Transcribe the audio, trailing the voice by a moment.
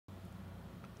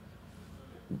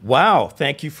Wow,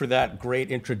 thank you for that great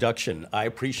introduction. I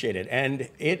appreciate it. And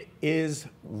it is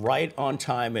right on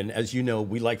time. And as you know,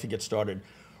 we like to get started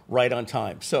right on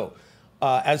time. So,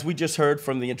 as we just heard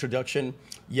from the introduction,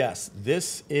 yes,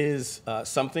 this is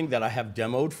something that I have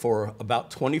demoed for about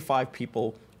 25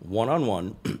 people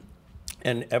one-on-one.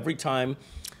 And every time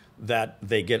that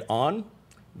they get on,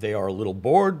 they are a little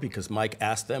bored because Mike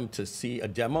asked them to see a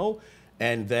demo.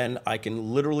 And then I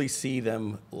can literally see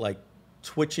them like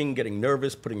twitching, getting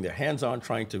nervous, putting their hands on,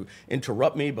 trying to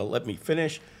interrupt me, but let me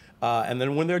finish. And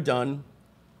then when they're done,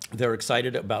 they're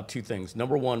excited about two things.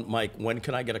 Number one, Mike, when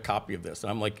can I get a copy of this? And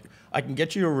I'm like, I can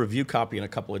get you a review copy in a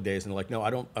couple of days. And they're like, no,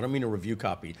 I don't mean a review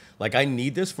copy. Like, I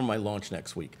need this for my launch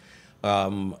next week.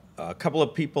 A couple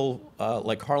of people,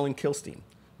 like Harlan Kilstein,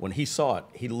 when he saw it,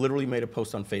 he literally made a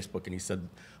post on Facebook and he said,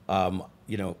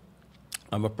 you know,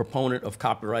 I'm a proponent of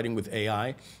copywriting with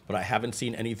AI, but I haven't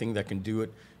seen anything that can do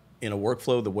it in a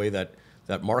workflow the way that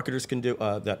marketers can do,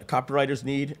 that copywriters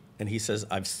need. And he says,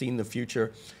 I've seen the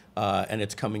future and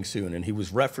it's coming soon. And he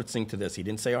was referencing to this. He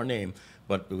didn't say our name,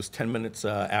 but it was 10 minutes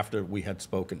after we had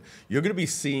spoken. You're going to be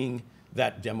seeing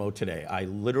that demo today. I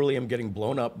literally am getting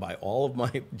blown up by all of my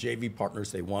JV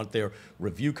partners. They want their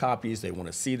review copies. They want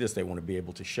to see this. They want to be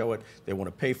able to show it. They want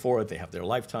to pay for it. They have their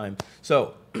lifetime.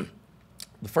 So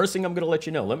the first thing I'm going to let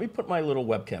you know, let me put my little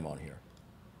webcam on here.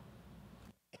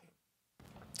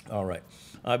 All right.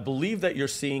 I believe that you're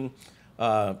seeing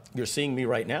me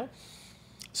right now.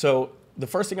 So the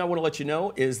first thing I want to let you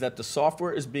know is that the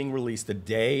software is being released the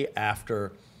day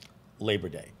after Labor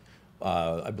Day.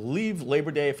 I believe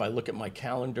Labor Day, if I look at my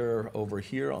calendar over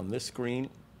here on this screen,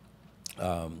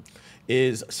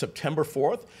 is September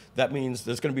 4th. That means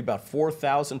there's going to be about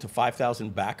 4,000 to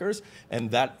 5,000 backers, and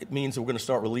that means we're going to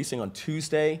start releasing on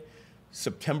Tuesday,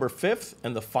 September 5th,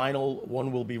 and the final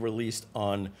one will be released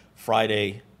on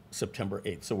Friday, September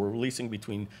 8th. So we're releasing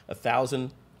between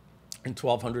 1,000 and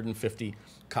 1,250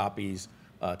 copies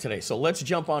today. So let's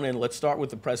jump on in. Let's start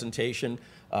with the presentation.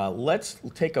 Let's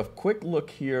take a quick look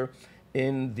here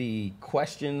in the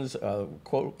questions,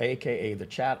 quote, AKA the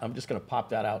chat. I'm just going to pop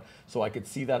that out so I could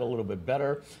see that a little bit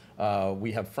better.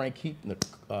 We have Frank Heap,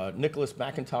 Nicholas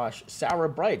McIntosh, Sarah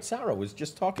Bright. Sarah was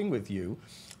just talking with you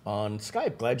on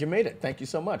Skype. Glad you made it. Thank you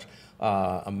so much.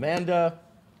 Amanda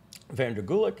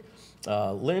Vandergulik,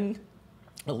 Lynn,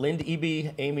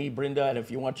 EB, Amy, Brenda, and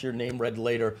if you want your name read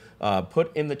later,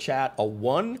 put in the chat a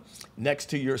 1 next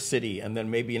to your city, and then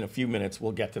maybe in a few minutes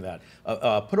we'll get to that.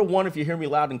 Put a 1 if you hear me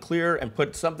loud and clear, and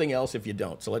put something else if you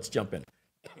don't. So let's jump in.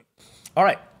 All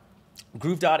right,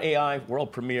 Groove.ai,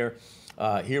 world premiere.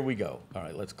 Here we go. All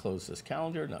right, let's close this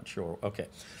calendar. Not sure. Okay.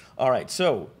 All right,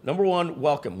 so number one,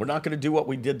 welcome. We're not going to do what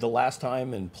we did the last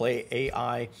time and play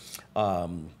AI,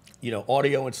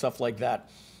 audio and stuff like that.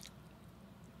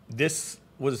 This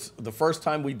was the first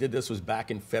time we did this was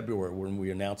back in February when we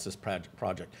announced this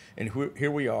project. And here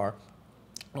we are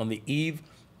on the eve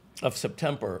of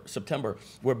September,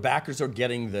 where backers are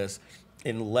getting this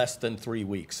in less than 3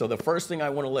 weeks. So the first thing I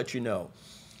want to let you know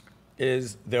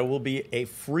is there will be a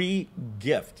free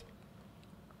gift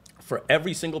for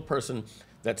every single person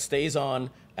that stays on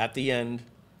at the end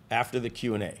after the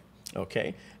Q&A,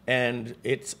 okay? And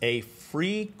it's a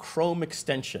free Chrome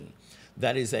extension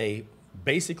that is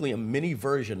basically a mini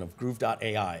version of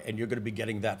Groove.ai, and you're going to be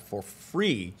getting that for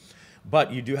free,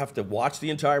 but you do have to watch the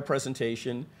entire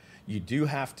presentation. You do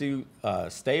have to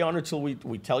stay on until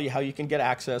we tell you how you can get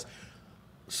access.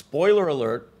 Spoiler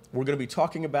alert, we're going to be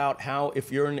talking about how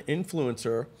if you're an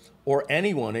influencer or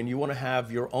anyone and you want to have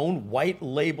your own white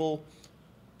label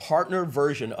partner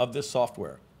version of this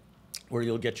software, where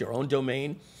you'll get your own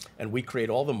domain, and we create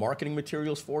all the marketing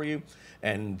materials for you,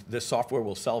 and this software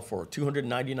will sell for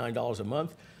 $299 a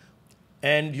month,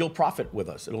 and you'll profit with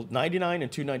us. It'll $99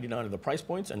 and $299 are the price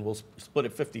points, and we'll split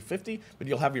it 50-50, but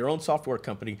you'll have your own software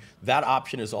company. That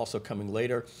option is also coming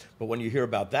later, but when you hear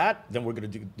about that, then we're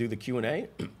going to do the Q&A,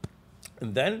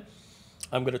 and then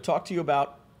I'm going to talk to you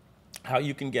about how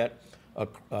you can get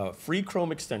a free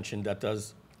Chrome extension that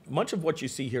does much of what you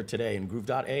see here today in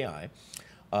Groove.ai.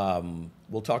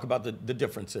 We'll talk about the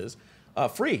differences.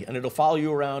 Free, and it'll follow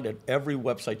you around at every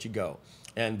website you go.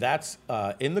 And that's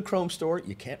in the Chrome store.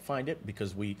 You can't find it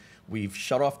because we've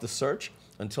shut off the search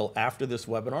until after this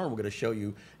webinar, and we're going to show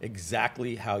you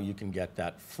exactly how you can get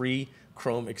that free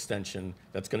Chrome extension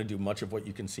that's going to do much of what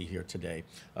you can see here today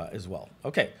as well.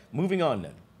 Okay, moving on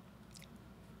then.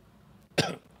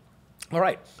 All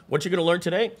right, what you're going to learn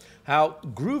today, how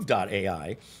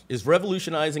Groove.ai is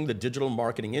revolutionizing the digital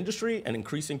marketing industry and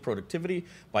increasing productivity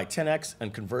by 10x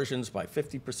and conversions by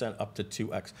 50% up to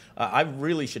 2x. I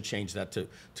really should change that to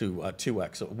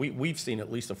 2x. So we've seen at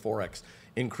least a 4x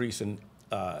increase in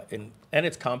and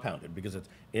it's compounded because it's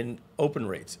in open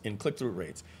rates, in click-through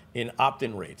rates, in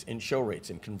opt-in rates, in show rates,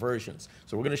 in conversions.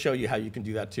 So we're going to show you how you can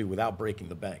do that too without breaking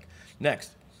the bank.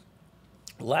 Next,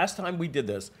 last time we did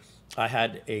this, I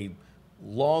had a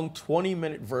long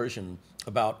 20-minute version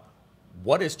about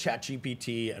what is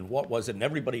ChatGPT and what was it, and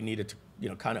everybody needed to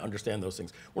kind of understand those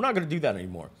things. We're not going to do that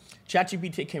anymore.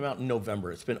 ChatGPT came out in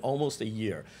November. It's been almost a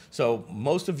year. So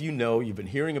most of you know, you've been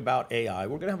hearing about AI.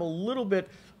 We're going to have a little bit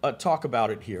talk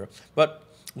about it here. But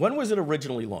when was it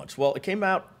originally launched? Well, it came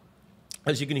out,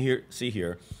 as you can see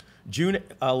here, June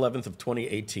 11th of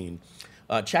 2018.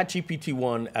 ChatGPT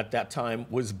 1 at that time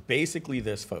was basically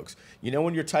this, folks. You know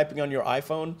when you're typing on your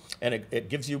iPhone and it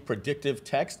gives you predictive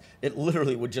text? It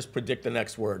literally would just predict the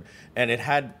next word. And it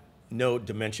had no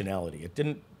dimensionality. It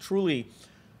didn't truly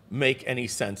make any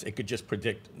sense. It could just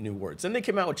predict new words. Then they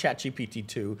came out with ChatGPT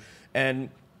 2. And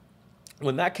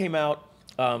when that came out,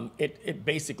 it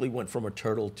basically went from a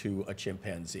turtle to a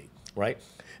chimpanzee, right?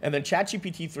 And then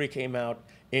ChatGPT 3 came out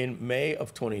in May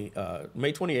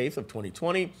 28th of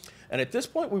 2020. And at this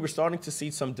point, we were starting to see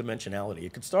some dimensionality.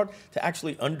 It could start to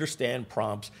actually understand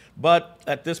prompts. But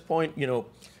at this point,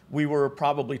 we were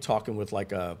probably talking with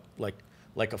like a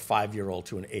 5-year-old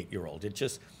to an 8-year-old.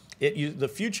 The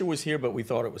future was here, but we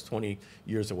thought it was 20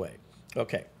 years away.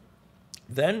 Okay.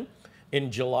 Then in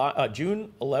June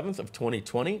 11th of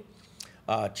 2020,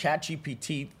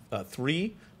 ChatGPT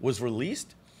 3 was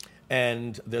released.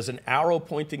 And there's an arrow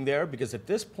pointing there because at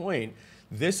this point,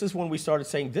 this is when we started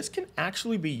saying this can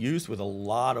actually be used with a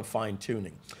lot of fine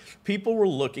tuning. People were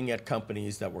looking at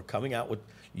companies that were coming out with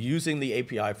using the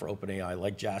API for OpenAI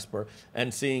like Jasper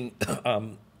and seeing,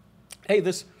 hey,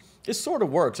 this sort of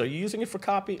works. Are you using it for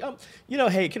copy?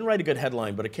 Hey, it can write a good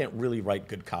headline, but it can't really write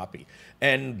good copy.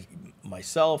 And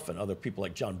myself and other people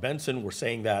like John Benson were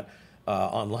saying that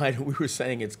online. We were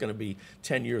saying it's going to be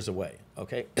 10 years away,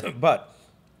 okay? But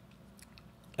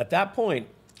at that point,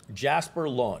 Jasper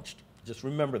launched. Just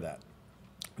remember that.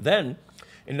 Then,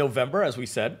 in November, as we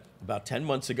said, about 10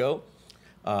 months ago,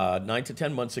 9 to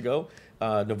 10 months ago,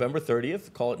 November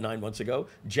 30th, call it 9 months ago,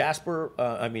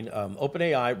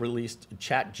 OpenAI released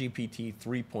ChatGPT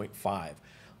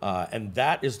 3.5. And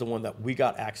that is the one that we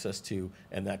got access to,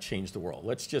 and that changed the world.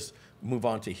 Let's just move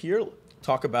on to here,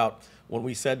 talk about when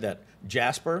we said that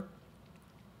Jasper,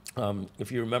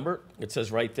 if you remember, it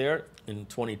says right there in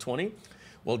 2020,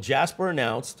 well, Jasper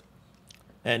announced,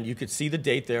 and you could see the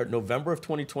date there, November of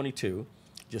 2022,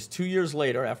 just 2 years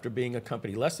later after being a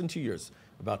company, less than 2 years,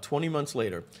 about 20 months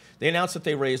later, they announced that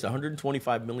they raised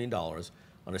 $125 million on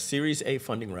a Series A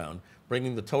funding round,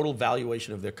 bringing the total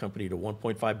valuation of their company to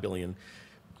 $1.5 billion,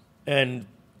 and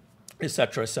et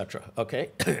cetera,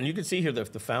 okay? And you can see here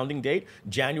the founding date,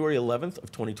 January 11th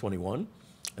of 2021,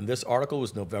 and this article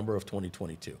was November of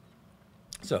 2022.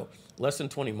 So less than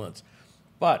 20 months.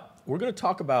 But we're going to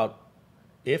talk about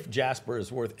if Jasper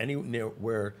is worth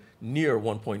anywhere near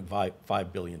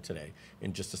 1.5 billion today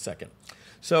in just a second.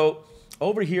 So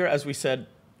over here, as we said,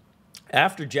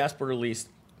 after Jasper released,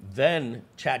 then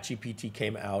ChatGPT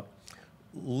came out,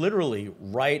 literally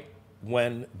right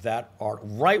when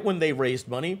they raised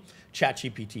money,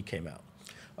 ChatGPT came out.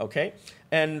 Okay,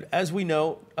 and as we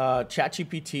know,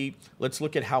 ChatGPT. Let's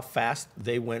look at how fast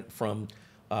they went from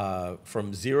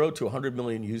 0 to 100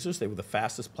 million users. They were the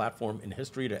fastest platform in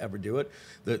history to ever do it.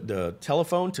 The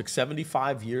telephone took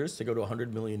 75 years to go to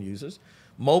 100 million users.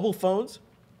 Mobile phones,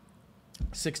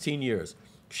 16 years.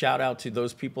 Shout out to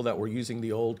those people that were using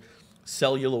the old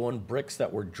cellular one bricks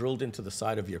that were drilled into the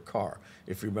side of your car.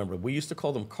 If you remember, we used to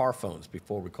call them car phones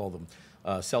before we called them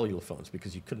cellular phones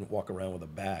because you couldn't walk around with a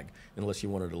bag unless you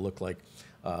wanted to look like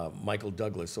Michael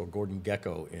Douglas or Gordon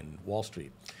Gekko in Wall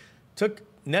Street. Took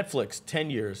Netflix 10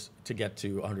 years to get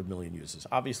to 100 million users.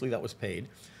 Obviously, that was paid.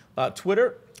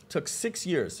 Twitter took 6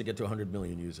 years to get to 100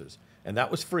 million users, and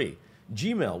that was free.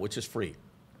 Gmail, which is free,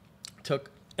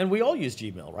 and we all use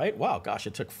Gmail, right? Wow, gosh,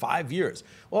 it took 5 years.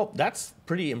 Well, that's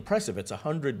pretty impressive. It's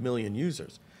 100 million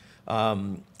users.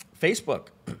 Facebook,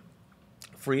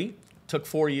 free, took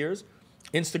 4 years.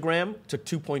 Instagram took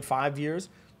 2.5 years.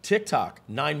 TikTok,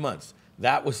 9 months.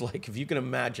 That was like, if you can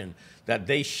imagine that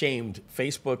they shamed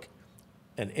Facebook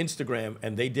and Instagram,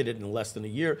 and they did it in less than a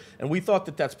year. And we thought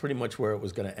that that's pretty much where it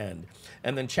was going to end.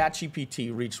 And then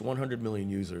ChatGPT reached 100 million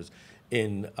users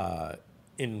in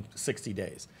 60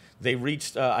 days. They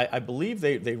reached, I believe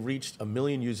they reached 1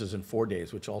 million users in 4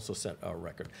 days, which also set a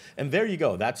record. And there you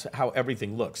go. That's how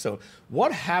everything looks. So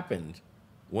what happened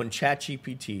when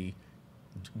ChatGPT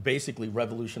basically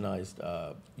revolutionized,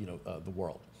 the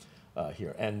world?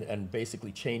 Here and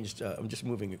basically changed. I'm just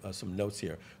moving some notes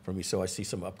here for me so I see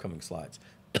some upcoming slides.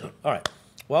 All right.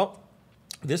 Well,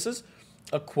 this is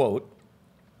a quote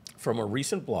from a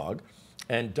recent blog.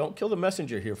 And don't kill the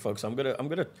messenger here, folks. I'm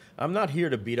not here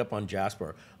to beat up on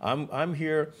Jasper. I'm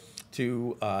here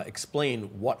to explain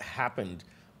what happened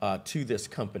to this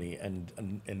company,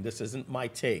 and this isn't my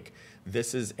take.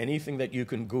 This is anything that you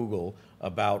can Google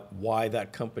about why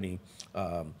that company,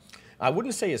 I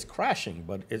wouldn't say is crashing,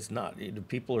 but it's not.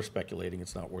 People are speculating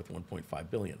it's not worth 1.5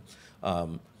 billion.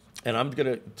 And I'm going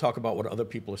to talk about what other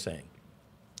people are saying.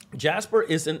 Jasper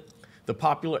isn't the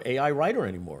popular AI writer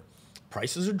anymore.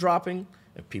 Prices are dropping,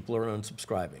 and people are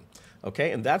unsubscribing.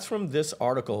 Okay, and that's from this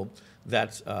article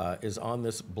that is on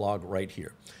this blog right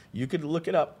here. You could look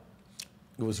it up.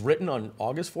 It was written on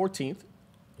August 14th. It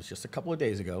was just a couple of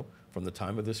days ago from the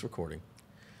time of this recording.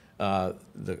 I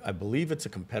believe it's a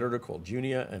competitor called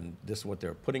Junia, and this is what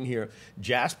they're putting here.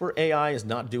 Jasper AI is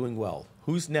not doing well.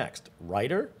 Who's next?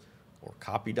 Writer or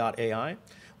Copy.ai?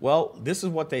 Well, this is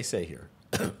what they say here.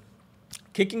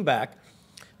 Kicking back,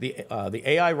 the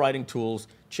AI writing tools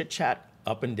chit-chat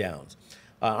up and downs.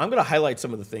 I'm going to highlight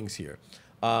some of the things here.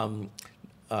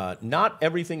 Not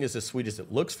everything is as sweet as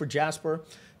it looks for Jasper.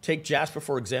 Take Jasper,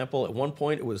 for example. At one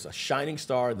point, it was a shining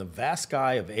star in the vast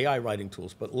sky of AI writing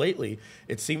tools, but lately,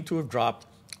 it seemed to have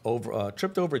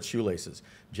tripped over its shoelaces.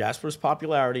 Jasper's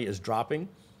popularity is dropping,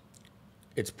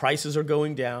 its prices are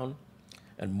going down,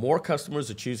 and more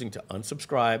customers are choosing to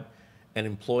unsubscribe, and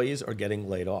employees are getting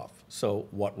laid off. So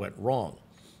what went wrong?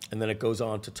 And then it goes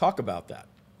on to talk about that.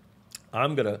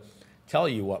 I'm going to tell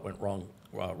you what went wrong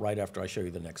right after I show you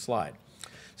the next slide.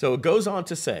 So it goes on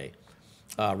to say,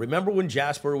 remember when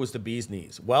Jasper was the bee's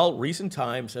knees? Well, recent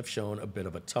times have shown a bit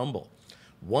of a tumble.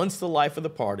 Once the life of the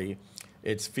party,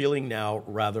 it's feeling now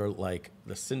rather like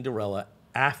the Cinderella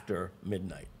after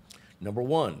midnight. Number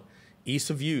one, ease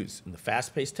of use. In the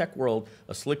fast-paced tech world,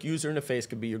 a slick user interface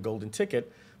could be your golden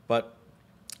ticket, but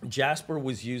Jasper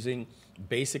was using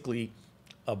basically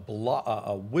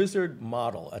a wizard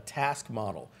model, a task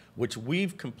model, which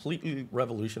we've completely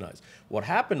revolutionized. What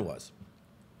happened was,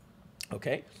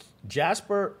 okay,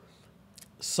 Jasper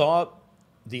saw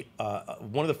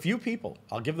one of the few people,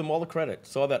 I'll give them all the credit,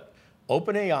 saw that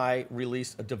OpenAI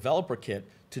released a developer kit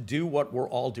to do what we're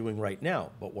all doing right now.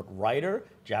 But what Writer,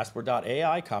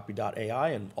 Jasper.ai, Copy.ai,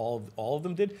 and all of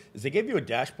them did is they gave you a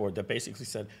dashboard that basically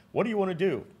said, what do you want to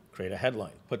do? Create a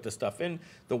headline, put the stuff in.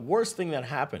 The worst thing that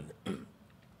happened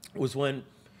was when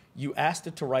you asked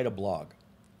it to write a blog.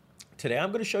 Today,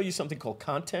 I'm going to show you something called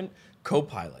Content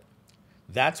Copilot.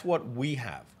 That's what we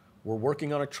have. We're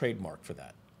working on a trademark for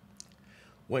that.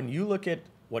 When you look at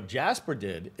what Jasper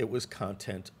did, it was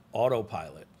Content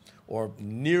Autopilot, or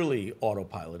nearly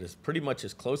autopilot. Is pretty much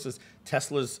as close as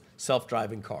Tesla's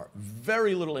self-driving car.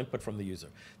 Very little input from the user.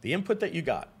 The input that you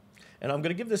got, and I'm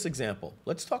going to give this example.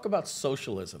 Let's talk about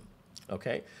socialism,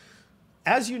 okay?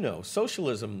 As you know,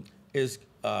 socialism is,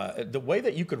 the way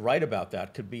that you could write about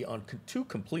that could be on two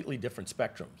completely different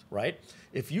spectrums, right?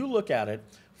 If you look at it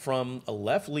from a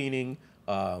left-leaning,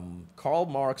 Karl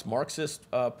Marx,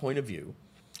 Marxist point of view,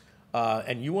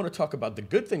 and you want to talk about the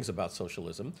good things about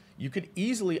socialism, you could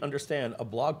easily understand a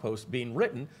blog post being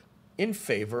written in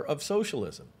favor of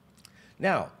socialism.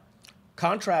 Now,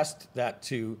 contrast that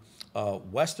to a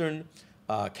Western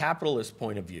capitalist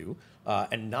point of view,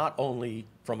 and not only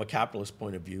from a capitalist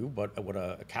point of view, but what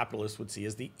a capitalist would see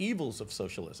as the evils of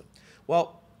socialism.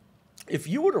 Well, if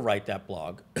you were to write that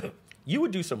blog, you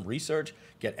would do some research,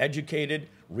 get educated,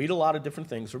 read a lot of different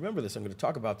things. Remember this, I'm going to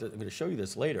talk about this, I'm going to show you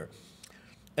this later.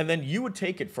 And then you would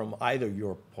take it from either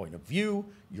your point of view,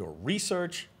 your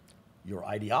research, your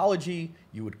ideology,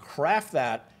 you would craft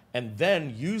that, and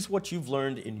then use what you've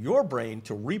learned in your brain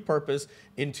to repurpose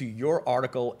into your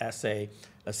article, essay,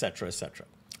 et cetera, et cetera.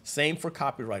 Same for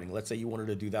copywriting. Let's say you wanted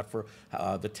to do that for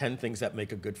the 10 things that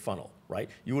make a good funnel, right?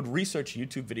 You would research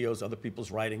YouTube videos, other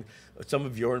people's writing, some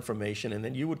of your information, and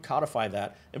then you would codify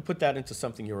that and put that into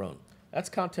something your own. That's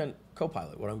Content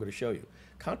Copilot, what I'm going to show you.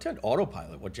 Content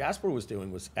Autopilot, what Jasper was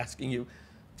doing was asking you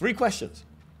 3 questions.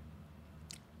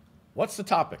 What's the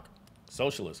topic?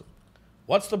 Socialism.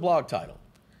 What's the blog title?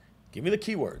 Give me the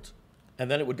keywords. And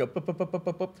then it would go,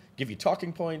 give you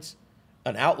talking points,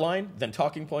 an outline, then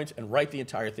talking points, and write the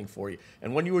entire thing for you.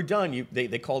 And when you were done,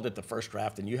 they called it the first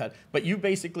draft, and but you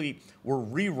basically were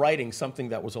rewriting something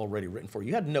that was already written for you.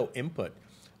 You had no input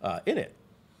in it.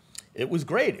 It was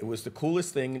great. It was the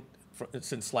coolest thing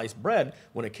since sliced bread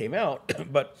when it came out,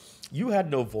 but you had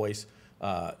no voice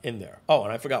in there. Oh,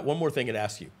 and I forgot one more thing it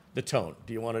asked you, the tone.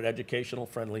 Do you want it educational,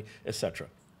 friendly, etc.?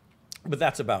 But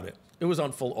that's about it. It was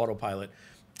on full autopilot.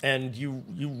 And you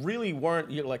really weren't,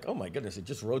 you're like, oh my goodness, it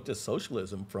just wrote this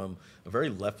socialism from a very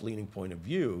left-leaning point of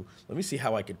view. Let me see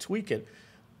how I could tweak it.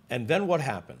 And then what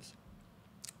happens?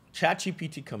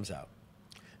 ChatGPT comes out.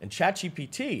 And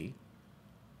ChatGPT,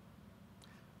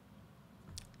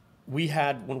 we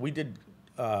had, when we did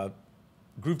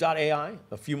Groove.ai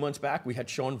a few months back, we had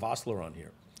Sean Vossler on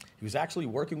here. He was actually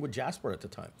working with Jasper at the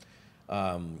time.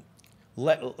 I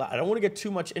don't want to get too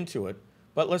much into it,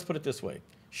 but let's put it this way.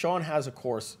 Sean has a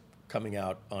course coming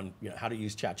out on how to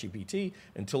use ChatGPT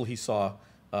until he saw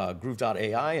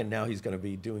Groove.ai, and now he's going to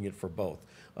be doing it for both.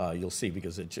 You'll see,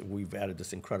 because we've added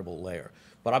this incredible layer.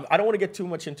 But I don't want to get too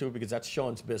much into it because that's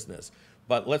Sean's business.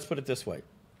 But let's put it this way.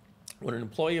 When an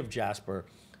employee of Jasper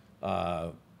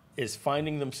is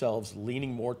finding themselves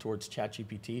leaning more towards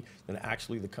ChatGPT than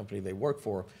actually the company they work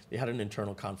for, they had an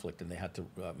internal conflict and they had to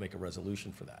make a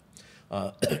resolution for that.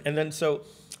 And then so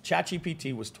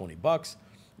ChatGPT was $20.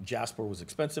 Jasper was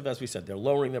expensive, as we said. They're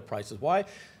lowering their prices. Why?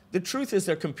 The truth is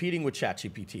they're competing with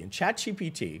ChatGPT. And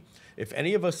ChatGPT, if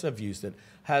any of us have used it,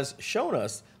 has shown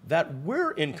us that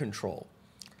we're in control.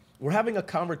 We're having a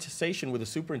conversation with a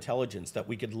superintelligence that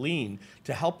we could lean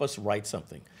to help us write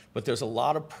something. But there's a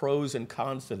lot of pros and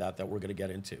cons to that we're going to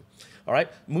get into. All right,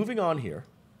 moving on here.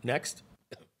 Next.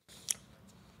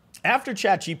 After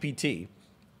ChatGPT,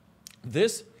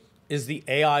 this is the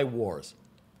AI wars.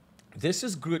 This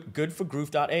is good for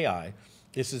Groove.ai.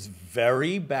 This is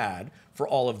very bad for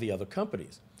all of the other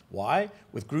companies. Why?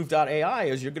 With Groove.ai,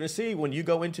 as you're going to see, when you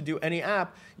go in to do any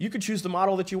app, you can choose the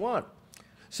model that you want.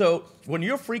 So when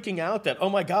you're freaking out that, oh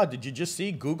my God, did you just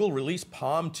see Google release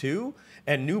Palm 2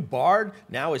 and new Bard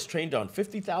now is trained on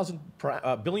 50,000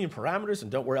 billion parameters?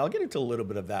 And don't worry, I'll get into a little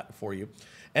bit of that for you.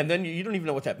 And then you don't even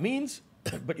know what that means,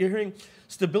 but you're hearing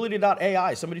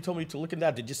Stability.ai. Somebody told me to look at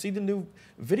that. Did you see the new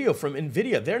video from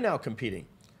NVIDIA? They're now competing.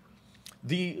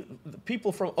 The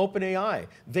people from OpenAI,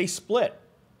 they split.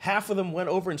 Half of them went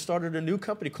over and started a new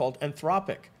company called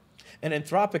Anthropic. And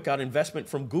Anthropic got investment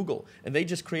from Google, and they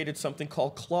just created something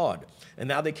called Claude. And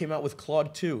now they came out with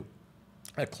Claude 2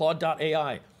 at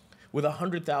Claude.ai with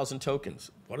 100,000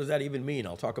 tokens. What does that even mean?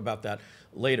 I'll talk about that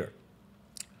later.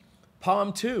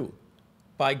 Palm 2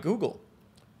 by Google.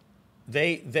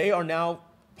 They are now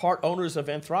part owners of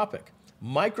Anthropic.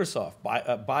 Microsoft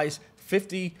buys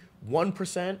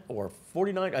 51% or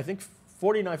 49, I think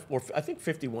 49, or I think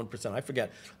 51%, I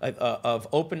forget, of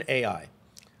OpenAI,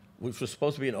 which was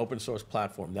supposed to be an open source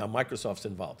platform. Now Microsoft's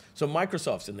involved. So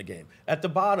Microsoft's in the game. At the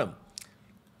bottom,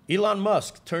 Elon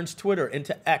Musk turns Twitter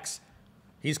into X.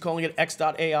 He's calling it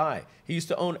X.ai. He used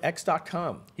to own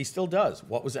X.com. He still does.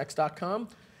 What was X.com?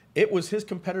 It was his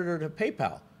competitor to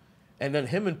PayPal. And then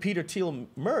him and Peter Thiel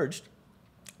merged.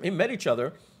 They met each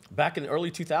other back in the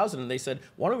early 2000s, and they said,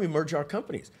 why don't we merge our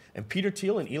companies? And Peter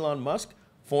Thiel and Elon Musk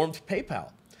formed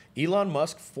PayPal. Elon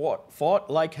Musk fought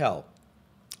like hell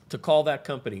to call that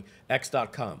company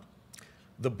X.com.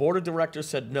 The board of directors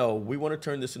said, no, we want to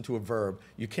turn this into a verb.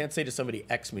 You can't say to somebody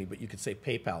X me, but you could say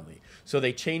PayPal me. So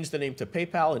they changed the name to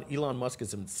PayPal, and Elon Musk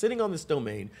has been sitting on this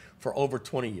domain for over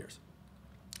 20 years.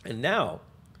 And now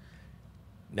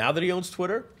that he owns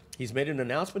Twitter, he's made an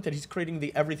announcement that he's creating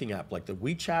the everything app, like the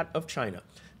WeChat of China.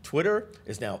 Twitter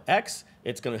is now X.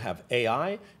 It's going to have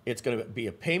AI. It's going to be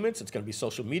a payments. It's going to be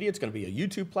social media. It's going to be a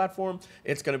YouTube platform.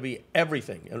 It's going to be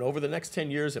everything. And over the next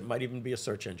 10 years, it might even be a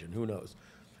search engine. Who knows?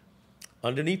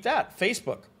 Underneath that,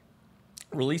 Facebook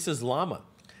releases Llama,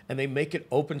 and they make it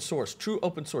open source, true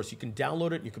open source. You can download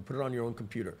it, and you can put it on your own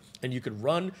computer, and you can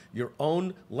run your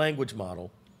own language model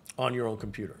on your own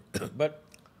computer. But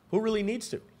who really needs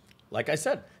to? Like I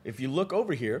said, if you look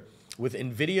over here, with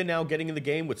NVIDIA now getting in the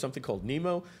game with something called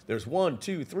Nemo, there's 1,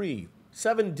 2, 3,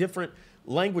 7 different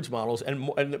language models,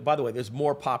 and by the way, there's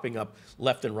more popping up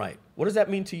left and right. What does that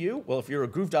mean to you? Well, if you're a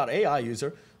Groove.ai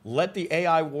user, let the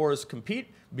AI wars compete,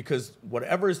 because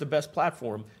whatever is the best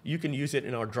platform, you can use it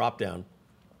in our dropdown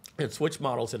and switch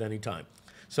models at any time.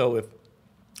 So if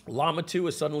Llama 2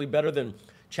 is suddenly better than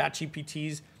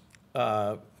ChatGPT's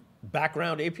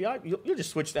background API, you'll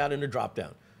just switch that in a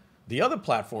dropdown. The other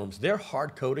platforms, they're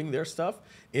hard coding their stuff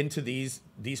into these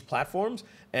platforms.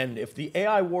 And if the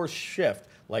AI wars shift,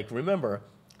 like remember,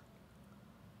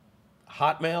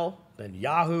 Hotmail, then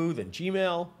Yahoo, then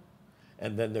Gmail,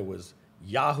 and then there was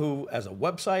Yahoo as a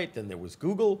website, then there was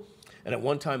Google, and at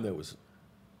one time there was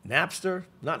Napster,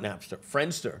 not Napster,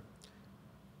 Friendster.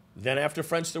 Then after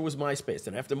Friendster was MySpace,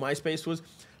 then after MySpace was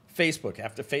Facebook,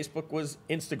 after Facebook was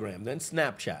Instagram, then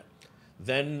Snapchat.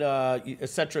 Then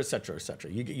et cetera, et cetera, et cetera.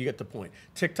 You get the point.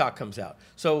 TikTok comes out.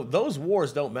 So those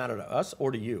wars don't matter to us or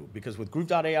to you, because with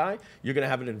Groove.ai, you're going to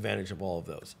have an advantage of all of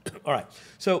those. All right.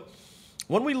 So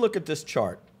when we look at this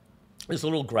chart, this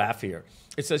little graph here,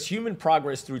 it says human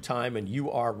progress through time, and you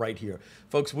are right here.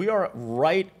 Folks, we are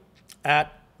right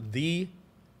at the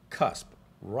cusp.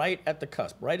 right at the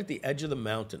cusp, right at the edge of the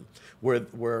mountain,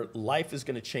 where life is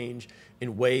going to change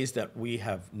in ways that we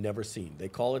have never seen. They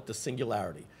call it the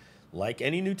singularity. Like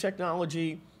any new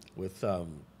technology, with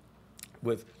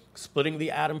splitting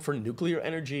the atom for nuclear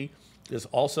energy, there's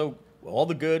also all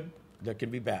the good that can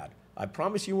be bad. I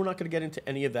promise you we're not going to get into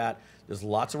any of that. There's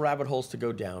lots of rabbit holes to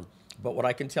go down. But what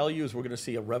I can tell you is we're going to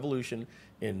see a revolution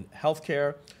in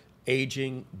healthcare,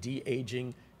 aging,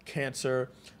 de-aging, cancer,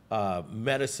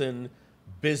 medicine,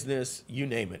 business, you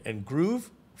name it. And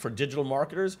Groove, for digital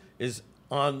marketers, is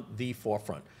on the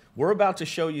forefront. We're about to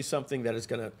show you something that is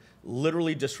going to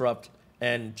literally disrupt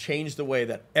and change the way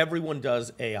that everyone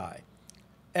does AI.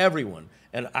 Everyone.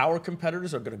 And our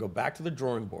competitors are going to go back to the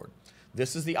drawing board.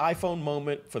 This is the iPhone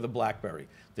moment for the BlackBerry.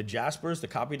 The Jaspers, the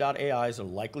Copy.ai's are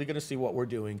likely going to see what we're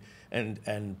doing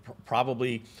and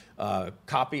probably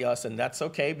copy us, and that's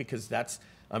okay because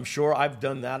I'm sure I've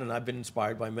done that and I've been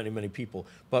inspired by many, many people.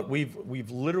 But we've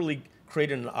literally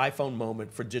created an iPhone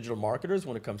moment for digital marketers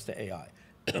when it comes to AI.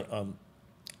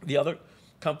 The other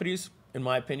companies, in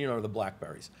my opinion, are the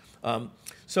BlackBerries.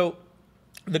 So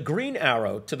the green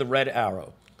arrow to the red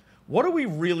arrow, what are we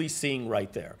really seeing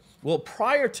right there? Well,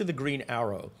 prior to the green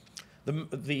arrow,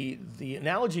 the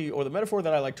analogy or the metaphor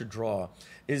that I like to draw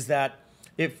is that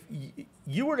if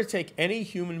you were to take any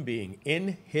human being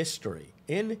in history,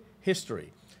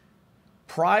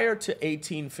 prior to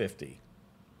 1850,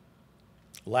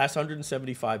 last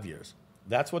 175 years,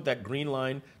 that's what that green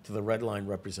line to the red line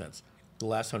represents, the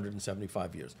last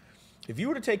 175 years. If you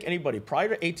were to take anybody prior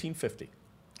to 1850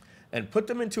 and put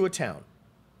them into a town,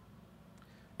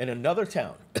 in another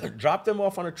town, drop them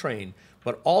off on a train,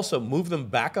 but also move them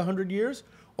back 100 years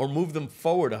or move them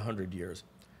forward 100 years,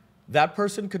 that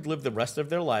person could live the rest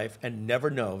of their life and never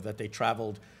know that they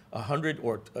traveled 100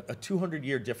 or a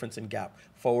 200-year difference in gap,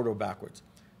 forward or backwards.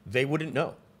 They wouldn't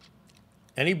know.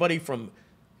 Anybody from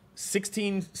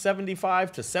 1675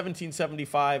 to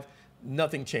 1775,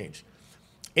 nothing changed.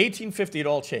 1850, it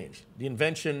all changed. The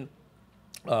invention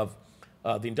of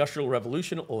the Industrial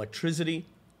Revolution, electricity,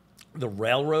 the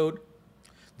railroad,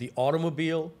 the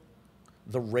automobile,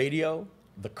 the radio,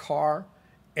 the car,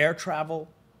 air travel,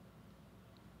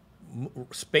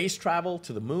 space travel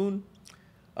to the moon,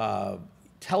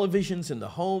 televisions in the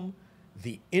home,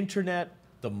 the internet,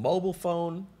 the mobile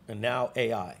phone, and now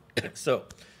AI. So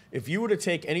if you were to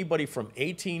take anybody from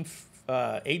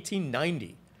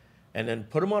 1890 and then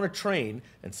put him on a train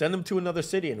and send him to another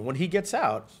city, and when he gets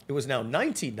out, it was now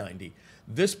 1990,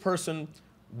 this person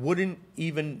wouldn't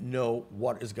even know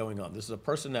what is going on. This is a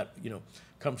person that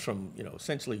comes from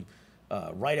essentially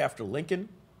right after Lincoln,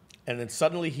 and then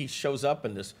suddenly he shows up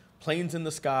and there's planes in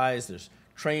the skies, there's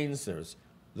trains, there's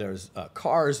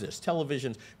cars, there's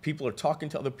televisions, people are talking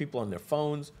to other people on their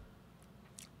phones.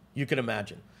 You can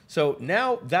imagine. So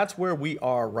now that's where we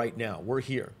are right now. We're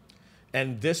here.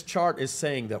 And this chart is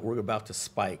saying that we're about to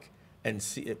spike and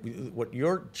see what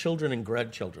your children and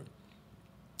grandchildren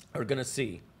are going to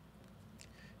see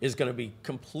is going to be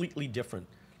completely different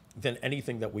than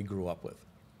anything that we grew up with.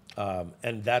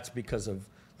 And that's because of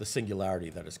the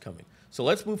singularity that is coming. So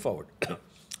let's move forward.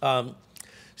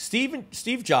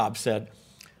 Steve Jobs said,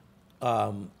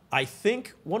 I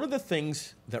think one of the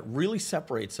things that really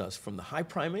separates us from the high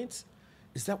primates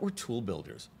is that we're tool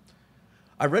builders.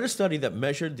 I read a study that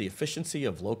measured the efficiency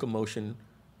of locomotion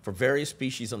for various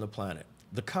species on the planet.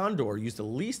 The condor used the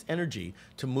least energy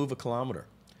to move a kilometer,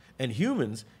 and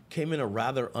humans came in a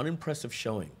rather unimpressive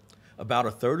showing, about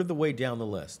a third of the way down the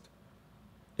list.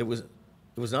 It was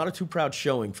not a too proud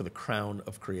showing for the crown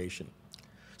of creation.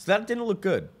 So that didn't look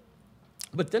good.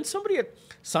 But then somebody at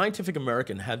Scientific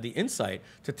American had the insight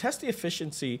to test the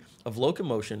efficiency of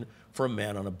locomotion for a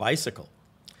man on a bicycle.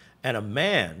 And a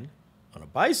man on a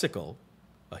bicycle,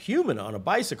 a human on a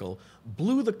bicycle,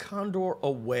 blew the condor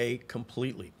away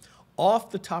completely,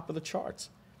 off the top of the charts.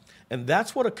 And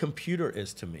that's what a computer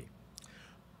is to me.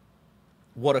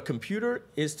 What a computer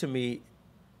is to me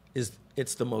is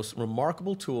it's the most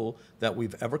remarkable tool that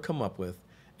we've ever come up with,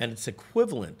 and it's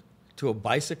equivalent to a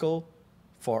bicycle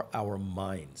for our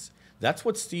minds. That's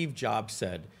what Steve Jobs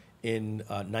said in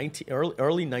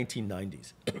early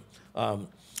 1990s.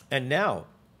 And now,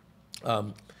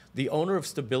 the owner of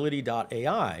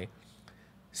Stability.ai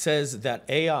says that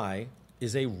AI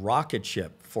is a rocket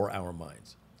ship for our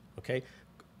minds. Okay?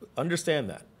 Understand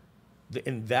that.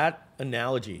 In that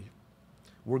analogy,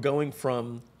 we're going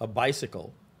from a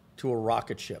bicycle to a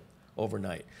rocket ship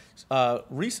overnight.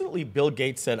 Recently, Bill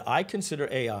Gates said, I consider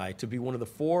AI to be one of the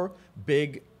 4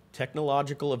 big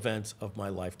technological events of my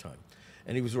lifetime.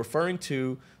 And he was referring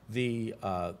to the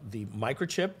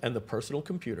microchip and the personal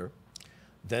computer,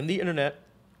 then the internet,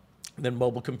 then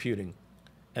mobile computing,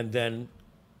 and then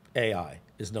AI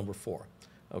is number 4.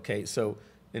 Okay, so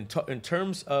in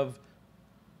terms of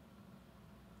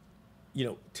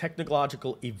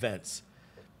technological events,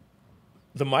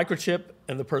 the microchip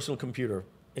and the personal computer,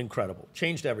 incredible,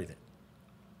 changed everything.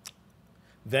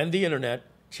 Then the internet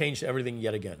changed everything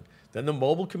yet again. Then the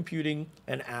mobile computing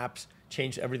and apps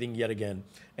changed everything yet again,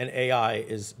 and AI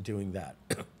is doing that.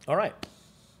 All right,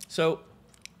 so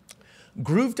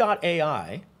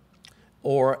Groove.ai,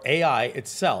 or AI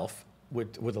itself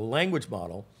with a language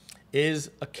model, is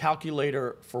a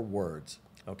calculator for words,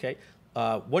 okay?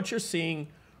 What you're seeing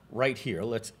right here,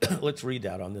 let's read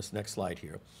that on this next slide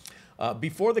here.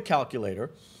 Before the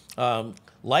calculator,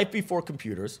 life before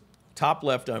computers, top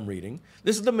left I'm reading.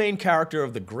 This is the main character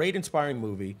of the great inspiring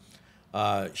movie.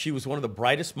 She was one of the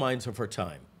brightest minds of her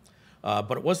time.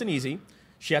 But it wasn't easy.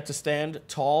 She had to stand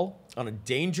tall on a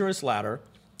dangerous ladder.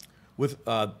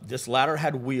 This ladder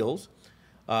had wheels,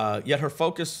 yet her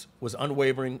focus was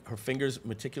unwavering, her fingers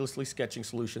meticulously sketching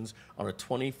solutions on a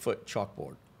 20-foot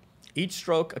chalkboard. Each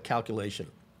stroke a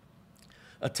calculation,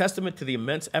 a testament to the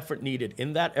immense effort needed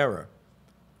in that era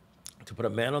to put a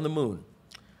man on the moon,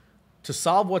 to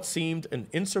solve what seemed an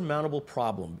insurmountable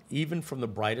problem, even from the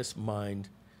brightest minds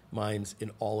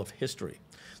in all of history.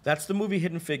 That's the movie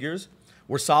Hidden Figures,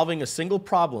 where solving a single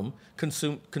problem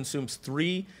consumes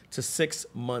 3 to 6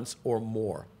 months or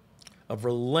more of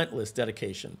relentless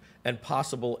dedication and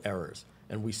possible errors,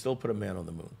 and we still put a man on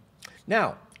the moon.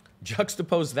 Now,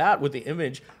 juxtapose that with the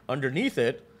image underneath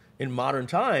it in modern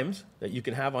times that you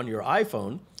can have on your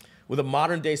iPhone with a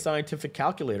modern-day scientific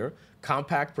calculator,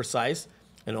 compact, precise,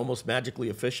 and almost magically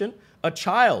efficient. A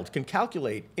child can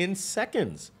calculate in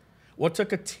seconds what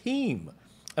took a team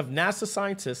of NASA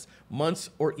scientists months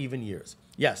or even years.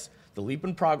 Yes, the leap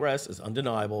in progress is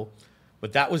undeniable,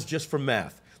 but that was just for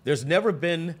math. There's never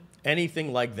been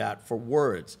anything like that for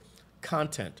words,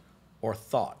 content, or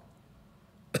thought.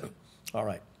 All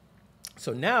right,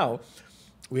 so now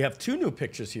we have 2 new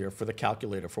pictures here for the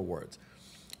calculator for words.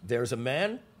 There's a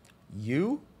man,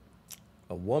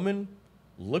 a woman,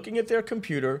 looking at their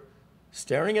computer,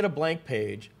 staring at a blank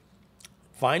page,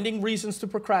 finding reasons to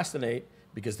procrastinate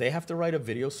because they have to write a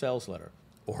video sales letter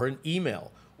or an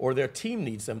email, or their team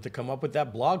needs them to come up with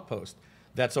that blog post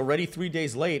that's already 3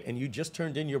 days late, and you just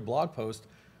turned in your blog post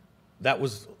that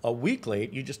was a week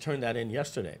late. You just turned that in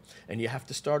yesterday, and you have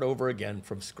to start over again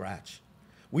from scratch.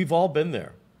 We've all been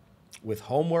there with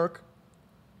homework,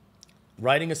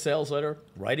 writing a sales letter,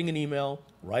 writing an email,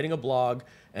 writing a blog,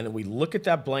 and then we look at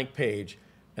that blank page,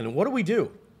 and then what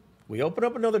do? We open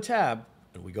up another tab,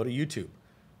 and we go to YouTube.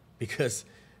 Because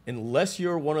unless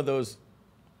you're one of those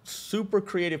super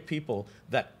creative people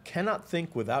that cannot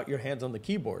think without your hands on the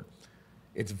keyboard,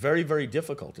 it's very, very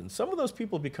difficult. And some of those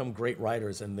people become great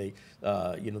writers, and they,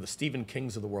 the Stephen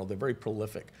Kings of the world, they're very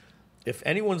prolific. If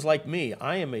anyone's like me,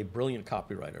 I am a brilliant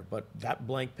copywriter, but that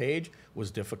blank page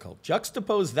was difficult.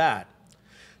 Juxtapose that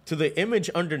to the image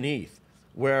underneath,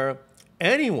 where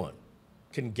anyone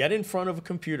can get in front of a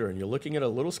computer, and you're looking at a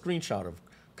little screenshot of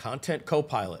Content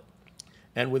Copilot,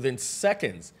 and within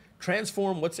seconds,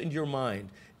 transform what's in your mind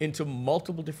into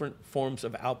multiple different forms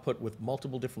of output with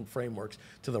multiple different frameworks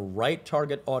to the right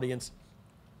target audience,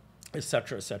 et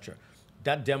cetera, et cetera.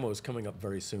 That demo is coming up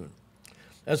very soon.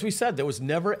 As we said, there was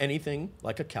never anything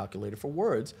like a calculator for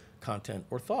words, content,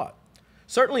 or thought.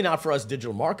 Certainly not for us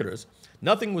digital marketers.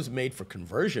 Nothing was made for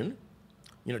conversion.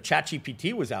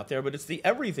 ChatGPT was out there, but it's the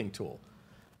everything tool,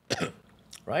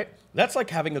 right? That's like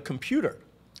having a computer,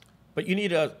 but you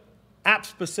need a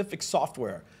app-specific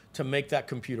software to make that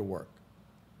computer work.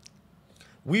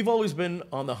 We've always been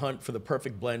on the hunt for the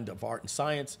perfect blend of art and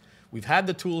science. We've had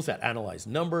the tools that analyze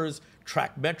numbers,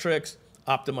 track metrics,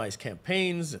 optimize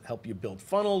campaigns, and help you build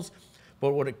funnels.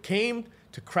 But when it came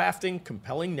to crafting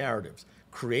compelling narratives,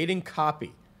 creating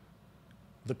copy,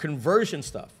 the conversion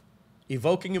stuff,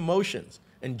 evoking emotions,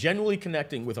 and genuinely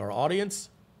connecting with our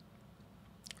audience,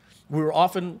 we were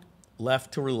often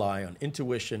left to rely on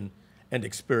intuition and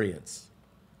experience.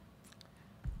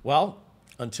 Well,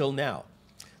 until now.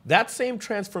 That same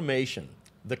transformation,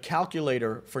 the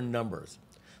calculator for numbers,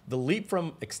 the leap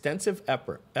from extensive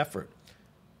effort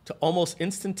to almost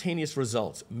instantaneous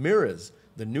results, mirrors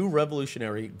the new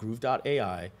revolutionary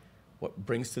Groove.ai, what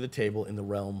brings to the table in the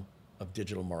realm of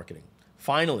digital marketing.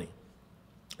 Finally,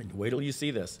 and wait till you see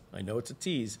this, I know it's a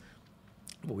tease,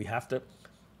 but we have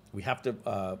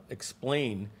to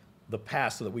explain the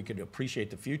past so that we could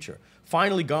appreciate the future.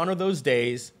 Finally, gone are those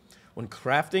days when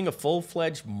crafting a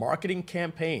full-fledged marketing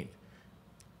campaign.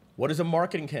 What is a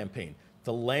marketing campaign?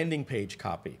 the landing page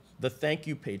copy, the thank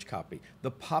you page copy,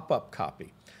 the pop-up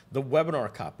copy, the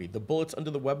webinar copy, the bullets under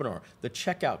the webinar, the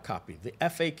checkout copy, the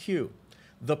FAQ,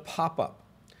 the pop-up,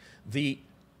 the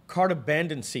cart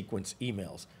abandon sequence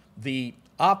emails, the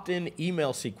opt-in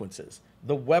email sequences,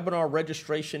 the webinar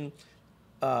registration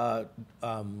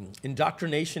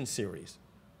indoctrination series,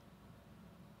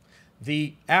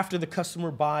 the after the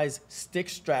customer buys stick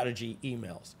strategy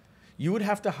emails. You would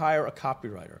have to hire a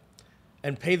copywriter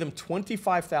and pay them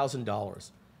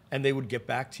 $25,000, and they would get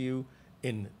back to you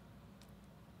in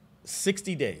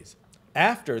 60 days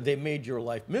after they made your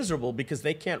life miserable because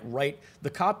they can't write the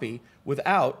copy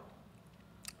without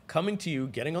coming to you,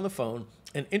 getting on the phone,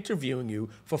 and interviewing you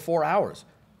for 4 hours.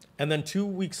 And then 2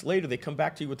 weeks later, they come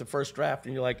back to you with the first draft,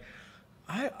 and you're like,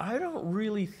 I don't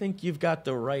really think you've got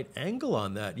the right angle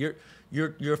on that.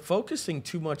 You're focusing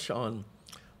too much on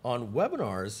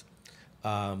webinars.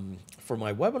 For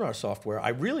my webinar software, I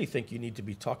really think you need to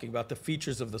be talking about the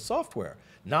features of the software,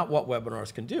 not what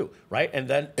webinars can do, right? And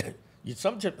then you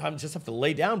sometimes just have to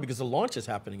lay down because the launch is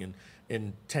happening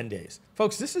in 10 days.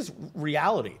 Folks, this is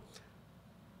reality.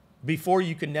 Before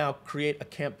you can now create a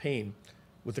campaign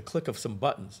with the click of some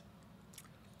buttons.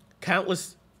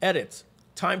 Countless edits,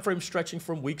 time frame stretching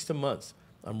from weeks to months.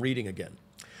 I'm reading again.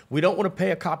 We don't want to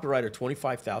pay a copywriter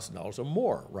 $25,000 or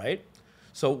more, right?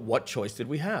 So what choice did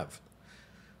we have?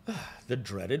 The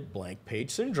dreaded blank page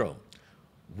syndrome.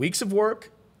 Weeks of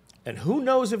work, and who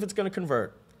knows if it's going to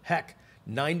convert. Heck,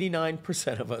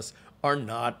 99% of us are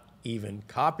not even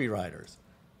copywriters.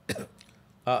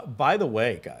 By the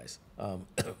way, guys,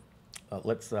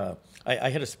 I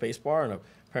hit a space bar, and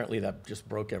apparently that just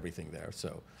broke everything there.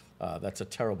 So that's a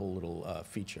terrible little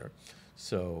feature.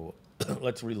 So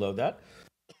let's reload that.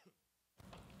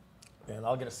 And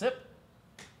I'll get a sip.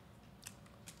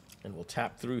 And we'll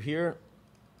tap through here.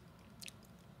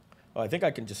 Oh, I think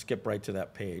I can just skip right to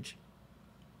that page.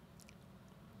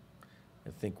 I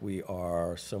think we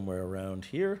are somewhere around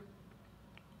here.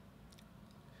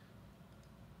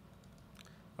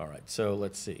 All right, so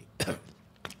let's see.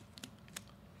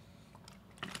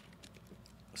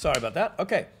 Sorry about that.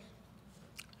 Okay.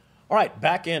 All right,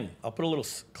 back in. I'll put a little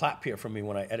clap here from me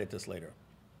when I edit this later.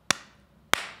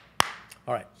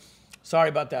 All right. Sorry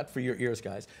about that for your ears,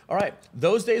 guys. All right,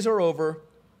 those days are over.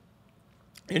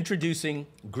 Introducing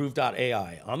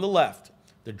Groove.ai. On the left,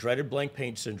 the dreaded blank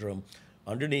page syndrome.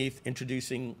 Underneath,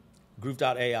 introducing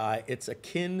Groove.ai. It's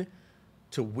akin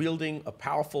to wielding a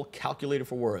powerful calculator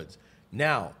for words.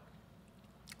 Now,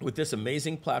 with this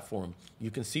amazing platform,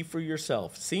 you can see for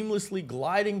yourself, seamlessly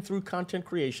gliding through content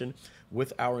creation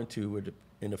with our intuitive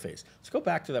interface. Let's go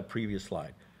back to that previous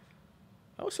slide.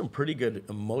 That was some pretty good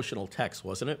emotional text,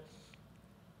 wasn't it?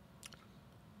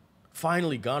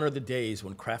 Finally, gone are the days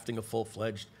when crafting a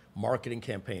full-fledged marketing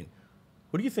campaign.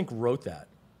 What do you think wrote that?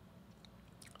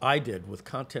 I did with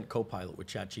Content Copilot with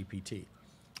ChatGPT.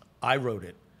 I wrote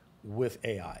it with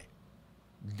AI.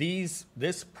 This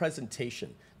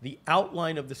presentation, the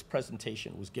outline of this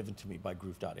presentation was given to me by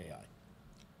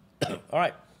Groove.ai. All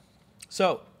right,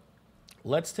 so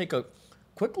let's take a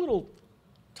quick little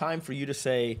time for you to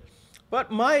say,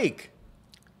 but Mike,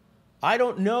 I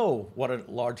don't know what a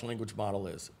large language model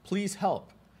is. Please help.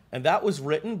 And that was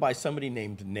written by somebody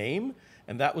named Name,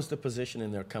 and that was the position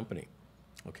in their company.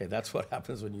 Okay, that's what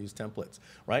happens when you use templates,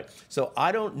 right? So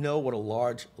I don't know what a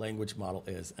large language model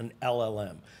is, an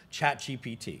LLM,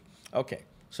 ChatGPT. Okay,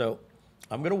 so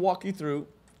I'm going to walk you through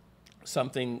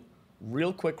something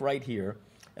real quick right here,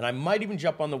 and I might even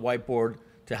jump on the whiteboard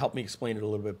to help me explain it a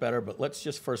little bit better, but let's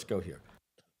just first go here.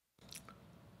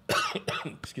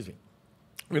 Excuse me.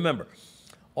 Remember,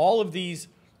 all of these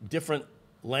different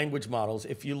language models,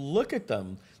 if you look at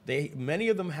them, many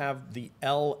of them have the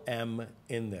LM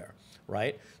in there,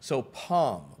 right? So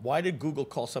Palm, why did Google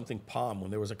call something Palm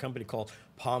when there was a company called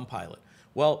Palm Pilot?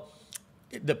 Well,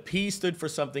 the P stood for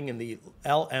something and the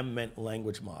LM meant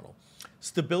language model.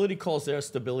 Stability calls their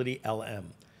stability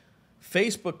LM.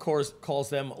 Facebook calls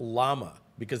them Llama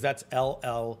because that's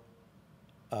LLM.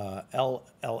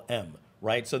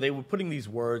 Right? So they were putting these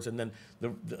words, and then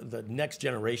the next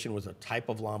generation was a type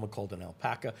of llama called an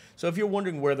alpaca. So if you're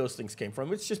wondering where those things came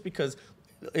from, it's just because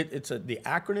it's the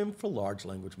acronym for large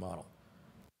language model.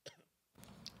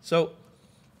 So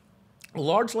a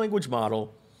large language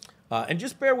model, and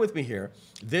just bear with me here,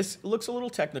 this looks a little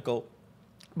technical.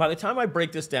 By the time I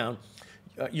break this down,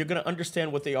 you're going to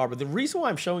understand what they are. But the reason why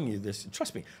I'm showing you this,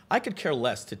 trust me, I could care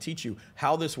less to teach you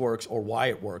how this works or why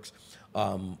it works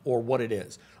or what it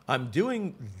is. I'm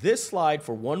doing this slide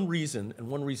for one reason and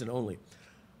one reason only.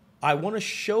 I want to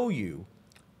show you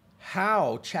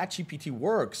how ChatGPT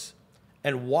works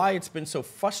and why it's been so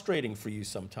frustrating for you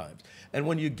sometimes. And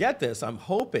when you get this, I'm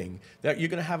hoping that you're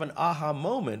going to have an aha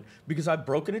moment, because I've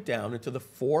broken it down into the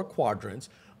 4 quadrants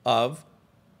of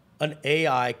an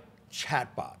AI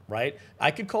chatbot, right?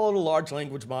 I could call it a large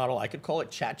language model, I could call it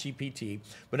ChatGPT,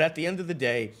 but at the end of the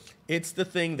day, it's the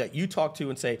thing that you talk to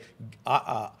and say,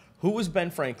 who is Ben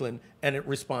Franklin? And it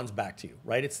responds back to you,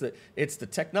 right? It's the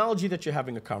technology that you're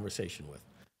having a conversation with.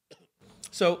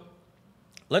 So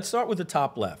let's start with the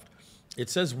top left. It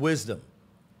says wisdom.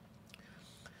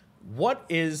 What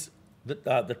is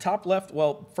the top left?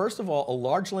 Well, first of all, a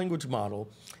large language model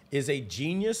is a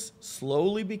genius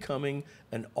slowly becoming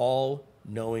an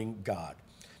all-knowing God.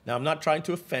 Now, I'm not trying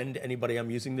to offend anybody. I'm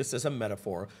using this as a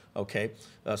metaphor, okay?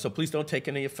 So please don't take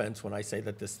any offense when I say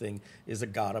that this thing is a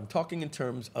God. I'm talking in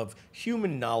terms of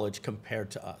human knowledge compared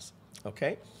to us,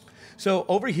 okay? So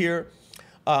over here,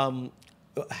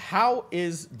 how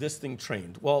is this thing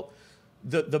trained? Well,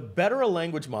 the better a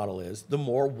language model is, the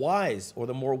more wise or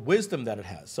the more wisdom that it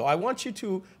has. So I want you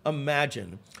to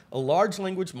imagine a large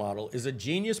language model is a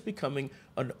genius becoming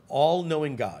an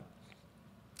all-knowing God.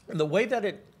 And the way that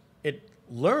it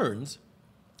learns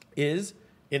is,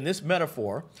 in this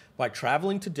metaphor, by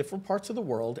traveling to different parts of the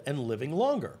world and living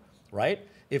longer, right?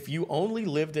 If you only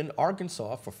lived in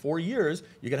Arkansas for 4 years,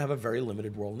 you're going to have a very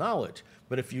limited world knowledge.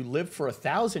 But if you lived for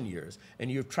 1,000 years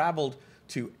and you've traveled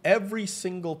to every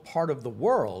single part of the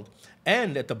world,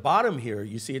 and at the bottom here,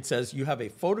 you see it says you have a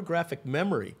photographic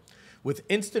memory with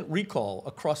instant recall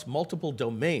across multiple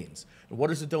domains. And what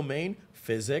is a domain?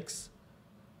 Physics,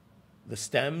 the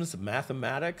STEMs,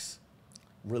 mathematics,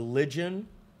 religion,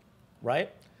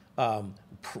 right?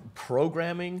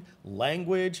 Programming,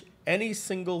 language, any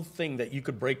single thing that you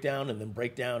could break down and then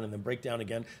break down and then break down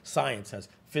again. Science has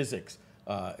physics,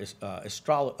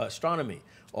 astronomy,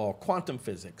 or quantum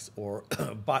physics, or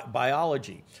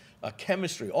biology,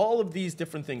 chemistry. All of these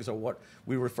different things are what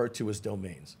we refer to as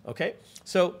domains, okay?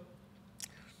 So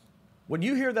when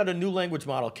you hear that a new language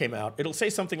model came out, it'll say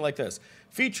something like this: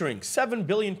 featuring 7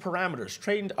 billion parameters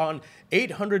trained on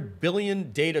 800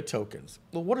 billion data tokens.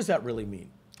 Well, what does that really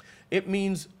mean? It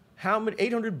means how many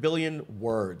 800 billion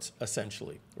words,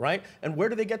 essentially, right? And where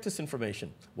do they get this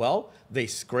information? Well, they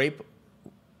scrape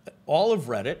all of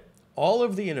Reddit, all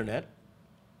of the internet,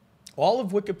 all of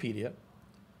Wikipedia,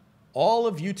 all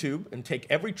of YouTube, and take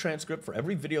every transcript for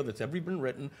every video that's ever been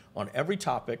written on every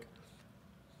topic,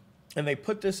 and they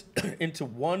put this into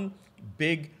one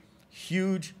big,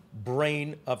 huge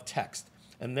brain of text.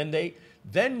 And then they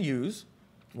use,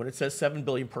 when it says 7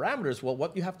 billion parameters, well,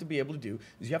 what you have to be able to do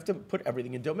is you have to put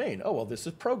everything in domain. Oh, well, this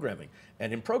is programming.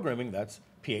 And in programming, that's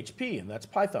PHP, and that's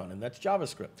Python, and that's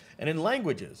JavaScript. And in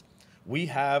languages, we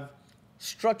have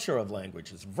structure of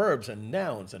languages, verbs and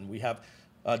nouns, and we have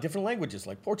different languages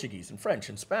like Portuguese and French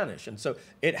and Spanish. And so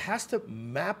it has to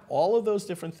map all of those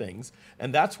different things,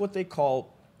 and that's what they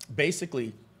call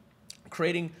basically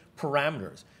creating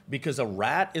parameters, because a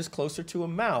rat is closer to a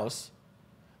mouse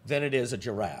than it is a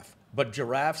giraffe. But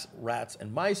giraffes, rats,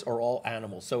 and mice are all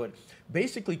animals. So it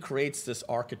basically creates this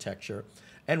architecture.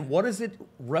 And what is it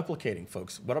replicating,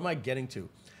 folks? What am I getting to?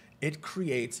 It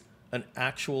creates an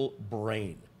actual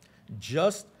brain,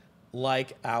 just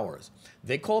like ours.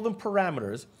 They call them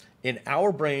parameters. In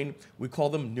our brain, we call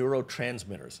them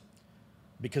neurotransmitters,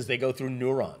 because they go through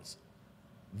neurons.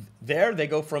 There, they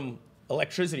go from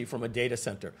electricity from a data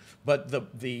center. But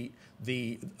the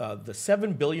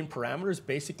 7 billion parameters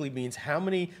basically means how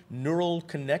many neural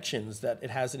connections that it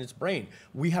has in its brain.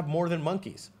 We have more than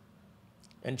monkeys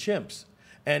and chimps.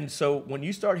 And so when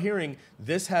you start hearing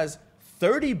this has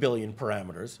 30 billion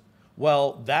parameters,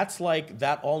 well, that's like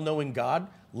that all-knowing God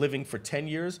living for 10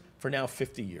 years, for now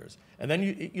 50 years. And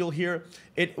then you'll hear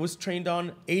it was trained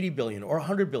on 80 billion or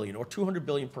 100 billion or 200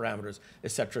 billion parameters,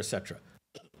 et cetera, et cetera.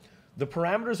 The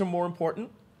parameters are more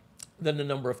important than the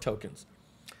number of tokens.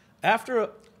 After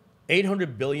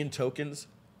 800 billion tokens,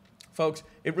 folks,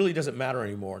 it really doesn't matter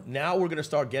anymore. Now we're going to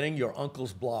start getting your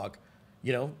uncle's blog,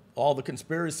 you know, all the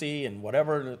conspiracy and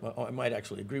whatever. I might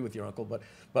actually agree with your uncle,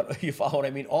 but you follow what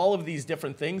I mean? All of these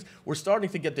different things, we're starting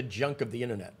to get the junk of the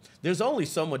internet. There's only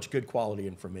so much good quality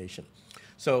information.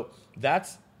 So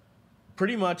that's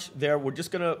pretty much there. We're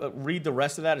just going to read the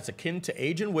rest of that. It's akin to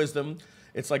age and wisdom.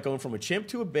 It's like going from a chimp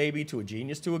to a baby to a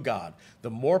genius to a god. The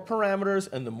more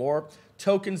parameters and the more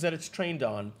tokens that it's trained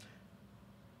on,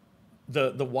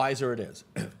 the wiser it is.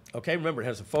 Okay, remember, it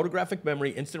has a photographic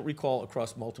memory, instant recall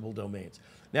across multiple domains.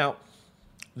 Now,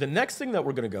 the next thing that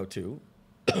we're going to go to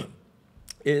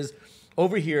is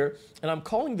over here, and I'm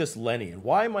calling this Lenny. And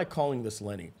why am I calling this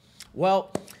Lenny?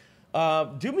 Well,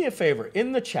 do me a favor,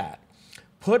 in the chat,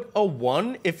 put a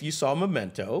 1 if you saw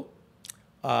Memento,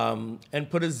 and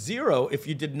put a 0 if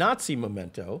you did not see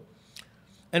Memento,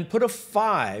 and put a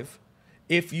 5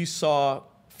 if you saw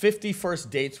 50 First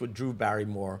Dates with Drew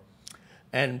Barrymore,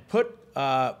 and put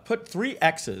 3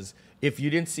 X's if you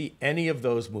didn't see any of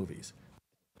those movies.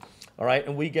 All right,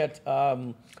 and we get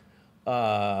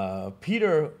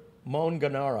Peter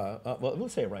Moanganara, well,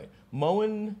 let's say it right,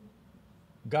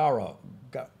 Garoa.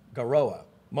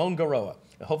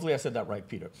 Hopefully I said that right,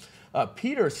 Peter.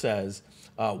 Peter says,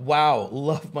 wow,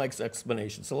 love Mike's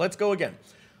explanation. So let's go again.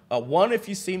 1 if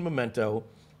you've seen Memento,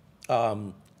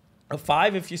 a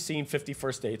 5 if you've seen 50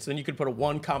 First Dates, then you could put a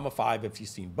 1,5 if you've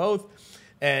seen both.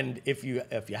 And if you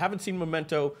haven't seen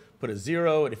Memento, put a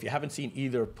 0, and if you haven't seen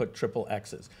either, put triple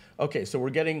X's. Okay, so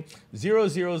we're getting 0,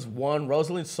 0's 1.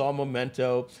 Rosalind saw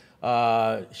Memento.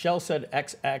 Shell said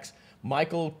XX.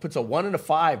 Michael puts a 1 and a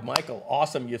 5. Michael,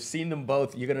 awesome. You've seen them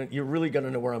both. You're really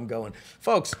gonna know where I'm going,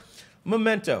 folks.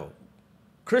 Memento,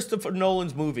 Christopher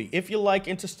Nolan's movie. If you like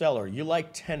Interstellar, you like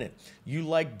Tenet, you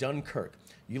like Dunkirk,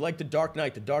 you like The Dark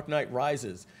Knight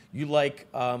Rises, you like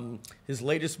his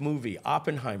latest movie,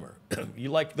 Oppenheimer,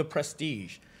 you like The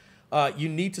Prestige, you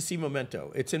need to see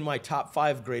Memento. It's in my top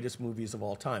 5 greatest movies of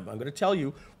all time. I'm going to tell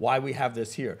you why we have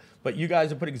this here. But you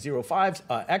guys are putting 0, 5s,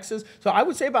 X's. So I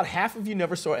would say about half of you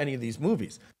never saw any of these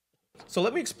movies. So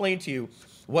let me explain to you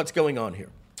what's going on here.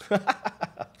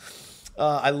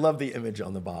 I love the image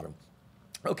on the bottom.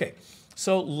 Okay,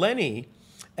 so Lenny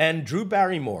and Drew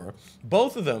Barrymore,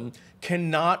 both of them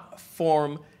cannot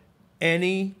form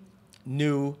any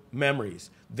new memories.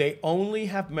 They only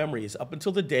have memories up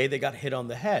until the day they got hit on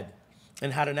the head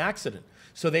and had an accident.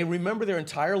 So they remember their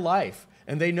entire life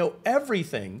and they know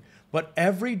everything, but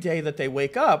every day that they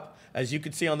wake up, as you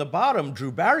can see on the bottom,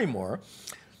 Drew Barrymore,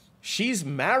 she's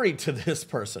married to this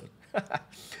person,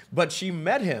 but she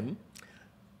met him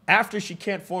after she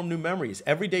can't form new memories.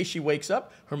 Every day she wakes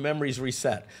up, her memories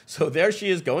reset. So there she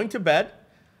is going to bed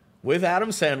with Adam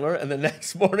Sandler, and the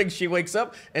next morning she wakes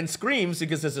up and screams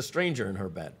because there's a stranger in her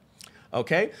bed.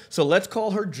 Okay, so let's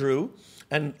call her Drew.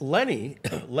 And Lenny,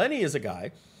 Lenny is a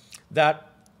guy that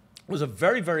was a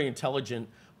very, very intelligent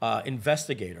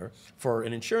investigator for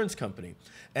an insurance company.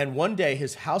 And one day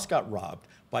his house got robbed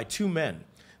by 2 men.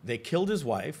 They killed his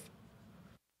wife.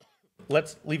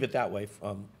 Let's leave it that way.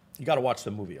 You got to watch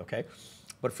the movie, okay?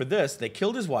 But for this, they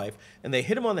killed his wife, and they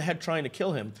hit him on the head trying to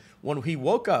kill him. When he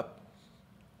woke up,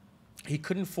 he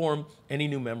couldn't form any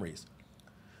new memories.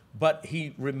 But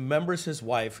he remembers his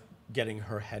wife getting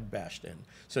her head bashed in.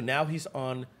 So now he's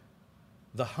on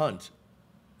the hunt,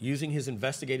 using his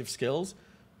investigative skills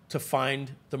to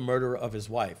find the murderer of his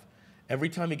wife. Every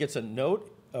time he gets a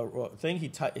note, thing,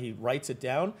 he writes it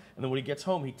down, and then when he gets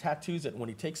home, he tattoos it. And when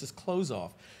he takes his clothes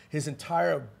off, his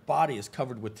entire body is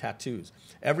covered with tattoos.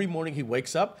 Every morning he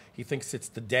wakes up, he thinks it's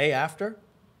the day after.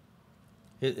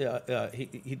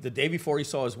 The day before he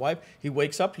saw his wife, he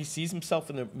wakes up, he sees himself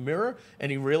in the mirror,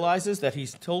 and he realizes that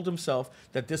he's told himself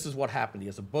that this is what happened. He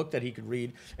has a book that he could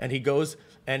read, and he goes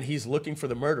and he's looking for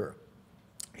the murderer.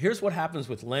 Here's what happens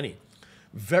with Lenny.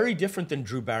 Very different than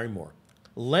Drew Barrymore.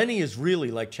 Lenny is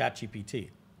really like ChatGPT.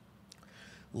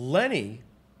 Lenny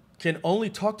can only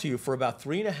talk to you for about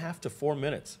 3.5 to 4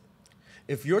 minutes.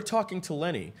 If you're talking to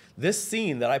Lenny, this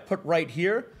scene that I put right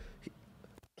here,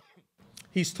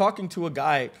 he's talking to a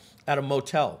guy at a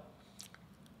motel.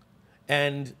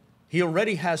 And he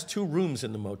already has 2 rooms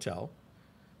in the motel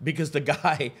because the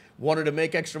guy wanted to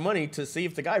make extra money to see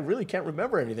if the guy really can't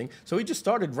remember anything. So he just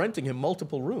started renting him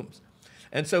multiple rooms.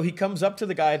 And so he comes up to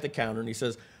the guy at the counter and he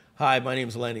says, "Hi, my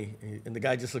name's Lenny." And the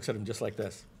guy just looks at him just like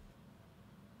this.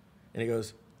 And he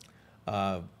goes,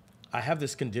 "I have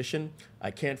this condition.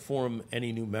 I can't form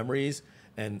any new memories."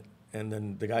 And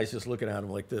then the guy's just looking at him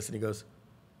like this. And he goes,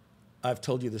 "I've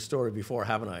told you the story before,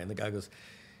 haven't I?" And the guy goes,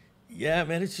 "Yeah,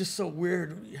 man, it's just so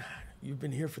weird. You've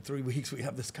been here for 3 weeks. We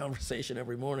have this conversation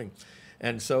every morning."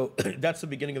 And so that's the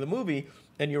beginning of the movie.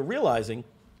 And you're realizing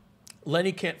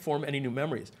Lenny can't form any new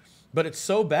memories. But it's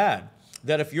so bad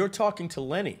that if you're talking to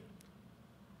Lenny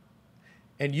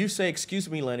and you say, "Excuse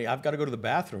me, Lenny, I've got to go to the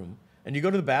bathroom," and you go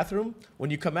to the bathroom, when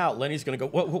you come out, Lenny's going to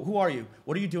go, "Who are you?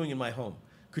 What are you doing in my home?"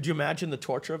 Could you imagine the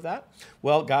torture of that?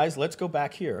 Well, guys, let's go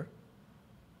back here.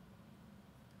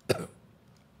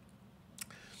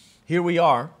 Here we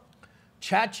are.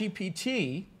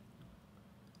 ChatGPT.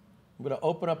 I'm going to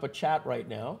open up a chat right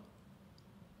now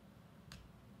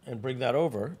and bring that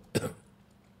over.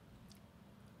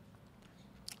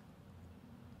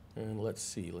 And let's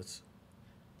see. Let's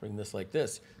bring this like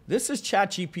this. This is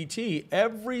ChatGPT.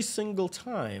 Every single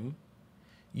time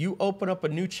you open up a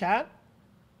new chat,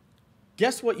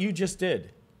 guess what you just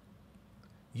did?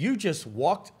 You just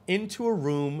walked into a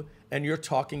room and you're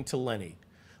talking to Lenny.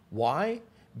 Why?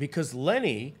 Because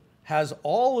Lenny has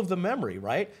all of the memory,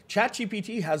 right?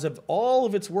 ChatGPT has all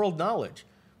of its world knowledge.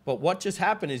 But what just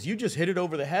happened is you just hit it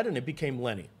over the head and it became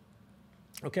Lenny.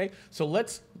 Okay, so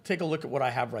let's take a look at what I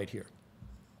have right here.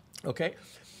 Okay,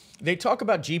 they talk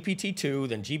about GPT-2,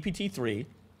 then GPT-3,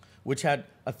 which had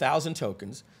 1,000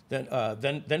 tokens,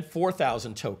 then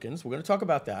 4,000 tokens. We're going to talk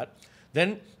about that.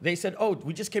 Then they said, oh,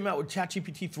 we just came out with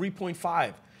ChatGPT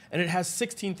 3.5, and it has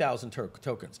 16,000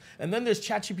 tokens. And then there's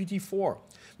ChatGPT 4,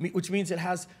 which means it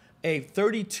has a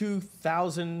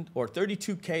 32,000 or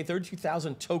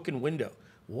 32,000 token window.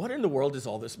 What in the world does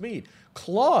all this mean?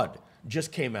 Claude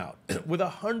just came out with a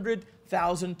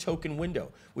 100,000 token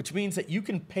window, which means that you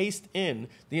can paste in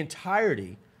the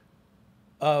entirety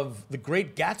of The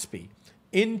Great Gatsby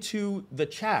into the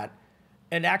chat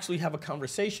and actually have a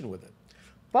conversation with it.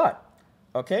 But,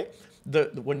 okay,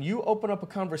 when you open up a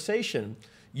conversation,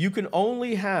 you can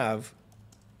only have,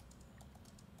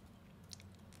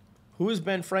 who is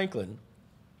Ben Franklin?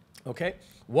 Okay,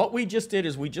 what we just did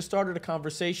is we just started a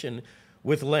conversation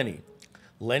with Lenny.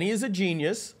 Lenny is a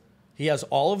genius. He has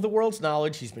all of the world's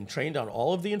knowledge. He's been trained on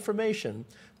all of the information.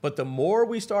 But the more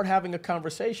we start having a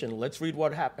conversation, let's read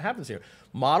what happens here.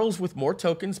 Models with more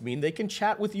tokens mean they can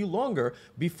chat with you longer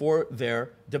before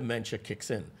their dementia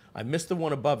kicks in. I missed the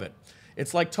one above it.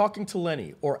 It's like talking to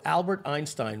Lenny or Albert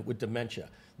Einstein with dementia.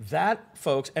 That,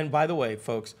 folks, and by the way,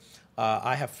 folks,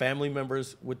 I have family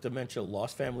members with dementia,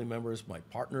 lost family members. My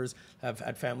partners have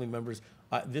had family members.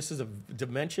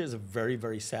 Dementia is a very,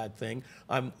 very sad thing.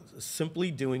 I'm simply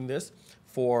doing this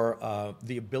for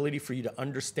the ability for you to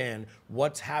understand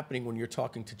what's happening when you're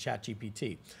talking to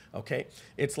ChatGPT, okay?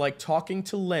 It's like talking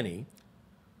to Lenny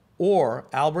or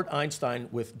Albert Einstein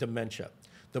with dementia.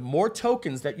 The more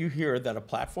tokens that you hear that a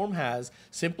platform has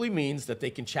simply means that they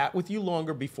can chat with you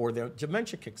longer before their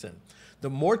dementia kicks in. The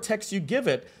more text you give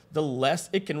it, the less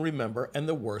it can remember and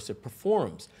the worse it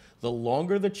performs. The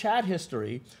longer the chat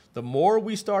history, the more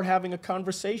we start having a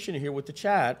conversation here with the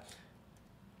chat.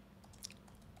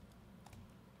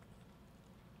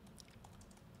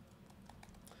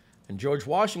 And George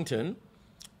Washington,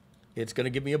 it's going to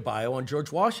give me a bio on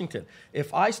George Washington.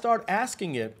 If I start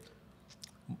asking it,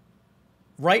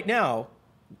 right now,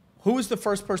 who is the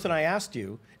first person I asked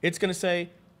you? It's going to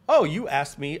say, oh, you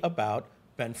asked me about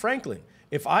Ben Franklin.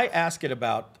 If I ask it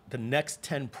about the next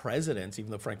 10 presidents,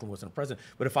 even though Franklin wasn't a president,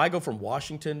 but if I go from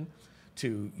Washington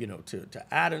to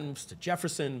Adams, to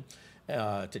Jefferson,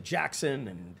 to Jackson,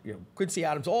 and Quincy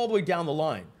Adams, all the way down the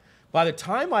line, by the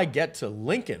time I get to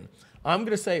Lincoln, I'm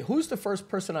going to say, who's the first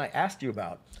person I asked you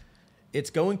about? It's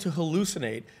going to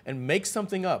hallucinate and make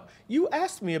something up. You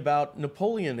asked me about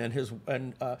Napoleon and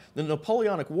the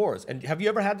Napoleonic Wars. And have you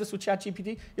ever had this with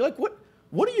ChatGPT? You're like,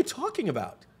 what are you talking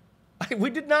about?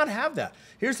 We did not have that.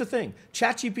 Here's the thing.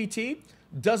 ChatGPT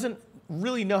doesn't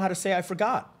really know how to say I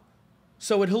forgot.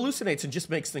 So it hallucinates and just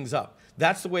makes things up.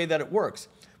 That's the way that it works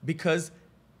because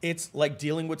it's like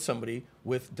dealing with somebody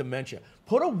with dementia.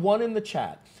 Put a 1 in the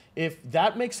chat if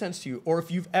that makes sense to you, or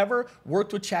if you've ever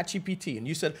worked with ChatGPT and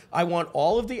you said, I want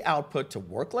all of the output to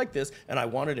work like this, and I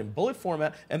want it in bullet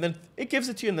format, and then it gives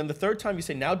it to you, and then the third time you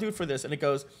say, now do it for this, and it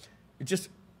just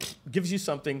gives you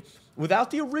something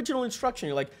without the original instruction.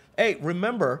 You're like, hey,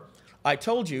 remember, I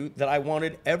told you that I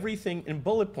wanted everything in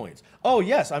bullet points. Oh,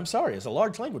 yes, I'm sorry, it's a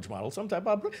large language model,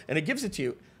 and it gives it to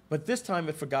you. But this time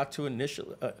it forgot to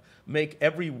make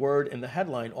every word in the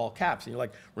headline all caps. And you're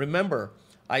like, remember,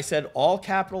 I said all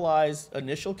capitalized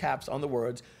initial caps on the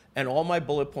words and all my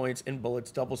bullet points in bullets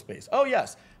doublespace. Oh,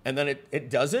 yes. And then it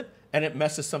does it, and it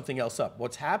messes something else up.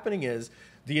 What's happening is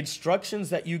the instructions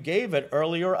that you gave it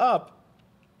earlier up,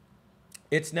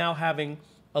 it's now having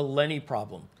a Lenny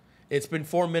problem. It's been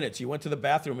 4 minutes. You went to the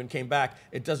bathroom and came back.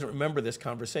 It doesn't remember this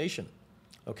conversation.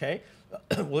 Okay?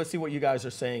 Well, let's see what you guys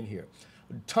are saying here.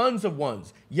 Tons of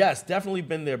ones. Yes, definitely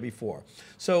been there before.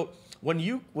 So when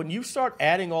you start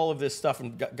adding all of this stuff,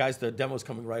 and guys, the demo's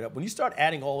coming right up. When you start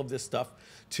adding all of this stuff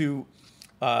to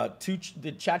the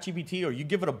ChatGPT, or you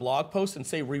give it a blog post and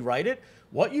say rewrite it,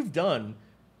 what you've done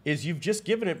is you've just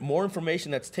given it more information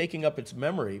that's taking up its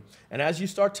memory. And as you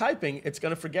start typing, it's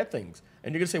going to forget things.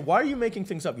 And you're going to say, why are you making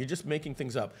things up? You're just making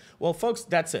things up. Well, folks,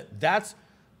 that's it. That's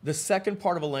the second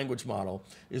part of a language model,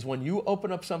 is when you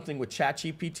open up something with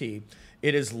ChatGPT,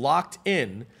 it is locked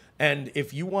in. And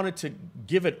if you wanted to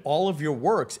give it all of your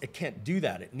works, it can't do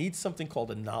that. It needs something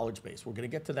called a knowledge base. We're going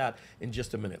to get to that in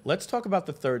just a minute. Let's talk about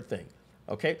the third thing.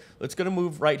 Okay, let's go to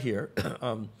move right here.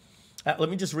 Let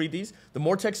me just read these. The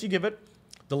more text you give it,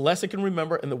 the less it can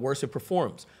remember and the worse it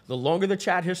performs. The longer the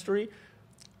chat history,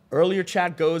 earlier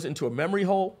chat goes into a memory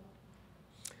hole,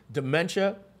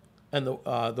 dementia, and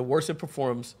the worse it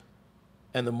performs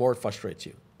and the more it frustrates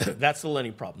you. That's the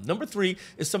Lenny problem. Number 3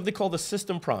 is something called the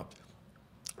system prompt.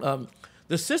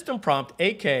 The system prompt,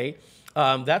 AK,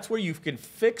 that's where you can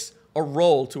fix a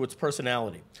role to its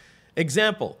personality.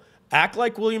 Example, act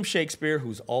like William Shakespeare,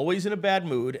 who's always in a bad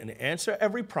mood, and answer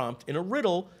every prompt in a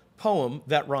riddle poem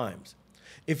that rhymes.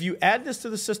 If you add this to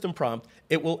the system prompt,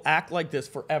 it will act like this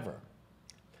forever.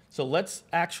 So let's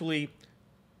actually,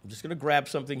 I'm just going to grab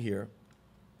something here.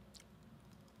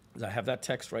 I have that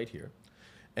text right here.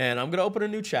 And I'm going to open a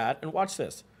new chat and watch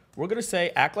this. We're going to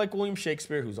say, act like William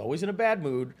Shakespeare, who's always in a bad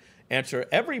mood, answer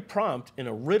every prompt in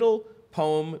a riddle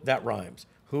poem that rhymes.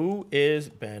 Who is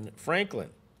Ben Franklin?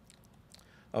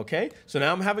 Okay, so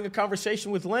now I'm having a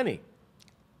conversation with Lenny.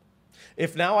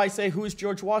 If now I say, who is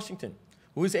George Washington?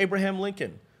 Who is Abraham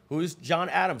Lincoln? Who is John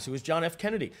Adams? Who is John F.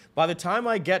 Kennedy? By the time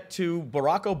I get to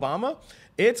Barack Obama,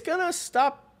 it's going to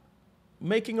stop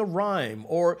making a rhyme,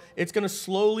 or it's going to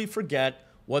slowly forget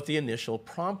what the initial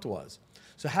prompt was.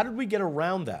 So how did we get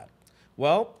around that?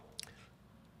 Well,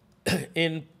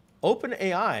 in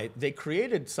OpenAI, they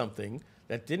created something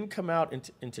that didn't come out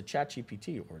into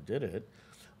ChatGPT, or did it?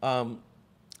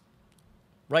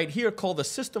 Right here, called the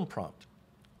system prompt.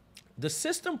 The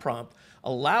system prompt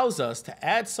allows us to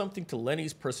add something to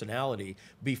Lenny's personality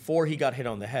before he got hit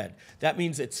on the head. That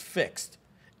means it's fixed.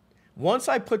 Once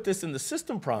I put this in the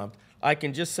system prompt, I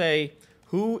can just say,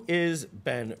 who is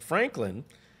Ben Franklin?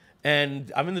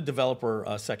 And I'm in the developer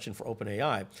section for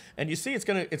OpenAI. And you see it's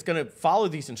gonna follow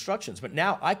these instructions. But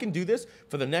now I can do this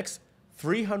for the next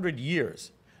 300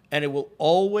 years. And it will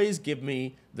always give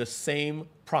me the same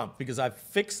prompt because I've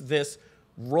fixed this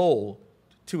role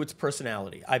to its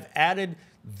personality. I've added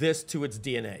this to its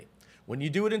DNA. When you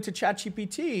do it into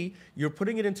ChatGPT, you're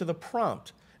putting it into the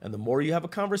prompt. And the more you have a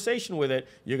conversation with it,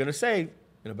 you're going to say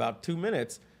in about 2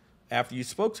 minutes, after you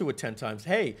spoke to it 10 times,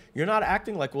 hey, you're not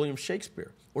acting like William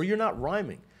Shakespeare, or you're not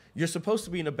rhyming. You're supposed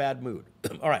to be in a bad mood.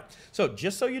 All right, so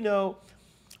just so you know,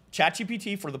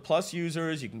 ChatGPT for the Plus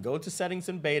users, you can go to settings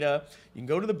in beta, you can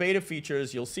go to the beta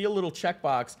features, you'll see a little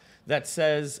checkbox that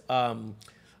says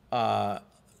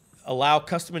allow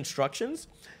custom instructions,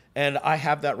 and I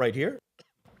have that right here.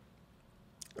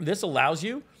 This allows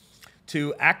you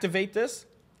to activate this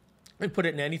and put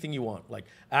it in anything you want, like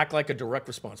act like a direct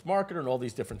response marketer and all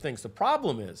these different things. The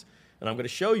problem is, and I'm going to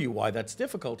show you why that's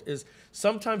difficult, is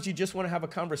sometimes you just want to have a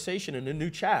conversation in a new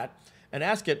chat and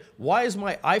ask it, why is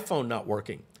my iPhone not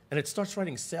working? And it starts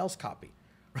writing sales copy,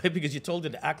 right? Because you told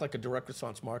it to act like a direct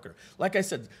response marketer. Like I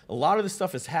said, a lot of this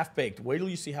stuff is half-baked. Wait till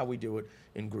you see how we do it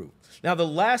in Groove. Now, the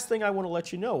last thing I want to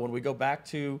let you know when we go back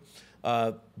to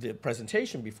the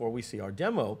presentation before we see our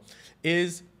demo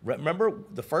is, remember,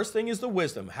 the first thing is the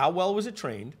wisdom. How well was it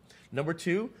trained? Number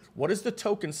 2, what is the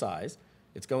token size?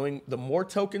 It's going, the more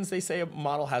tokens they say a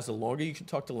model has, the longer you can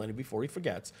talk to Lenny before he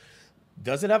forgets.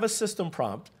 Does it have a system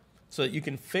prompt so that you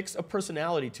can fix a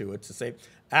personality to it to say,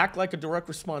 act like a direct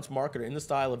response marketer in the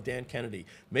style of Dan Kennedy.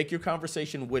 Make your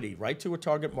conversation witty. Write to a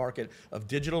target market of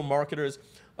digital marketers,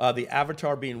 the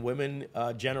avatar being women,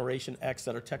 Generation X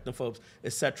that are technophobes,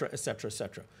 et cetera, et cetera, et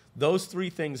cetera. Those 3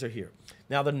 things are here.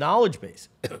 Now, the knowledge base.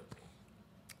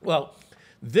 Well,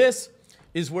 this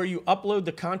is where you upload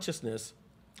the consciousness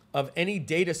of any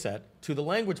data set to the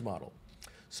language model.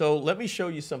 So let me show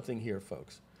you something here,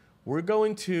 folks. We're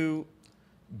going to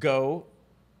go,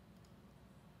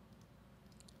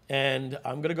 and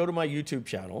I'm going to go to my YouTube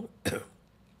channel,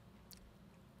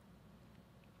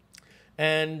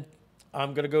 and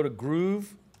I'm going to go to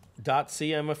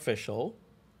Groove.cm official.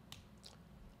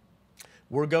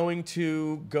 We're going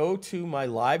to go to my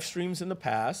live streams in the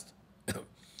past,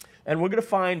 and we're going to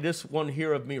find this one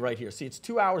here of me right here. See, it's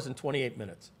 2 hours and 28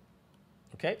 minutes.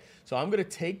 Okay, so I'm going to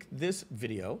take this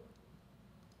video.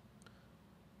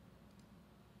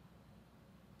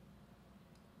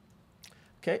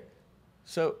 Okay,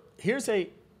 so here's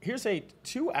a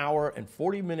 2 hour and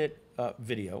 40-minute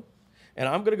video, and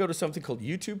I'm going to go to something called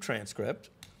YouTube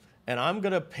transcript, and I'm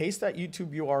going to paste that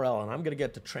YouTube URL, and I'm going to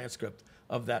get the transcript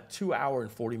of that 2 hour and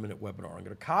 40-minute webinar. I'm going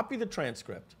to copy the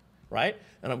transcript, right?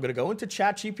 And I'm going to go into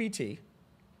ChatGPT,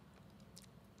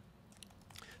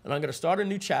 and I'm going to start a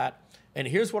new chat, and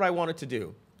here's what I want it to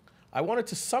do. I want it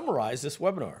to summarize this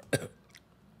webinar.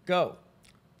 Go.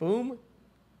 Boom.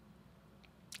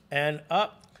 And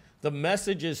up. The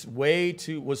message is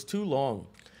was too long.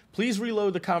 Please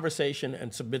reload the conversation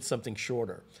and submit something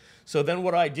shorter. So then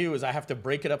what I do is I have to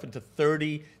break it up into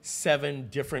 37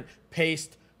 different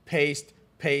paste, paste,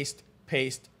 paste,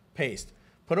 paste, paste.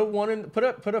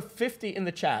 Put a 50 in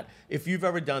the chat if you've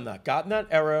ever done that, gotten that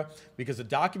error because a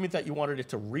document that you wanted it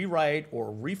to rewrite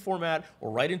or reformat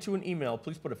or write into an email.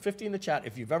 Please put a 50 in the chat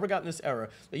if you've ever gotten this error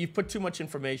that you've put too much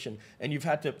information and you've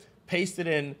had to paste it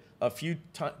in a few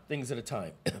things at a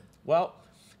time. Well,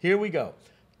 here we go.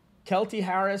 Kelty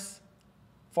Harris,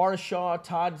 Forrest Shaw,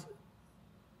 Todd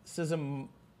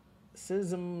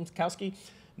Sizemkowski,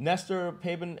 Nestor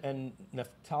Paban, and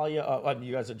Natalia.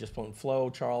 You guys are just putting Flo,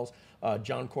 Charles,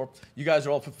 John Corp. You guys are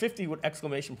all for 50 with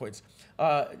exclamation points.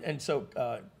 And so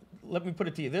let me put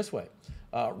it to you this way,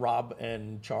 Rob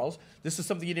and Charles. This is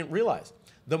something you didn't realize.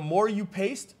 The more you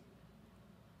paste,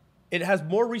 it has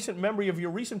more recent memory of your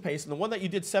recent paste, and the one that you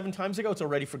did 7 times ago, it's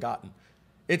already forgotten.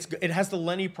 It has the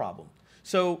Lenny problem.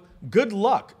 So good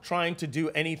luck trying to do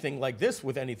anything like this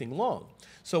with anything long.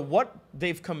 So what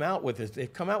they've come out with is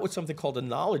they've come out with something called a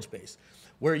knowledge base,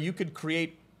 where you could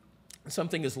create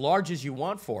something as large as you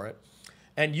want for it,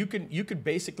 and you could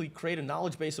basically create a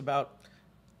knowledge base about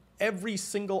every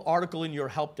single article in your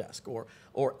help desk or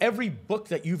every book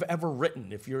that you've ever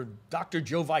written. If you're Dr.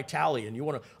 Joe Vitale and you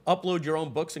want to upload your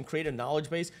own books and create a knowledge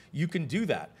base, you can do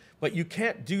that. But you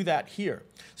can't do that here.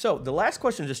 So the last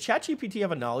question is, does ChatGPT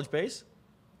have a knowledge base?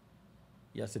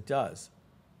 Yes, it does.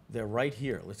 They're right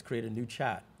here. Let's create a new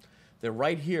chat. They're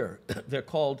right here. They're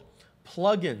called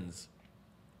plugins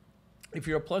if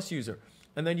you're a Plus user.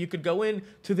 And then you could go in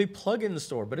to the plugin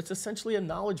store, but it's essentially a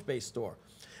knowledge base store.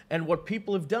 And what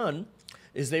people have done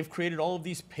is they've created all of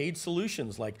these paid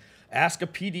solutions like Ask a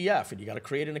PDF, and you got to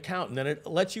create an account, and then it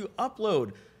lets you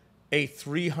upload a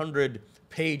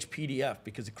 300-page PDF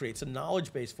because it creates a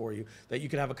knowledge base for you that you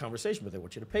can have a conversation with. They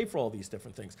want you to pay for all these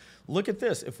different things. Look at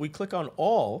this. If we click on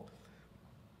all,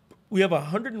 we have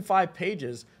 105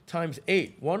 pages times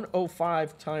 8,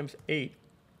 105 times 8.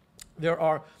 There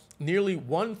are nearly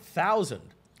 1,000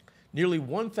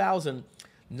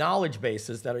 knowledge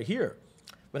bases that are here.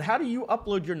 But how do you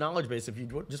upload your knowledge base if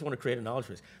you just want to create a knowledge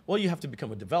base? Well, you have to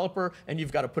become a developer, and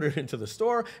you've got to put it into the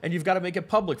store, and you've got to make it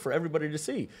public for everybody to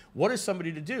see. What is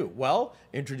somebody to do? Well,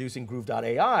 introducing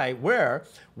Groove.ai, where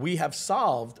we have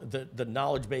solved the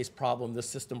knowledge base problem, the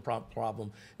system prompt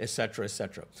problem, et cetera, et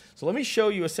cetera. So let me show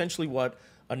you essentially what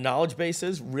a knowledge base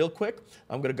is real quick.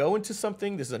 I'm going to go into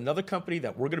something. This is another company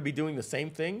that we're going to be doing the same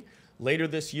thing later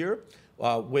this year.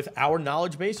 With our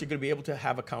knowledge base, you're going to be able to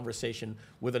have a conversation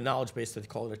with a knowledge base that they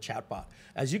call it a chatbot.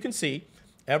 As you can see,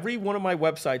 every one of my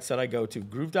websites that I go to,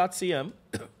 Groove.cm,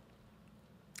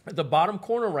 at the bottom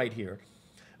corner right here,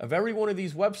 of every one of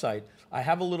these websites, I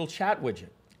have a little chat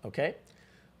widget, okay?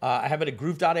 I have it at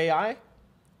Groove.ai.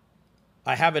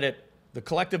 I have it at the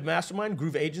Collective Mastermind,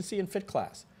 Groove Agency, and Fit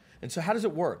Class. And so how does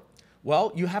it work?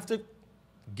 Well, you have to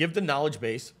give the knowledge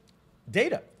base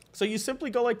data. So you simply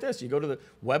go like this. You go to the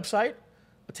website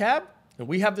tab, and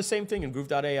we have the same thing in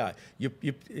Groove.ai.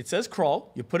 It says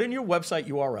crawl. You put in your website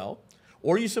URL,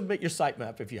 or you submit your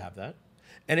sitemap if you have that,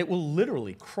 and it will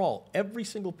literally crawl every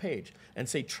single page and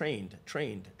say trained,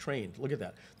 trained, trained. Look at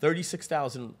that.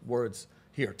 36,000 words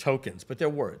here, tokens, but they're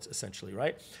words essentially,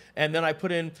 right? And then I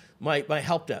put in my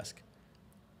help desk,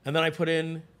 and then I put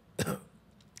in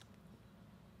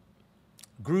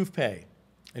GroovePay,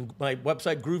 and my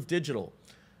website Groove Digital.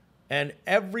 And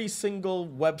every single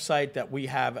website that we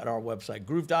have at our website,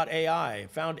 Groove.ai,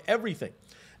 found everything.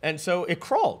 And so it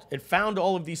crawled. It found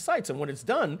all of these sites. And when it's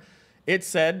done, it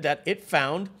said that it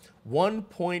found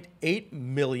 1.8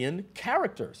 million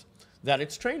characters that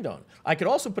it's trained on. I could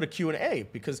also put a Q&A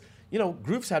because, you know,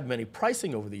 Groove's had many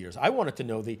pricing over the years. I wanted to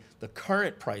know the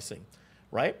current pricing,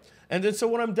 right? And then so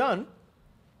when I'm done,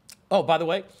 oh, by the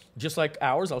way, just like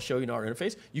ours, I'll show you in our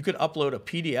interface, you could upload a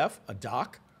PDF, a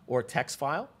doc, or a text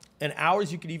file. And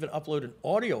ours, you could even upload an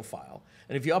audio file.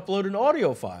 And if you upload an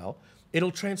audio file, it'll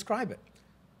transcribe it.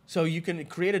 So you can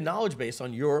create a knowledge base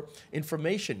on your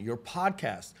information, your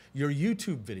podcast, your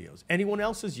YouTube videos, anyone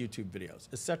else's YouTube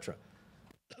videos, etc.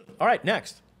 All right,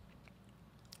 next.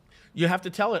 You have to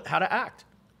tell it how to act.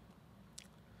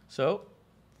 So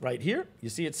right here, you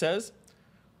see it says,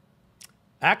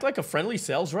 act like a friendly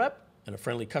sales rep and a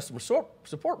friendly customer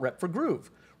support rep for Groove.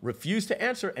 Refuse to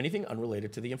answer anything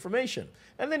unrelated to the information.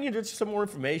 And then you did some more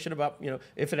information about, you know,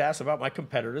 if it asks about my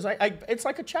competitors, it's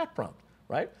like a chat prompt,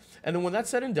 right? And then when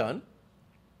that's said and done,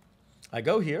 I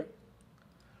go here,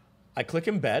 I click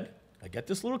embed, I get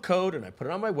this little code, and I put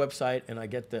it on my website, and I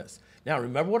get this. Now,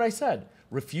 remember what I said.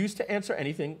 Refuse to answer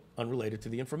anything unrelated to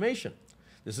the information.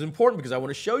 This is important because I want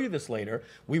to show you this later.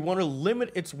 We want to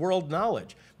limit its world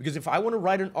knowledge. Because if I want to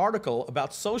write an article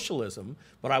about socialism,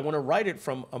 but I want to write it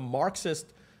from a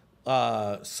Marxist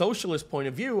socialist point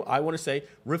of view, I want to say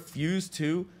refuse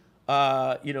to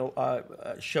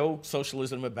show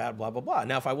socialism and bad, blah, blah, blah.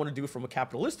 Now, if I want to do it from a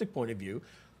capitalistic point of view,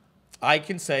 I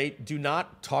can say, do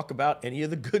not talk about any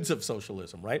of the goods of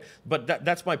socialism, right? But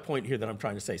that's my point here that I'm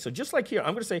trying to say. So just like here,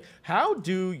 I'm going to say, how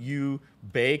do you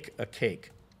bake a cake,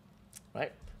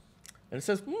 right? And it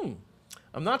says,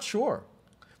 I'm not sure,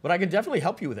 but I can definitely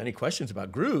help you with any questions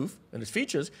about Groove and its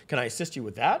features. Can I assist you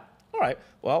with that? All right,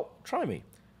 well, try me.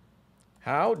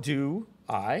 How do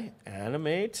I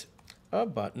animate a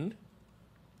button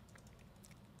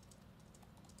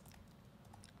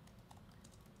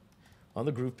on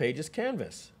the Groove Pages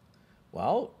canvas?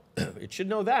 Well, it should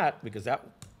know that because that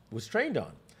was trained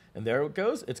on. And there it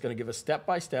goes. It's going to give us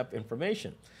step-by-step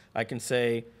information. I can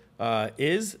say,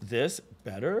 is this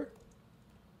better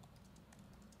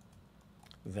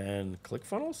than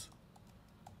ClickFunnels?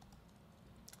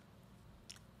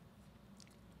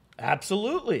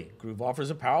 Absolutely. Groove offers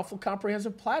a powerful,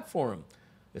 comprehensive platform.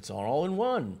 It's all in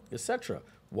one, etc.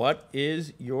 What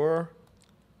is your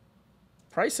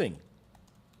pricing?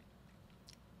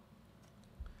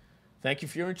 Thank you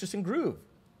for your interest in Groove.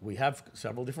 We have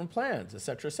several different plans,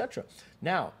 etc., etc.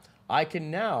 Now, I can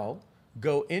now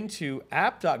go into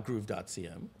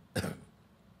app.groove.cm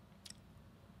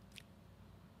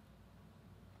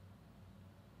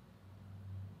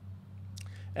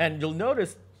and you'll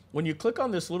notice when you click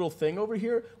on this little thing over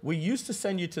here, we used to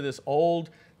send you to this old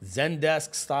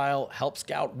Zendesk style Help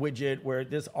Scout widget where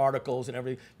there's articles and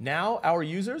everything. Now our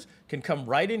users can come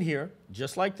right in here,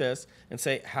 just like this, and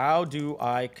say, how do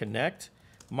I connect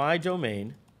my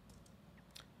domain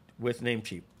with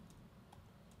Namecheap?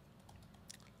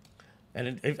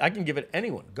 And I can give it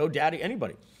anyone, GoDaddy,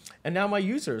 anybody. And now my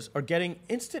users are getting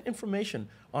instant information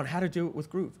on how to do it with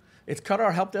Groove. It's cut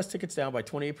our help desk tickets down by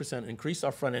 28%, increased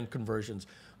our front-end conversions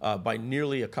by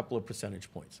nearly a couple of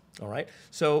percentage points, all right?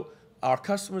 So our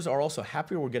customers are also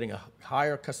happier. We're getting a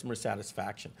higher customer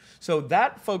satisfaction. So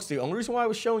that, folks, the only reason why I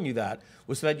was showing you that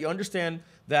was so that you understand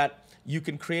that you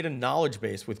can create a knowledge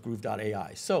base with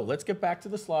Groove.ai. So let's get back to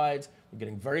the slides. We're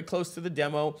getting very close to the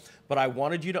demo, but I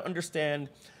wanted you to understand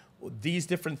these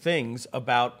different things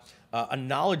about a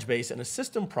knowledge base and a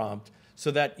system prompt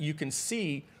so that you can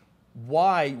see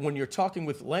why, when you're talking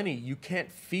with Lenny, you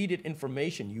can't feed it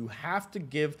information. You have to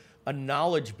give a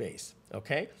knowledge base,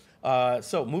 okay?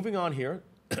 So moving on here,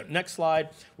 next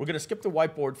slide. We're going to skip the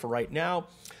whiteboard for right now.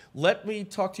 Let me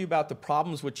talk to you about the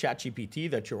problems with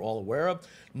ChatGPT that you're all aware of.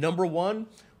 Number one,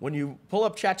 when you pull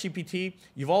up ChatGPT,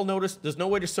 you've all noticed there's no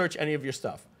way to search any of your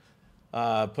stuff.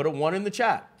 Put a 1 in the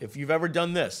chat if you've ever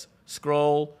done this.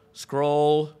 Scroll,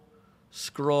 scroll,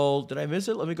 scroll. Did I miss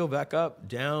it? Let me go back up,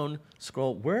 down,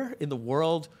 scroll. Where in the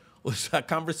world was that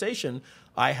conversation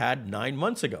I had 9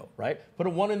 months ago, right? Put a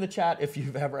 1 in the chat if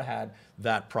you've ever had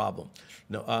that problem.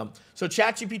 No. So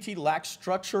ChatGPT lacks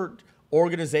structured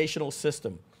organizational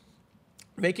system,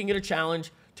 making it a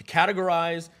challenge to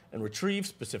categorize and retrieve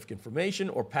specific information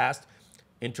or past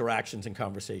interactions and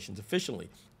conversations efficiently.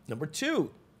 Number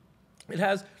two, it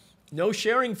has no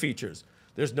sharing features.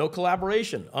 There's no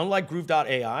collaboration. Unlike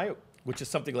Groove.ai, which is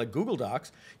something like Google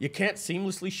Docs, you can't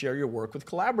seamlessly share your work with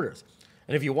collaborators.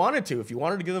 And if you wanted to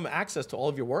give them access to all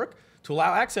of your work, to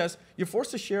allow access, you're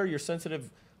forced to share your sensitive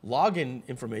login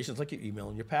information like your email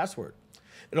and your password.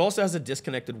 It also has a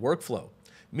disconnected workflow,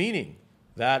 meaning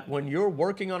that when you're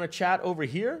working on a chat over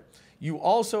here, you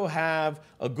also have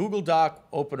a Google Doc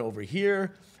open over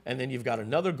here, and then you've got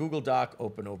another Google Doc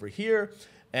open over here.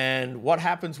 And what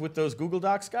happens with those Google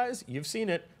Docs, guys? You've seen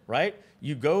it, right?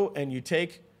 You go and you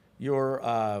take your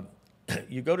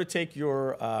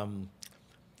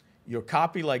your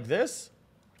copy like this,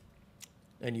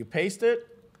 and you paste it,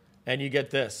 and you get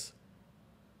this.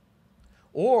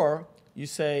 Or you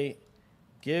say,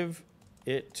 give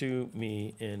it to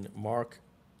me in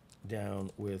Markdown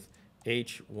with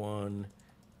H1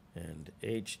 and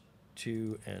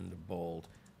H2 and bold,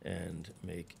 and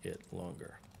make it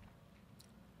longer.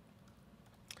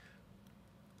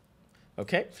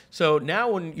 Okay, so now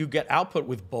when you get output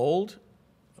with bold,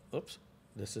 oops,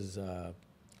 this is,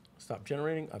 stop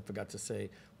generating. I forgot to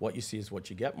say what you see is what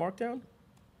you get Markdown.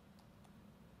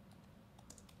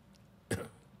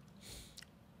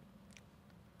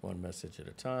 One message at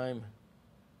a time.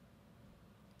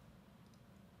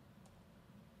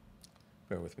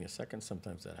 Bear with me a second.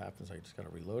 Sometimes that happens. I just got to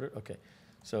reload it. Okay,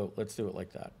 so let's do it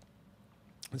like that.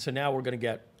 And so now we're going to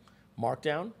get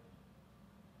Markdown.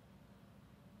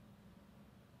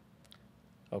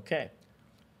 Okay,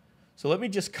 so let me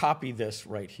just copy this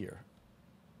right here.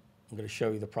 I'm going to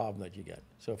show you the problem that you get.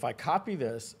 So if I copy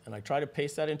this and I try to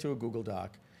paste that into a Google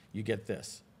Doc, you get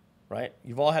this, right?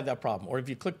 You've all had that problem. Or if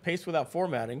you click paste without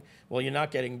formatting, well, you're not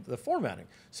getting the formatting.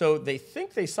 So they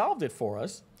think they solved it for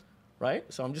us, right?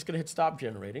 So I'm just going to hit stop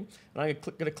generating. And I'm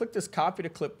going to click this copy to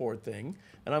clipboard thing.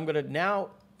 And I'm going to now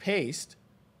paste.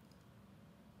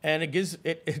 And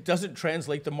it doesn't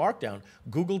translate the markdown.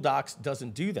 Google Docs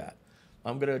doesn't do that.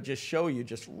 I'm going to just show you,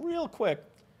 just real quick,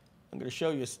 I'm going to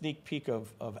show you a sneak peek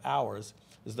of ours.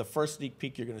 This is the first sneak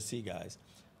peek you're going to see, guys.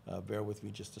 Bear with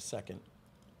me just a second.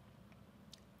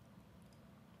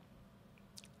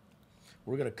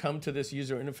 We're going to come to this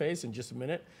user interface in just a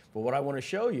minute. But what I want to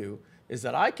show you is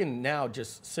that I can now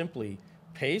just simply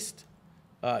paste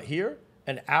here,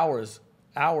 and ours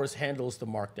handles the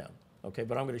markdown. Okay,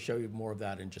 but I'm going to show you more of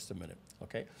that in just a minute.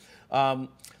 Okay,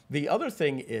 the other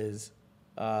thing is,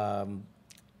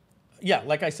 yeah,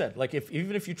 like I said, like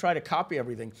even if you try to copy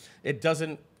everything, it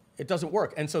doesn't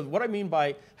work. And so what I mean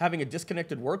by having a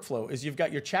disconnected workflow is you've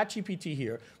got your ChatGPT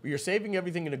here, where you're saving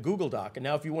everything in a Google Doc. And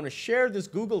now if you want to share this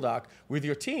Google Doc with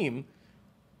your team,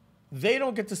 they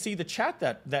don't get to see the chat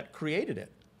that created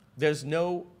it. There's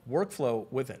no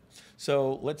workflow with it.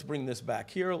 So let's bring this back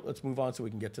here. Let's move on so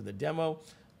we can get to the demo.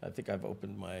 I think I've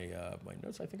opened my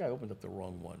notes. I think I opened up the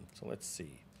wrong one. So let's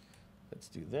see. Let's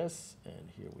do this, and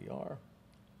here we are.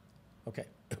 Okay.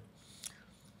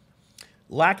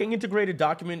 Lacking integrated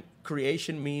document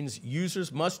creation means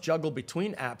users must juggle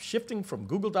between apps, shifting from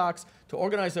Google Docs to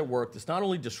organize their work. This not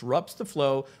only disrupts the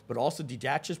flow, but also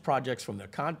detaches projects from their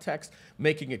context,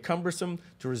 making it cumbersome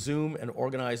to resume and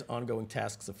organize ongoing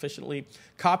tasks efficiently.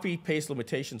 Copy-paste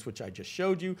limitations, which I just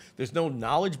showed you. There's no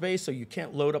knowledge base, so you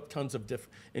can't load up tons of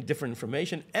different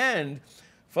information. And,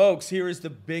 folks, here is the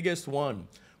biggest one.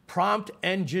 Prompt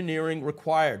engineering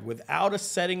required. Without a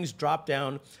settings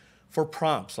drop-down for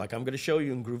prompts, like I'm going to show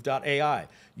you in Groove.ai,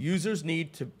 users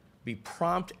need to be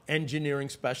prompt engineering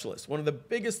specialists. One of the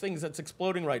biggest things that's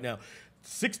exploding right now,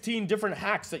 16 different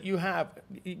hacks that you have.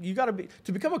 You got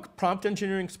to become a prompt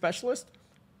engineering specialist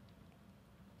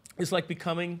is like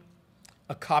becoming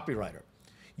a copywriter.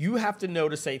 You have to know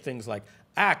to say things like,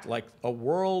 act like a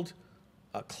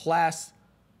world-class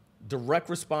direct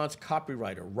response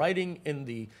copywriter, writing in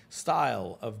the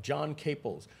style of John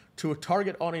Caples, to a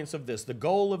target audience of this, the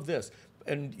goal of this,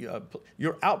 and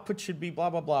your output should be blah,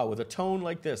 blah, blah, with a tone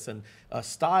like this, and a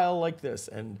style like this,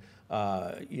 and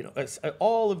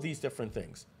all of these different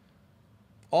things.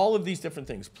 All of these different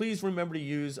things. Please remember to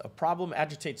use a problem,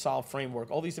 agitate, solve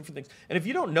framework, all these different things. And if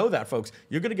you don't know that, folks,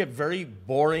 you're going to get very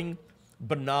boring,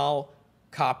 banal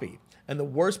copy. And the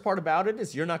worst part about it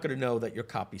is you're not going to know that your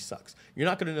copy sucks. You're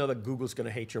not going to know that Google's going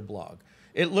to hate your blog.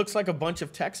 It looks like a bunch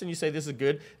of text, and you say this is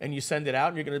good, and you send it out,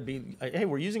 and you're going to be, hey,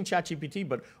 we're using ChatGPT,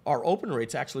 but our open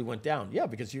rates actually went down. Yeah,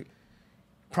 because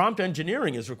prompt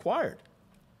engineering is required.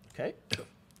 Okay?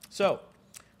 So,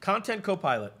 Content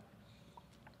Copilot,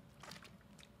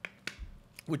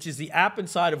 which is the app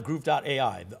inside of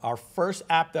Groove.ai, our first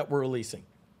app that we're releasing,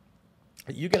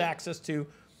 that you get access to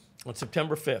on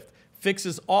September 5th,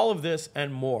 fixes all of this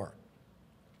and more.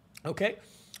 Okay?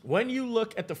 When you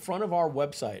look at the front of our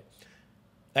website,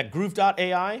 at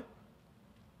Groove.ai,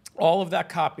 all of that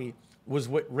copy was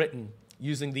written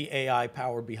using the AI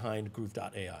power behind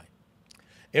Groove.ai.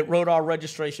 It wrote our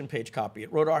registration page copy.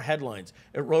 It wrote our headlines.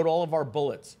 It wrote all of our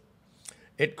bullets.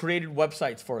 It created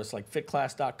websites for us like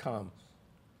fitclass.com.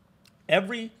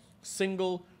 Every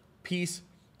single piece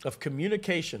of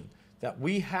communication that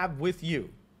we have with you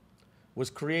was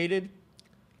created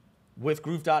with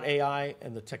Groove.ai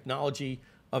and the technology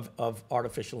of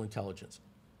artificial intelligence.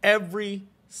 Every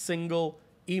single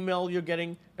email you're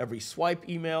getting, every swipe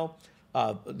email,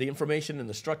 the information and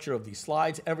the structure of these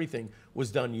slides, everything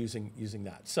was done using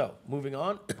that. So, moving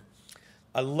on.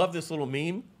 I love this little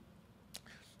meme.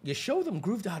 You show them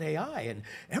Groove.ai and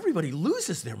everybody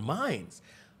loses their minds.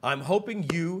 I'm hoping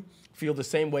you feel the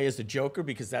same way as the Joker,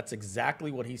 because that's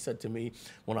exactly what he said to me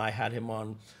when I had him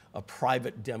on a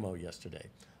private demo yesterday.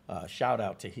 Shout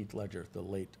out to Heath Ledger, the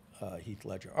late Heath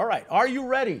Ledger. All right, are you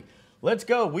ready? Let's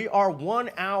go. We are 1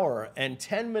 hour and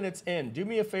 10 minutes in. Do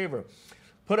me a favor.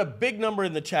 Put a big number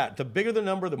in the chat. The bigger the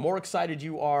number, the more excited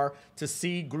you are to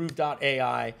see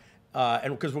Groove.ai.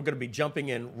 And because we're going to be jumping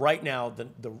in right now,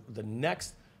 the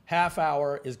next half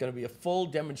hour is going to be a full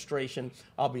demonstration.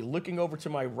 I'll be looking over to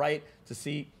my right to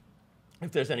see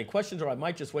if there's any questions, or I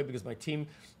might just wait because my team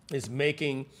is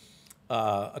making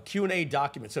a Q&A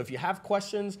document. So if you have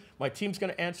questions, my team's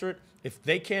going to answer it. If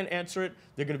they can't answer it,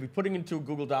 they're going to be putting it into a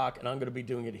Google Doc, and I'm going to be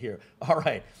doing it here. All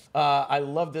right. I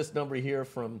love this number here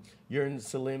from Yurin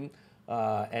Salim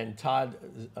and Todd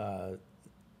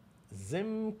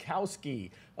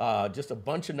Zimkowski. Just a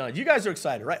bunch of nines. You guys are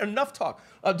excited, right? Enough talk.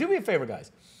 Do me a favor,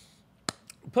 guys.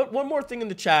 Put one more thing in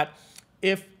the chat,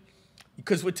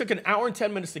 because we took an hour and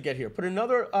 10 minutes to get here. Put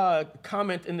another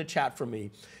comment in the chat for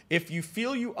me if you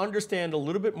feel you understand a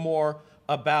little bit more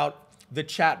about the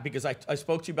chat, because I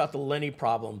spoke to you about the Lenny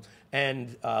problem.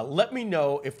 And let me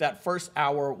know if that first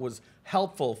hour was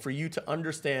helpful for you to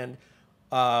understand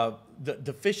the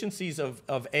deficiencies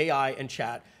of AI and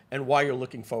chat and why you're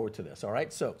looking forward to this, all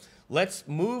right? So let's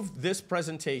move this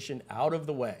presentation out of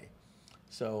the way.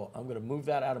 So I'm gonna move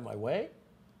that out of my way.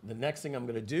 The next thing I'm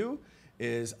gonna do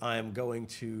is I'm going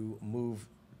to move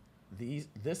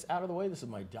this out of the way. This is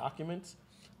my documents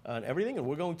and everything, and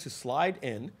we're going to slide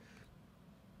in.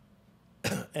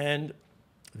 And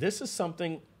this is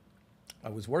something I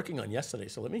was working on yesterday,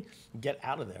 so let me get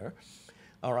out of there.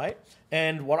 All right,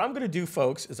 and what I'm gonna do,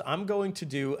 folks, is I'm going to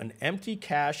do an empty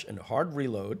cache and hard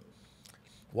reload.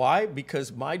 Why?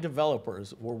 Because my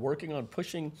developers were working on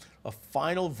pushing a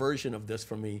final version of this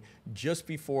for me just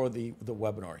before the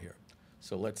webinar here.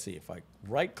 So let's see, if I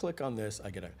right-click on this,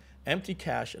 I get an empty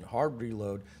cache and hard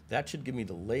reload. That should give me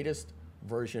the latest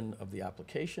version of the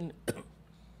application.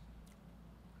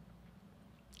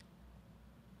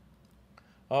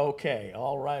 Okay,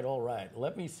 all right, all right.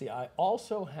 Let me see. I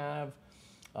also have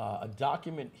a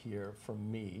document here from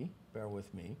me, bear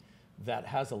with me, that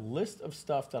has a list of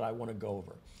stuff that I want to go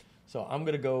over. So I'm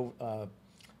going to go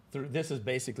through. This is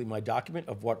basically my document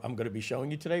of what I'm going to be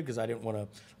showing you today, because I didn't want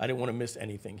to miss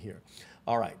anything here.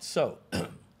 All right, so I'm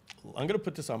going to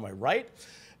put this on my right,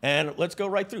 and let's go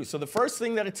right through. So the first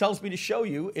thing that it tells me to show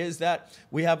you is that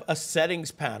we have a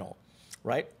settings panel,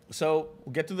 right? So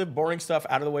we'll get to the boring stuff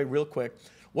out of the way real quick.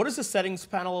 What does the settings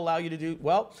panel allow you to do?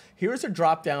 Well, here's a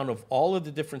drop down of all of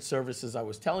the different services I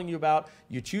was telling you about.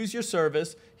 You choose your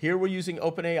service. Here we're using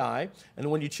OpenAI.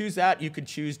 And when you choose that, you can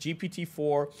choose GPT-4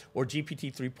 or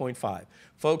GPT 3.5.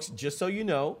 Folks, just so you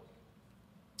know,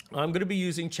 I'm going to be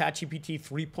using ChatGPT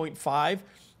 3.5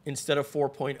 instead of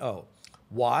 4.0.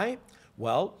 Why?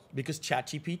 Well, because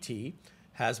ChatGPT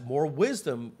has more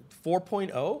wisdom.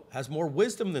 4.0 has more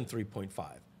wisdom than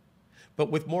 3.5. But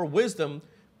with more wisdom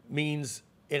means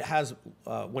it has,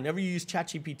 whenever you use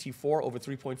ChatGPT 4 over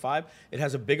 3.5, it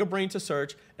has a bigger brain to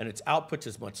search, and its output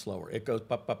is much slower. It goes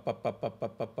bup, bup, bup, bup, bup,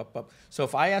 bup, bup, bup, bup. So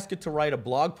if I ask it to write a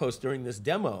blog post during this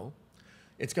demo,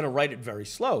 it's going to write it very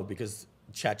slow, because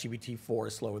ChatGPT 4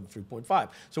 is slower than 3.5.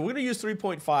 So we're going to use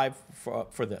 3.5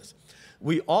 for this.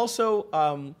 We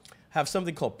also have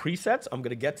something called presets. I'm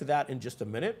going to get to that in just a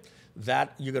minute.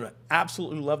 That you're going to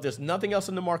absolutely love. There's nothing else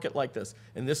in the market like this,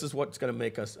 and this is what's going to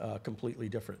make us completely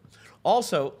different.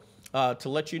 Also, to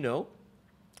let you know,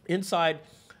 inside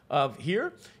of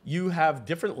here, you have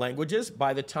different languages.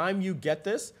 By the time you get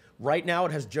this, right now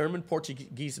it has German,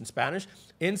 Portuguese, and Spanish.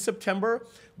 In September,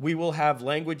 we will have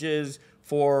languages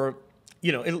for,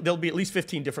 there'll be at least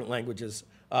 15 different languages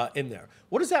in there.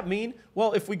 What does that mean?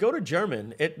 Well, if we go to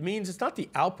German, it means it's not the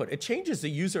output. It changes the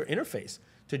user interface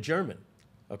to German.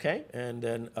 Okay, and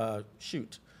then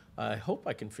shoot. I hope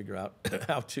I can figure out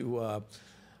how to,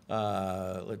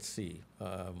 let's see.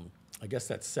 I guess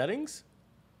that's settings.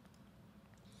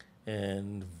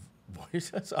 And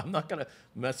voice, so I'm not gonna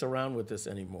mess around with this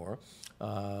anymore.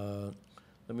 Let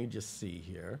me just see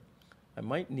here. I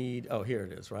might need, oh, here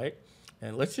it is, right?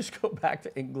 And let's just go back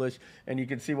to English, and you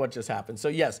can see what just happened. So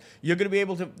yes, you're gonna be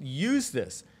able to use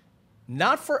this,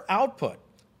 not for output.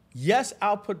 Yes,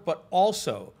 output, but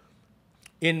also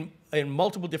in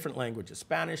multiple different languages: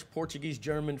 Spanish, Portuguese,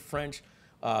 German, French,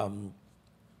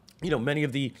 many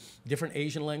of the different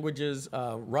Asian languages,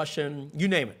 Russian, you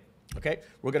name it, okay?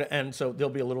 We're gonna end, so there'll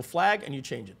be a little flag and you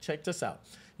change it. Check this out.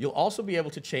 You'll also be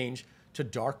able to change to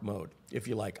dark mode if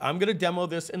you like. I'm gonna demo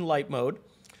this in light mode,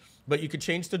 but you could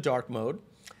change to dark mode.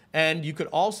 And you could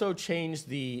also change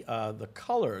the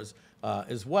colors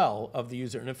as well of the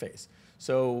user interface.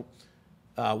 So,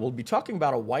 we'll be talking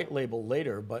about a white label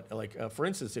later, but for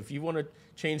instance, if you want to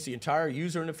change the entire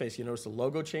user interface, you notice the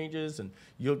logo changes, and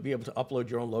you'll be able to upload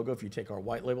your own logo if you take our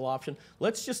white label option.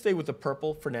 Let's just stay with the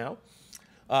purple for now.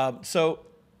 So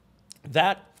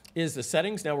that is the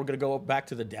settings. Now we're going to go back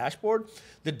to the dashboard.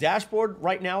 The dashboard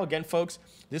right now, again, folks,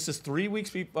 this is 3 weeks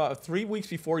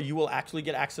before you will actually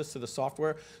get access to the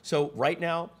software. So right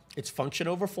now, it's function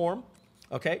over form,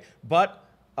 okay? But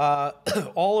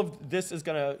all of this is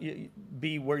going to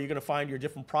be where you're going to find your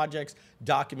different projects,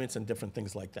 documents, and different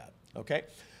things like that, okay?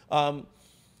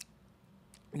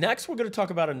 Next, we're going to talk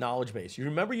about a knowledge base. You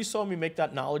remember you saw me make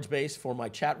that knowledge base for my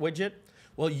chat widget?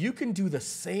 Well, you can do the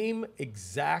same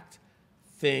exact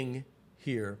thing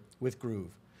here with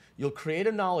Groove. You'll create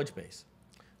a knowledge base,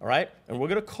 all right? And we're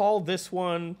going to call this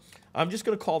one, I'm just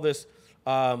going to call this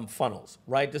funnels,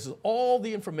 right? This is all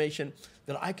the information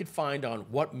that I could find on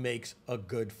what makes a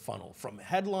good funnel, from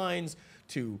headlines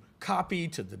to copy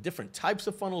to the different types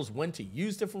of funnels, when to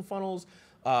use different funnels,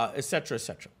 et cetera,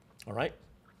 all right?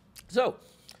 So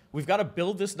we've got to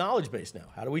build this knowledge base now.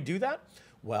 How do we do that?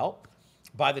 Well,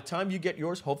 by the time you get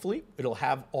yours, hopefully, it'll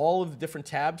have all of the different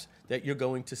tabs that you're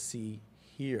going to see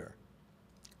here.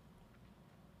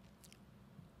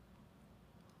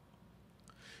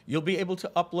 You'll be able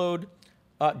to upload,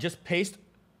 just paste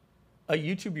a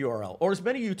YouTube URL, or as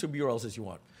many YouTube URLs as you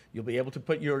want. You'll be able to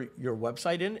put your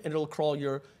website in, and it'll crawl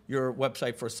your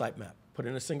website for a sitemap. Put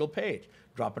in a single page,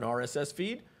 drop an RSS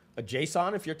feed, a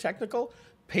JSON if you're technical,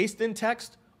 paste in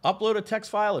text, upload a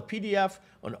text file, a PDF,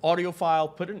 an audio file,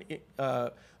 put in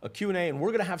a Q&A, and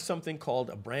we're going to have something called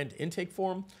a brand intake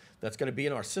form that's going to be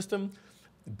in our system.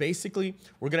 Basically,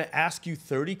 we're going to ask you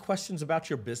 30 questions about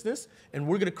your business, and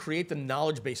we're going to create the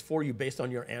knowledge base for you based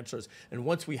on your answers. And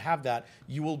once we have that,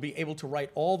 you will be able to write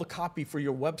all the copy for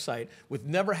your website with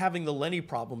never having the Lenny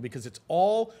problem, because it's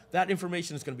all that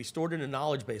information is going to be stored in a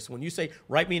knowledge base. When you say,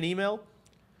 write me an email,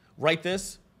 write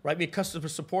this, write me a customer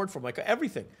support form, like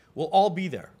everything will all be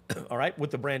there, all right,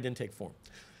 with the brand intake form.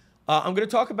 I'm going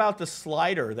to talk about the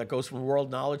slider that goes from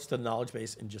world knowledge to the knowledge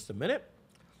base in just a minute.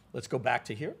 Let's go back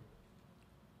to here.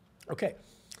 Okay,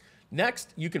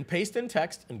 next you can paste in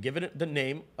text and give it the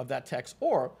name of that text,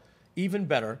 or even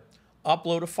better,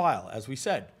 upload a file. As we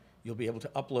said, you'll be able to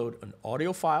upload an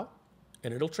audio file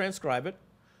and it'll transcribe it,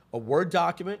 a Word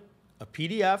document, a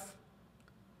PDF,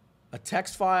 a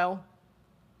text file,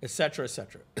 etc.,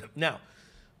 etc. Now,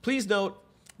 please note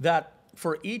that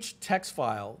for each text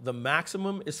file, the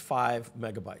maximum is 5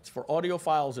 megabytes. For audio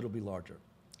files, it'll be larger.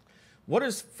 What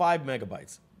is 5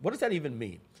 megabytes? What does that even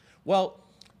mean? Well,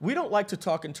 we don't like to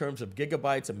talk in terms of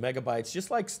gigabytes and megabytes,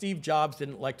 just like Steve Jobs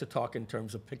didn't like to talk in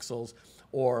terms of pixels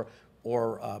or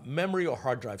memory or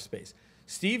hard drive space.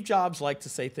 Steve Jobs liked to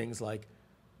say things like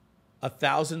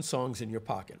 1,000 songs in your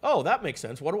pocket. Oh, that makes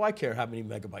sense. What do I care how many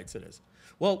megabytes it is?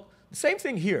 Well, the same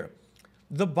thing here.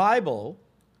 The Bible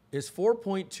is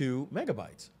 4.2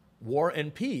 megabytes. War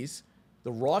and Peace,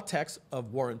 the raw text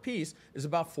of War and Peace, is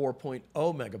about 4.0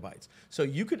 megabytes. So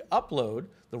you could upload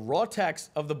the raw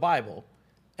text of the Bible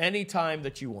anytime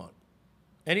that you want.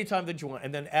 Anytime that you want,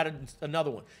 and then add another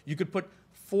one. You could put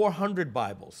 400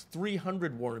 Bibles,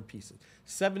 300 War and Peaces,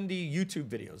 70 YouTube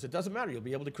videos. It doesn't matter. You'll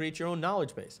be able to create your own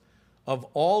knowledge base of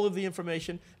all of the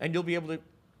information, and you'll be able to,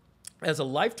 as a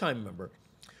lifetime member,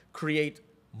 create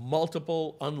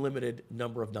multiple unlimited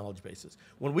number of knowledge bases.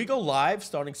 When we go live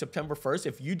starting September 1st,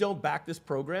 if you don't back this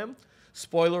program,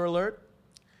 spoiler alert,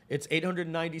 it's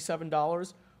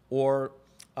 $897 or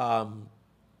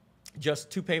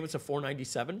just 2 payments of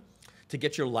 $497 to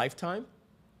get your lifetime.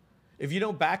 If you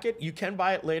don't back it, you can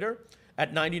buy it later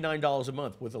at $99 a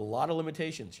month with a lot of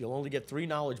limitations. You'll only get 3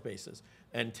 knowledge bases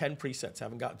and 10 presets.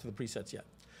 Haven't gotten to the presets yet.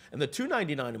 And the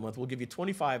 $299 a month will give you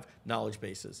 25 knowledge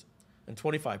bases and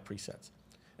 25 presets.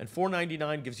 And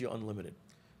 $499 gives you unlimited.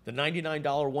 The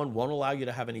 $99 one won't allow you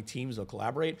to have any teams or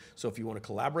collaborate. So if you want to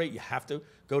collaborate, you have to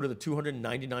go to the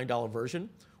 $299 version,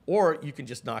 or you can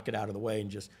just knock it out of the way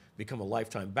and just become a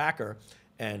lifetime backer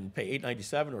and pay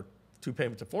 $897 or 2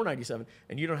 payments of $497,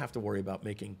 and you don't have to worry about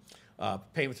making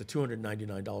payments of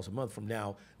 $299 a month from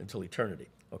now until eternity,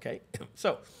 okay?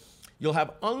 So you'll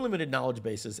have unlimited knowledge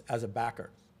bases as a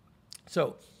backer.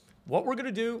 So what we're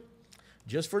gonna do,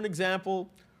 just for an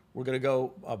example, we're gonna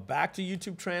go back to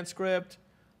YouTube transcript.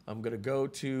 I'm gonna go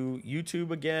to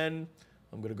YouTube again.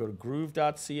 I'm gonna go to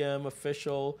Groove.cm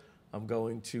official. I'm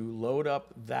going to load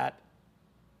up that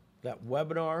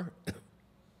webinar.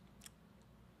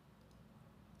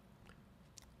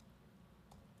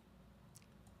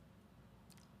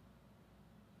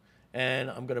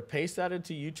 And I'm going to paste that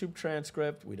into YouTube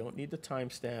transcript. We don't need the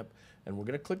timestamp. And we're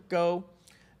going to click go.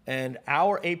 And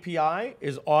our API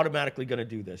is automatically going to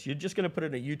do this. You're just going to put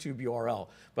in a YouTube URL.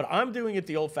 But I'm doing it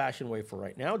the old-fashioned way for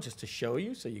right now, just to show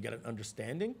you so you get an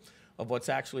understanding of what's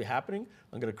actually happening.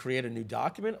 I'm going to create a new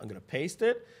document. I'm going to paste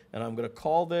it. And I'm going to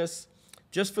call this,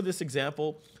 just for this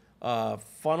example,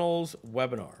 funnels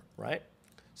webinar, right?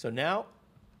 So now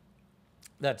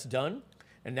that's done.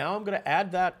 And now I'm going to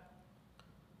add that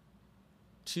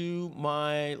to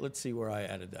my, let's see where I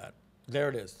added that. There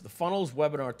it is, the funnels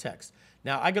webinar text.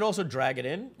 Now I could also drag it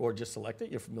in or just select it.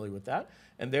 You're familiar with that.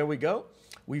 And there we go.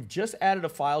 We've just added a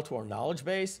file to our knowledge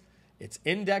base. It's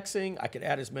indexing. I could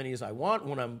add as many as I want.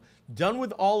 When I'm done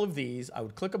with all of these, I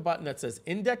would click a button that says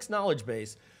index knowledge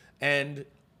base, and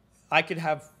I could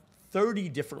have 30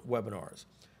 different webinars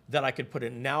that I could put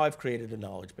in. Now I've created a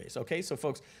knowledge base. Okay, so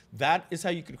folks, that is how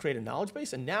you can create a knowledge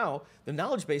base. And now the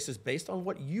knowledge base is based on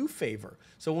what you favor.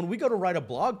 So when we go to write a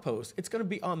blog post, it's going to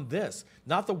be on this,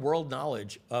 not the world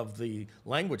knowledge of the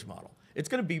language model. It's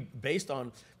going to be based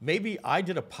on maybe I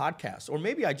did a podcast, or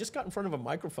maybe I just got in front of a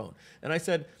microphone and I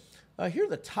said, here are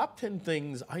the top 10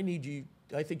 things I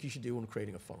think you should do when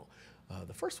creating a funnel.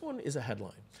 The first one is a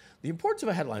headline. The importance of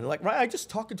a headline, like I just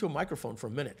talk into a microphone for a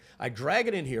minute. I drag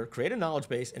it in here, create a knowledge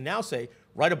base, and now say,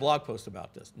 write a blog post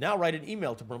about this. Now write an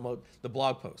email to promote the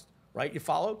blog post, right? You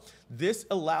follow? This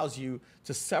allows you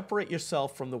to separate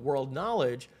yourself from the world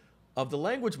knowledge of the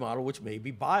language model, which may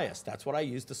be biased. That's what I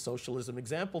use the socialism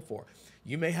example for.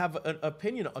 You may have an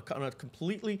opinion on a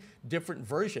completely different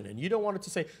version, and you don't want it to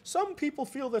say, some people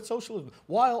feel that socialism,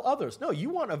 while others. No, you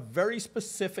want a very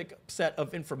specific set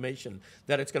of information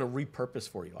that it's going to repurpose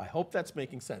for you. I hope that's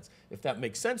making sense. If that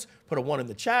makes sense, put a 1 in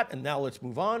the chat, and now let's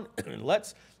move on, and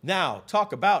let's now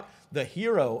talk about the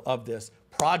hero of this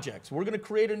project. We're going to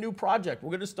create a new project.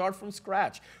 We're going to start from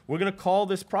scratch. We're going to call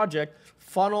this project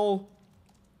Funnel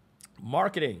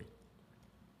Marketing.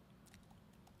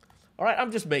 All right,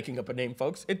 I'm just making up a name,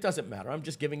 folks. It doesn't matter. I'm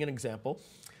just giving an example.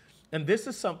 And this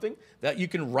is something that you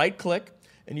can right-click,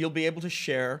 and you'll be able to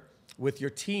share with your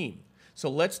team.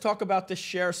 So let's talk about the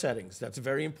share settings. That's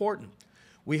very important.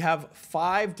 We have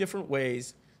 5 different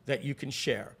ways that you can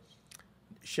share.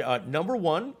 Number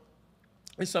 1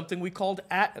 is something we call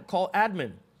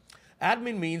admin.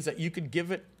 Admin means that you could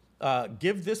give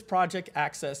this project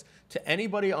access to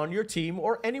anybody on your team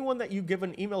or anyone that you give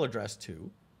an email address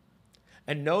to,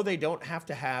 and no, they don't have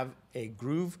to have a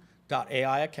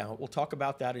Groove.ai account. We'll talk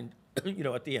about that in,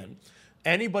 at the end.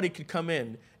 Anybody could come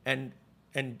in and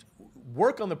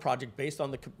work on the project based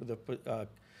on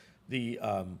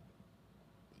the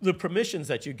permissions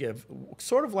that you give,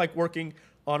 sort of like working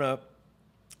on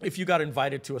if you got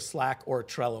invited to a Slack or a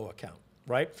Trello account,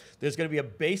 right? There's going to be a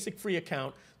basic free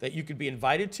account that you could be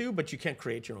invited to, but you can't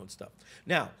create your own stuff.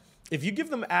 Now, if you give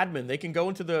them admin, they can go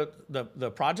into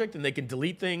the project and they can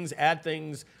delete things, add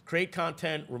things, create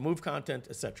content, remove content,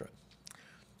 etc.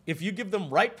 If you give them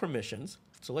write permissions,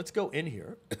 so let's go in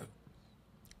here.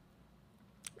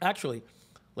 Actually,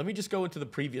 let me just go into the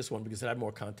previous one because it had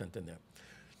more content in there.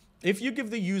 If you give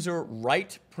the user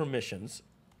write permissions,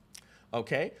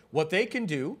 okay, what they can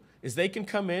do is they can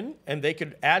come in and they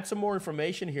could add some more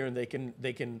information here, and they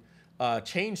can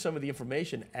change some of the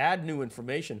information, add new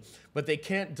information, but they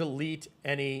can't delete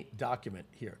any document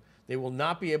here. They will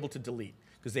not be able to delete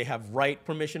because they have write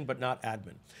permission but not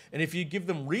admin. And if you give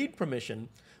them read permission,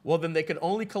 well, then they can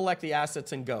only collect the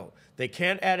assets and go. They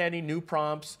can't add any new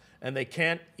prompts, and they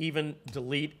can't even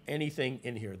delete anything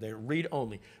in here. They're read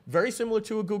only. Very similar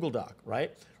to a Google Doc,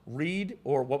 right? Read,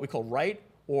 or what we call write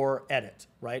or edit,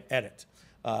 right? Edit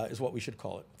is what we should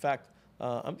call it. In fact,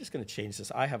 I'm just going to change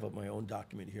this. I have my own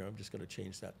document here. I'm just going to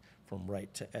change that from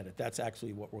write to edit. That's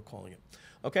actually what we're calling it.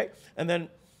 Okay? And then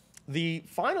the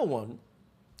final one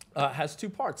has 2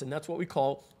 parts, and that's what we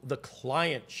call the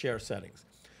client share settings.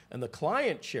 And the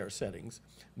client share settings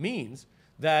means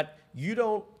that you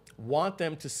don't want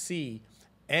them to see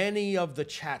any of the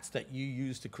chats that you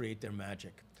use to create their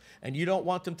magic. And you don't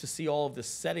want them to see all of the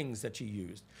settings that you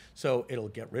used. So it'll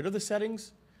get rid of the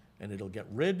settings, and it'll get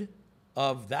rid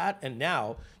of that, and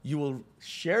now you will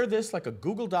share this like a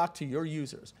Google Doc to your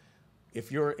users.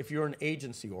 If you're an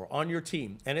agency or on your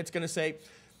team, and it's going to say,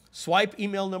 swipe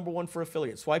email number 1 for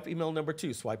affiliate, swipe email number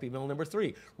 2, swipe email number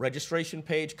 3, registration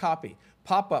page copy,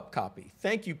 pop-up copy,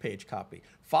 thank you page copy,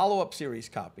 follow-up series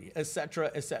copy,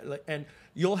 etc., etc. And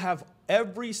you'll have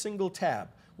every single tab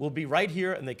will be right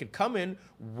here, and they can come in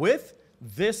with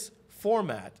this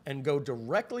format and go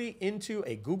directly into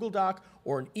a Google Doc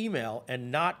or an email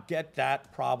and not get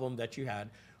that problem that you had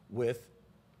with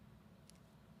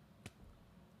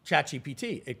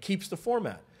ChatGPT. It keeps the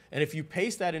format. And if you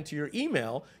paste that into your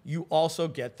email, you also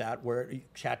get that where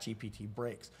ChatGPT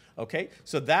breaks. Okay?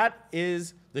 So that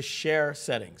is the share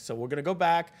settings. So we're going to go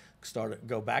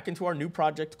back into our new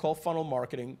project called Funnel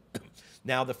Marketing.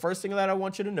 Now, the first thing that I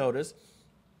want you to notice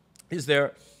is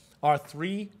there are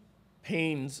 3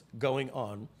 panes going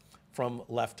on from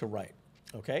left to right.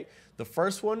 Okay? The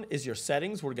first one is your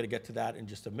settings. We're going to get to that in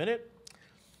just a minute.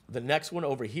 The next one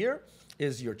over here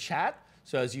is your chat.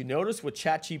 So as you notice with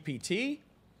ChatGPT,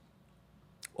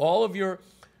 all of your,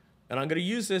 and I'm going to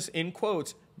use this in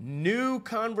quotes, new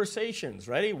conversations.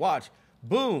 Ready? Watch.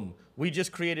 Boom. We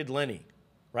just created Lenny.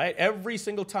 Right? Every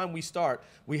single time we start,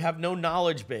 we have no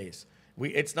knowledge base.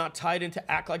 It's not tied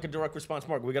into act like a direct response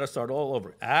marketer. We got to start all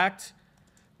over. Act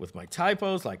with my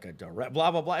typos, like a direct blah,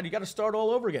 blah, blah. And you got to start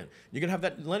all over again. You're going to have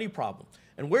that Lenny problem.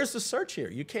 And where's the search here?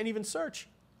 You can't even search.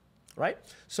 right?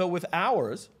 So with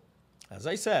ours, as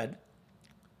I said,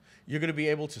 you're going to be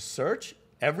able to search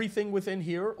everything within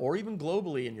here or even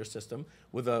globally in your system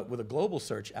with a global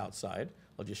search outside.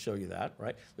 I'll just show you that,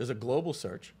 right? There's a global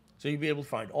search. So you'll be able to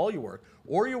find all your work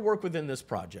or your work within this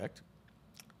project,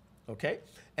 okay?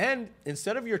 And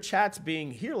instead of your chats being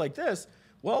here like this,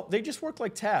 well, they just work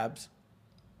like tabs,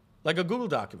 like a Google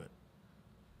document.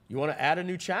 You want to add a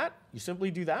new chat? You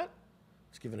simply do that.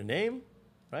 Just give it a name,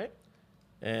 right?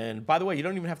 And by the way, you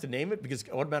don't even have to name it because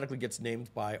it automatically gets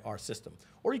named by our system.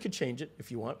 Or you could change it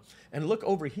if you want. And look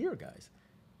over here, guys.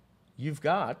 You've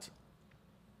got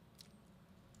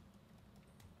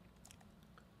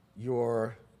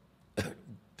your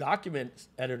document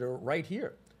editor right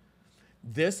here.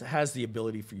 This has the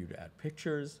ability for you to add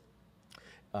pictures.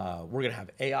 We're going to have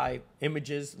AI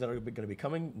images that are going to be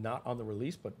coming, not on the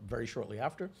release, but very shortly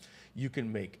after. You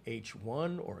can make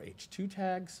H1 or H2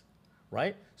 tags,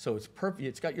 right? So it's perfect.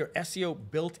 It's got your SEO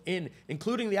built in,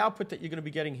 including the output that you're going to be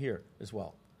getting here as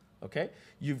well, okay?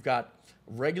 You've got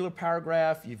regular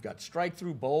paragraph. You've got strike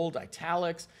through, bold,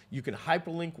 italics. You can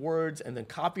hyperlink words and then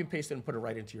copy and paste it and put it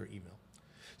right into your email.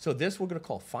 So this we're going to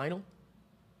call final,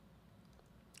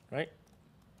 right?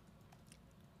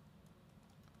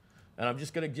 And I'm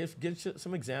just going to give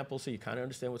some examples so you kind of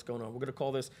understand what's going on. We're going to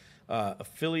call this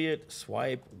affiliate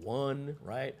swipe 1,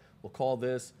 right? We'll call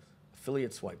this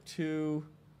affiliate swipe 2.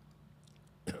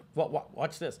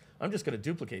 Watch this. I'm just going to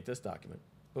duplicate this document.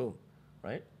 Boom,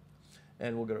 right?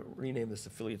 And we're going to rename this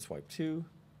affiliate swipe 2.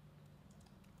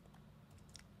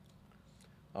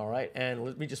 All right, and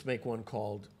let me just make one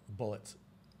called bullets.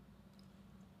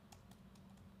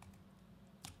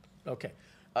 Okay.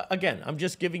 Again, I'm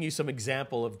just giving you some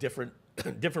example of different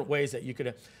different ways that you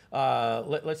could.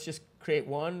 Let's just create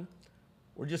one.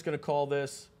 We're just going to call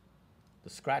this the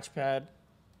scratch pad.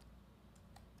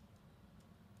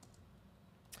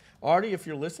 Artie, if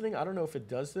you're listening, I don't know if it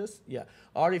does this. Yeah.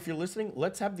 Artie, if you're listening,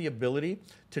 let's have the ability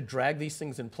to drag these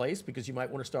things in place because you might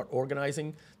want to start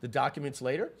organizing the documents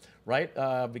later, right?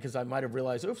 Because I might have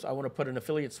realized, oops, I want to put an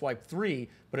affiliate swipe 3,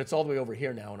 but it's all the way over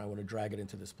here now, and I want to drag it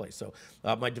into this place. So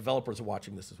my developers are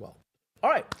watching this as well.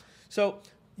 All right. So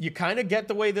you kind of get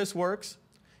the way this works.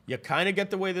 I'm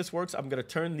going to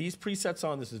turn these presets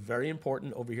on. This is very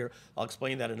important over here. I'll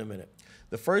explain that in a minute.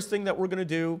 The first thing that we're going to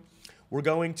do, we're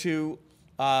going to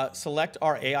select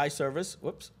our AI service.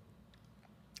 Whoops.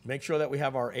 Make sure that we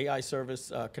have our AI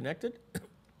service connected.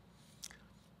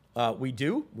 We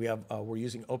do. We're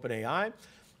using OpenAI.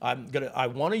 I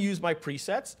want to use my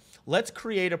presets. Let's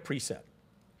create a preset.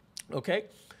 Okay.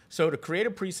 So to create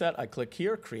a preset, I click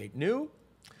here, create new,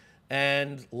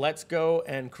 and let's go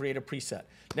and create a preset.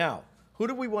 Now, who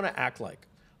do we want to act like?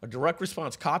 A direct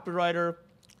response copywriter,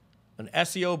 an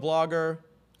SEO blogger,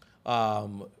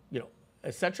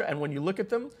 etc. And when you look at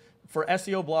them, for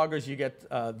SEO bloggers, you get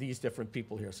these different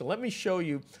people here. So let me show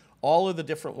you all of the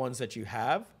different ones that you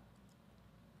have.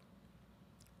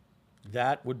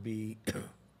 That would be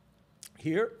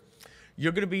here.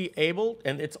 You're going to be able,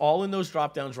 and it's all in those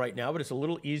drop downs right now, but it's a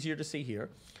little easier to see here.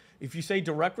 If you say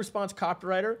direct response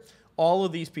copywriter, all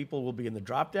of these people will be in the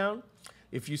drop down.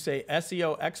 If you say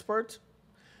SEO expert,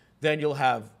 then you'll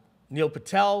have Neil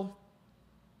Patel,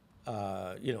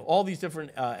 all these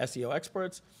different SEO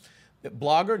experts.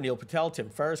 Blogger, Neil Patel, Tim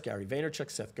Ferriss, Gary Vaynerchuk,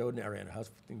 Seth Godin, Ariana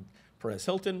Huffington, Perez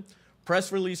Hilton.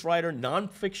 Press release writer,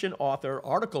 nonfiction author,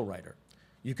 article writer.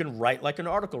 You can write like an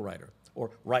article writer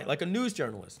or write like a news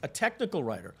journalist, a technical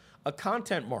writer, a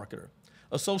content marketer,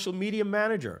 a social media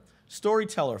manager,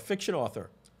 storyteller, fiction author,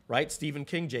 right? Stephen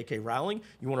King, J.K. Rowling.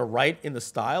 You want to write in the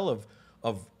style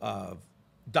of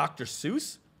Dr.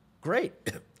 Seuss? Great.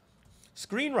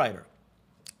 Screenwriter.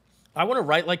 I want to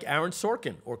write like Aaron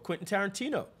Sorkin or Quentin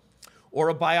Tarantino, or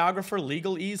a biographer,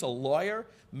 legalese, a lawyer,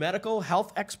 medical,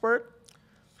 health expert.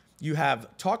 You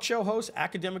have talk show host,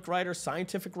 academic writer,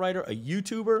 scientific writer, a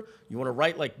YouTuber. You want to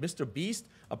write like Mr. Beast,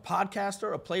 a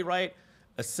podcaster, a playwright,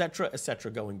 etc.,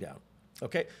 going down.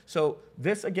 Okay, so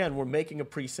this, again, we're making a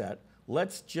preset.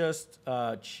 Let's just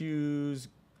choose,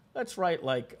 let's write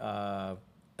like Dan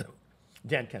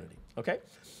Kennedy, okay?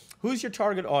 Who's your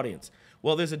target audience?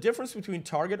 Well, there's a difference between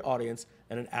target audience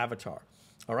and an avatar,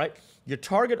 all right? Your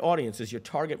target audience is your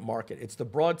target market. It's the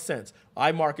broad sense.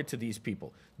 I market to these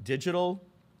people. Digital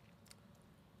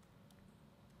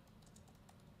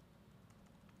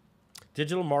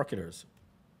marketers.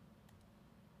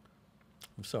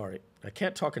 I'm sorry. I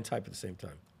can't talk and type at the same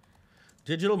time.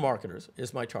 Digital marketers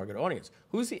is my target audience.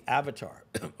 Who's the avatar?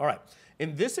 All right.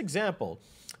 In this example,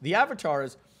 the avatar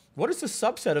is, what is the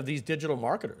subset of these digital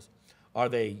marketers? Are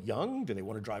they young? Do they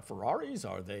want to drive Ferraris?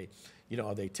 Are they,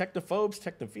 are they technophobes,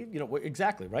 technophobes?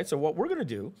 Exactly, right? So what we're going to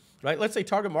do, right? Let's say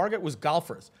target market was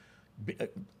golfers.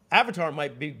 Avatar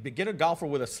might be beginner golfer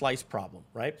with a slice problem,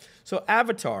 right? So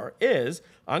avatar is,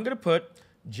 I'm going to put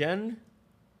Generation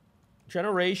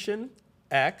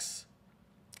X,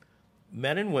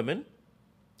 men and women,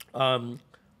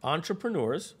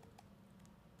 entrepreneurs,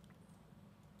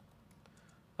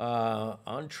 no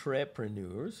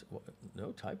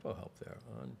typo help there,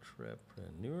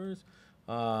 entrepreneurs.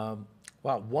 Wow,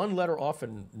 one letter off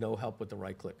and no help with the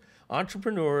right click.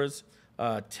 Entrepreneurs,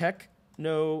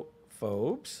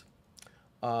 technophobes,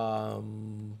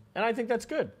 and I think that's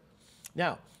good.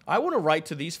 Now, I want to write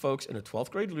to these folks in a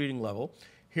 12th grade reading level.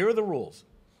 Here are the rules.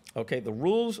 Okay, the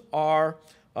rules are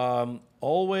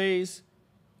always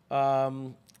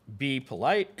be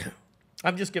polite.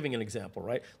 I'm just giving an example,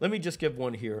 right? Let me just give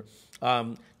one here.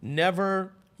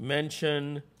 Never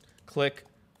mention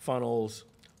ClickFunnels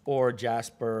or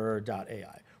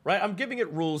Jasper.ai, right? I'm giving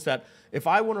it rules that if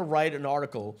I want to write an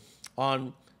article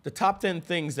on the top 10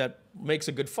 things that makes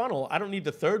a good funnel, I don't need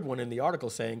the third one in the article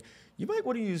saying, you might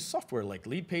want to use software like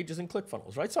Lead Pages and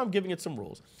ClickFunnels, right? So I'm giving it some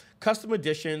rules. Custom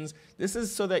editions, this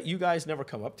is so that you guys never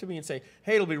come up to me and say,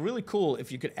 hey, it'll be really cool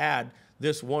if you could add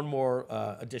this one more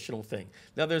additional thing.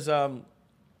 Now there's,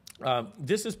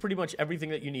 this is pretty much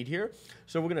everything that you need here.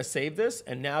 So we're gonna save this,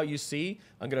 and now you see,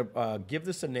 I'm gonna give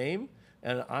this a name,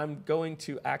 and I'm going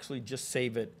to actually just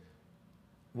save it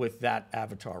with that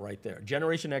avatar right there.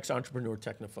 Generation X Entrepreneur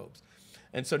Technophobes.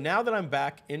 And so now that I'm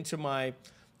back into my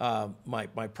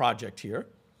my project here,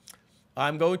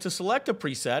 I'm going to select a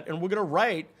preset, and we're going to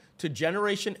write to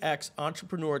Generation X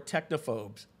Entrepreneur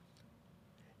Technophobes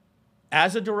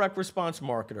as a direct response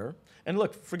marketer. And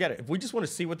look, forget it. If we just want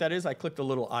to see what that is, I click the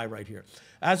little I right here.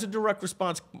 As a direct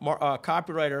response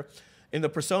copywriter in the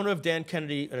persona of Dan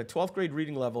Kennedy at a 12th grade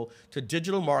reading level to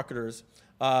digital marketers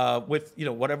with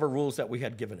whatever rules that we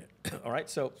had given it. All right,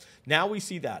 so now we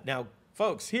see that. Now,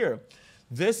 folks, here,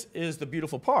 this is the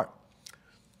beautiful part.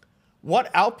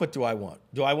 What output do I want?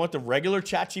 Do I want the regular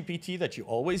ChatGPT that you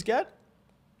always get?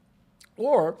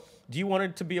 Or do you want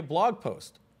it to be a blog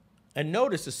post? And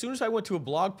notice, as soon as I went to a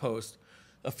blog post,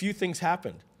 a few things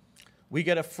happened. We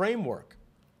get a framework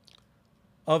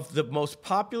of the most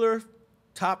popular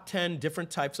top 10 different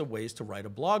types of ways to write a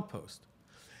blog post.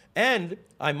 And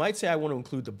I might say I want to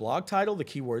include the blog title, the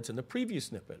keywords, and the preview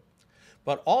snippet.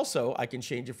 But also, I can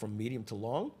change it from medium to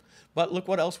long. But look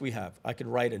what else we have. I can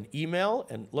write an email,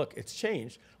 and look, it's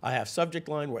changed. I have subject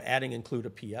line. We're adding include a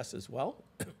PS as well.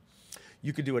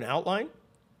 You could do an outline,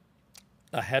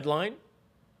 a headline,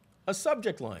 a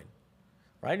subject line,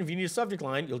 right? If you need a subject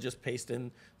line, you'll just paste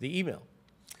in the email.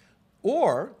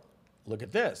 Or, look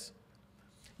at this.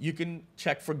 You can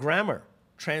check for grammar,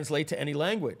 translate to any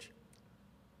language,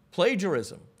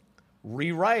 plagiarism,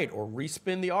 rewrite or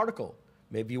respin the article.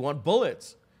 Maybe you want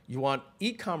bullets. You want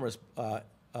e-commerce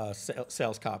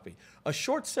sales copy, a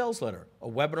short sales letter, a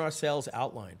webinar sales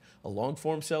outline, a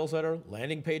long-form sales letter,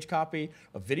 landing page copy,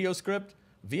 a video script,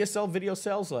 VSL video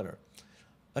sales letter,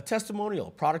 a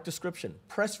testimonial, product description,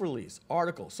 press release,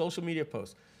 article, social media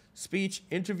post, speech,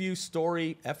 interview,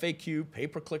 story, FAQ,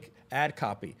 pay-per-click ad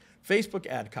copy, Facebook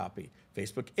ad copy,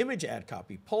 Facebook image ad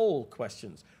copy, poll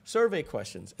questions, survey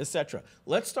questions, etc.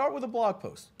 Let's start with a blog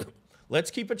post. Let's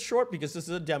keep it short because this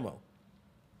is a demo.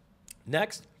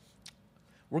 Next,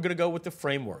 we're going to go with the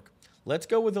framework. Let's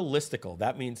go with a listicle.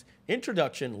 That means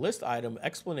introduction, list item,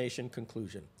 explanation,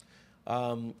 conclusion.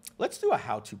 Let's do a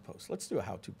how-to post. Let's do a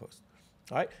how-to post.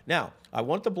 All right. Now, I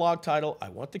want the blog title. I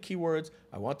want the keywords.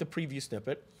 I want the preview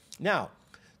snippet. Now,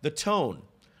 the tone.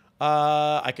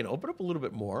 I can open up a little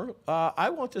bit more. I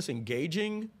want this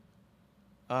engaging,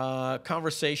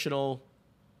 conversational,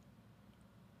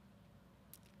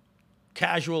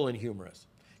 casual, and humorous.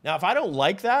 Now, if I don't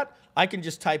like that, I can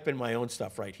just type in my own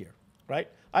stuff right here, right?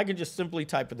 I can just simply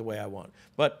type it the way I want.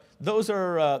 But those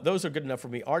are good enough for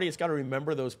me. Artie, it's got to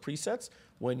remember those presets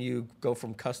when you go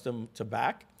from custom to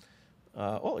back.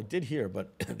 Well, it did here,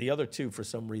 but the other two, for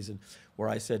some reason, where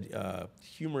I said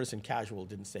humorous and casual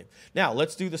didn't save. Now,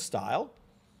 let's do the style,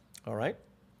 all right?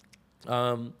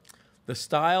 The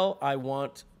style, I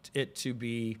want it to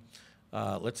be,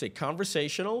 let's say,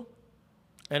 conversational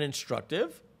and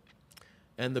instructive.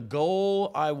 And the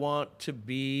goal I want to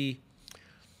be,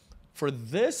 for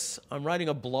this, I'm writing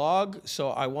a blog, so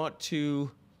I want to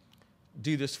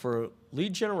do this for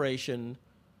lead generation,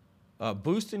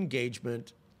 boost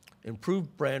engagement,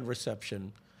 improve brand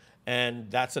reception, and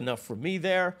that's enough for me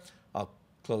there. I'll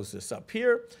close this up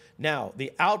here. Now,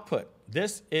 the output,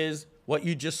 this is what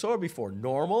you just saw before,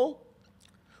 normal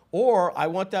Or I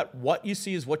want that what you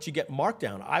see is what you get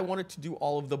markdown. I want it to do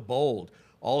all of the bold,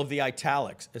 all of the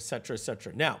italics, et cetera, et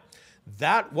cetera. Now,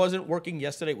 that wasn't working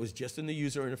yesterday. It was just in the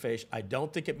user interface. I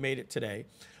don't think it made it today.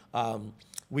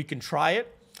 We can try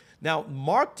it. Now,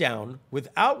 Markdown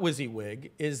without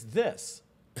WYSIWYG is this.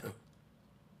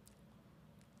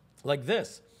 Like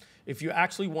this. If you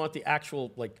actually want the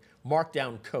actual like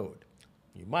Markdown code,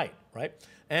 you might, right?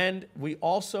 And we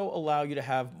also allow you to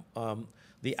have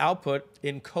the output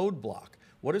in code block.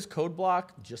 What is code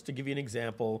block? Just to give you an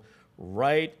example,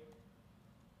 write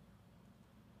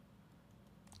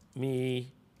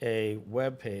me a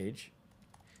web page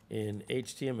in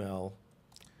HTML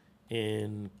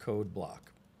in code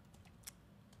block.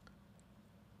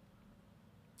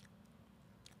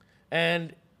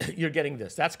 And you're getting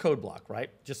this. That's code block, right?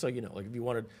 Just so you know, like if you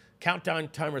wanted countdown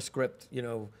timer script, you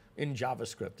know, in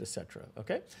JavaScript, etc.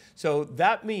 Okay? So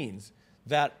that means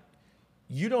that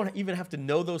you don't even have to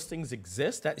know those things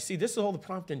exist. See, this is all the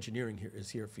prompt engineering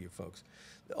here for you folks.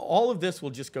 All of this will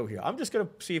just go here. I'm just going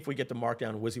to see if we get the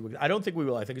Markdown WYSIWYG. I don't think we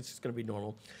will. I think it's just going to be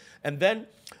normal. And then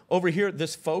over here,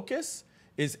 this focus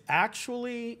is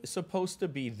actually supposed to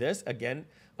be this. Again,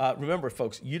 remember,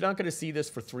 folks, you're not going to see this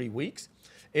for 3 weeks.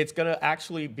 It's going to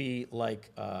actually be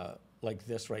like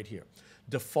this right here.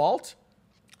 Default,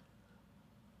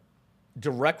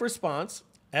 direct response,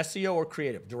 SEO or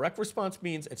creative. Direct response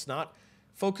means it's not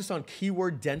focused on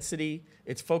keyword density.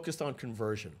 It's focused on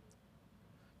conversion.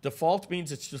 Default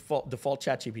means it's default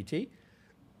ChatGPT.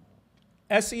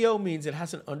 SEO means it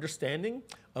has an understanding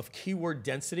of keyword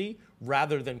density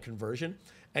rather than conversion.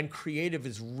 And creative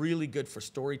is really good for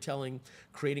storytelling,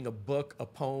 creating a book, a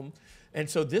poem. And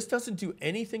so this doesn't do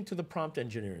anything to the prompt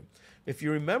engineering. If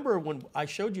you remember when I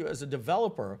showed you as a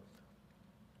developer,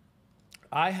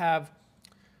 I have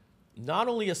not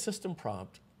only a system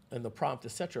prompt and the prompt,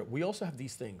 etc. We also have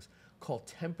these things called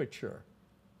temperature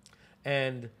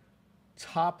and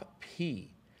top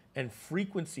P and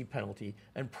frequency penalty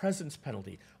and presence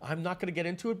penalty. I'm not going to get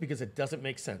into it because it doesn't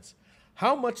make sense.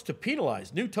 How much to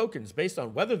penalize new tokens based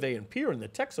on whether they appear in the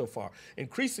text so far,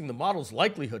 increasing the model's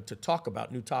likelihood to talk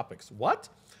about new topics. What?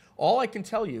 All I can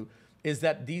tell you is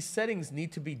that these settings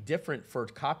need to be different for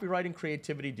copywriting,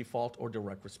 creativity, default, or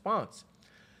direct response.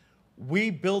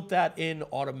 We built that in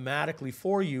automatically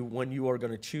for you when you are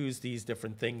going to choose these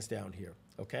different things down here,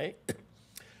 okay?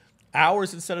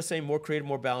 Ours, instead of saying more creative,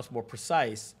 more balanced, more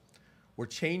precise, we're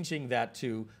changing that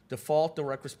to default,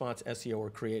 direct response, SEO, or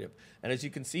creative. And as you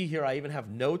can see here, I even have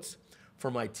notes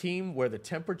for my team where the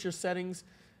temperature settings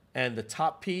and the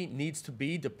top P needs to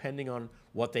be depending on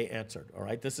what they answered, all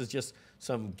right? This is just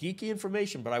some geeky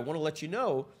information, but I want to let you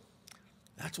know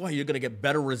that's why you're going to get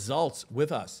better results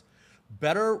with us.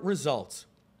 Better results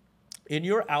in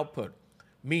your output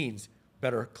means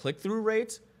better click-through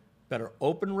rates, better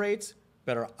open rates,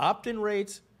 better opt-in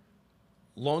rates,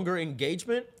 longer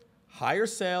engagement, higher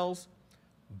sales,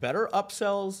 better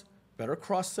upsells, better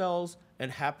cross-sells,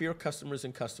 and happier customers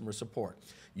and customer support.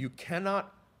 You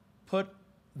cannot put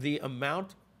the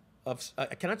amount of,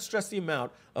 I cannot stress the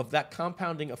amount of that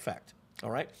compounding effect, all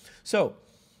right? So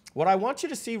what I want you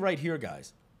to see right here,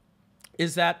 guys,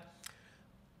 is that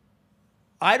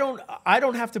I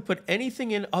don't have to put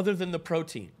anything in other than the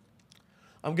protein.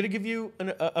 I'm going to give you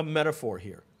a metaphor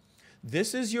here.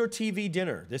 This is your TV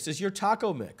dinner. This is your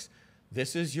taco mix.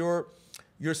 This is your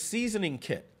seasoning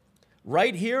kit.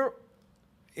 Right here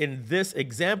in this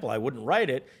example, I wouldn't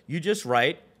write it. You just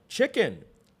write chicken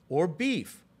or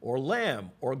beef or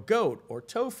lamb or goat or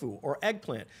tofu or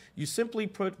eggplant. You simply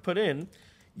put in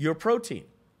your protein.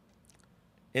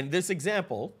 In this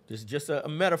example, this is just a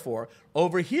metaphor.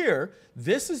 Over here,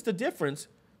 this is the difference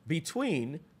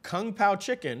between Kung Pao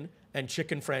chicken and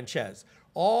chicken franchise.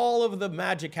 All of the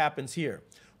magic happens here.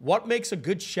 What makes a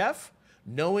good chef?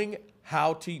 Knowing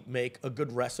how to make a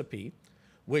good recipe,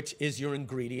 which is your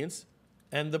ingredients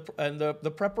and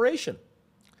the preparation.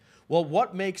 Well,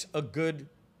 what makes a good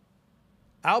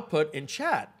output in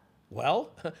chat?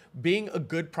 Well, being a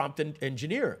good prompt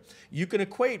engineer. You can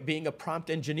equate being a prompt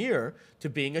engineer to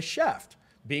being a chef.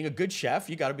 Being a good chef,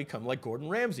 you got to become like Gordon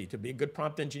Ramsay. To be a good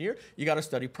prompt engineer, you got to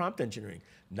study prompt engineering.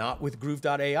 Not with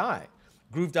Groove.ai.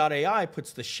 Groove.ai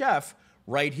puts the chef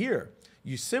right here.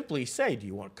 You simply say, do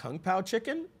you want Kung Pao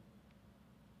chicken?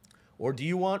 Or do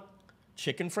you want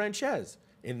chicken franchise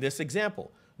in this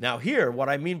example? Now here, what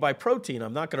I mean by protein,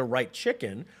 I'm not going to write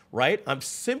chicken, right?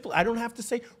 I don't have to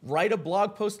say, write a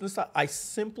blog post in this. I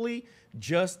simply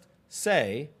just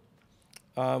say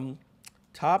the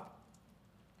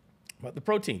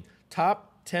protein.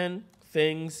 Top 10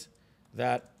 things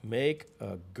that make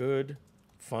a good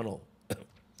funnel.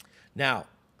 Now,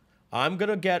 I'm going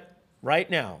to get right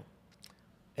now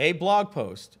a blog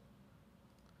post,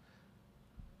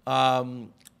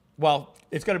 well,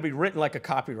 it's going to be written like a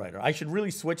copywriter. I should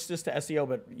really switch this to SEO,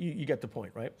 but you get the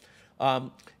point, right?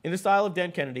 In the style of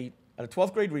Dan Kennedy, at a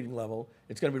 12th grade reading level,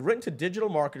 it's going to be written to digital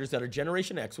marketers that are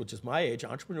Generation X, which is my age,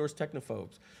 entrepreneurs,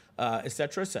 technophobes, et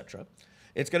cetera, et cetera.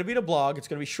 It's going to be in a blog. It's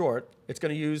going to be short. It's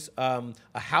going to use a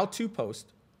how-to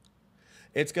post.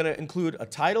 It's going to include a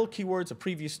title, keywords, a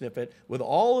preview snippet with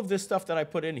all of this stuff that I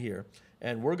put in here.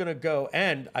 And we're going to go,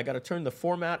 and I got to turn the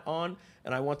format on,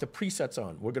 and I want the presets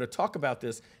on. We're going to talk about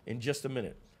this in just a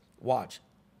minute. Watch.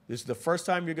 This is the first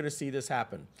time you're going to see this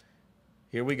happen.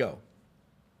 Here we go.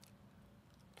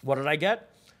 What did I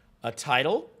get? A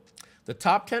title, the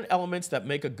top 10 elements that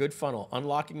make a good funnel,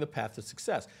 unlocking the path to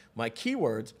success. My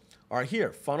keywords are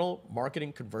here: funnel,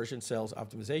 marketing, conversion, sales,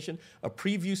 optimization, a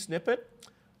preview snippet.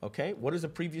 Okay, what is a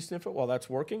preview snippet? While that's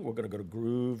working, we're going to go to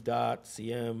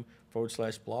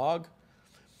groove.cm/blog.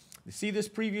 You see this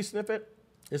preview snippet?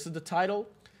 This is the title.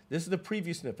 This is the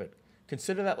preview snippet.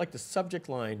 Consider that like the subject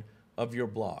line of your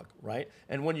blog, right?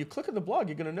 And when you click on the blog,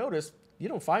 you're going to notice you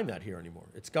don't find that here anymore.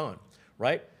 It's gone,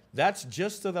 right? That's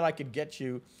just so that I could get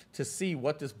you to see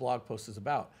what this blog post is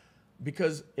about.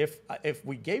 Because if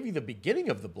we gave you the beginning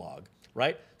of the blog,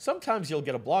 right, sometimes you'll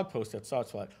get a blog post that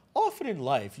starts like, often in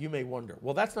life, you may wonder,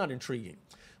 well, that's not intriguing.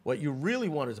 What you really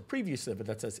want is a preview snippet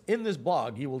that says, in this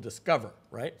blog, you will discover,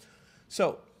 right?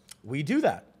 So we do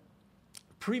that.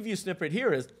 Preview snippet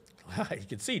here is, you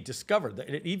can see, discover,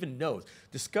 it even knows,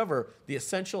 discover the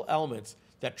essential elements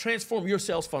that transform your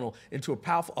sales funnel into a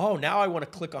powerful, oh, now I want to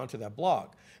click onto that blog.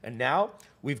 And now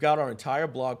we've got our entire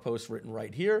blog post written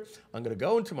right here. I'm going to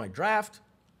go into my draft.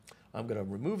 I'm going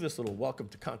to remove this little welcome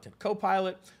to Content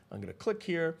Copilot. I'm going to click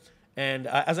here. And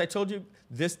as I told you,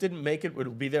 this didn't make it.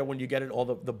 It'll be there when you get it. All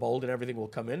the bold and everything will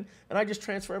come in. And I just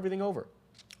transfer everything over,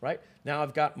 right? Now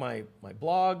I've got my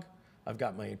blog. I've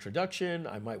got my introduction.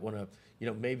 I might want to,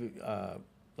 maybe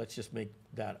let's just make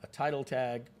that a title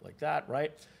tag like that,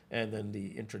 right? And then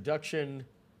the introduction,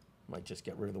 might just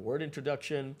get rid of the word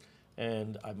introduction.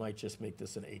 And I might just make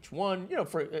this an H1,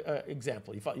 for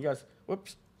example. You guys,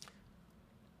 whoops.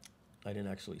 I didn't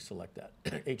actually select that.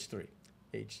 H3,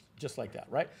 just like that,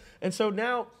 right? And so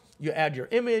now you add your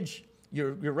image,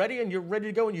 you're ready, and you're ready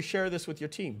to go, and you share this with your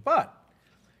team. But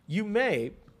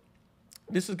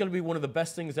this is going to be one of the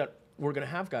best things that we're going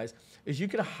to have, guys, is you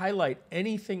can highlight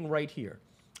anything right here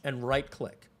and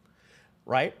right-click,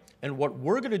 right? And what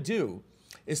we're going to do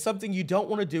is something you don't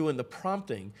want to do in the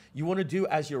prompting. You want to do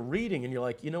as you're reading, and you're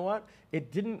like, you know what?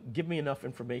 It didn't give me enough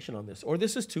information on this, or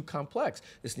this is too complex.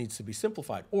 This needs to be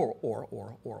simplified, or.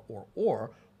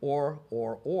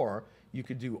 You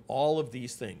could do all of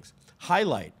these things.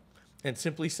 Highlight and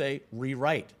simply say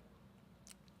rewrite.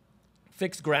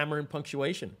 Fix grammar and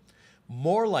punctuation.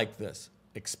 More like this.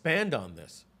 Expand on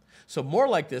this. So more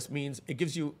like this means it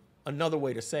gives you another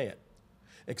way to say it.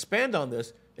 Expand on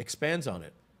this, expands on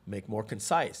it. Make more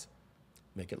concise,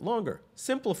 make it longer,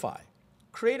 simplify,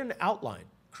 create an outline,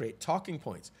 create talking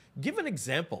points, give an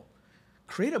example,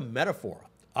 create a metaphor.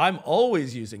 I'm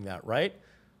always using that, right?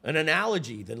 An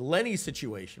analogy, the Lenny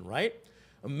situation, right?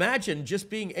 Imagine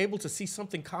just being able to see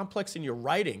something complex in your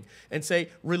writing and say,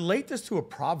 relate this to a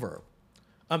proverb,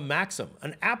 a maxim.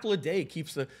 An apple a day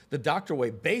keeps the doctor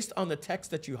away based on the text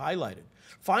that you highlighted.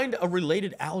 Find a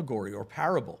related allegory or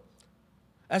parable.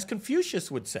 As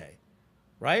Confucius would say,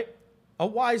 right? A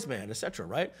wise man, etc.,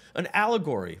 right? An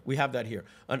allegory, we have that here.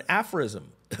 An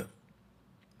aphorism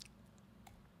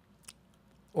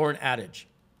or an adage,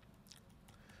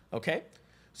 okay?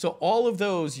 So all of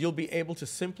those, you'll be able to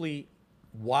simply,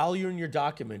 while you're in your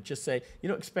document, just say,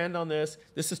 expand on this.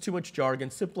 This is too much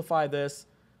jargon. Simplify this.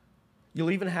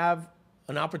 You'll even have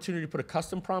an opportunity to put a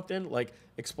custom prompt in, like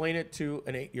explain it to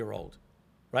an 8-year-old,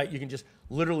 right? You can just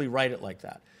literally write it like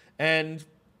that. And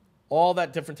all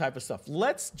that different type of stuff.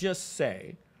 Let's just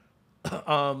say,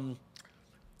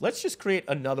 let's just create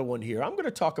another one here. I'm going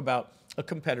to talk about a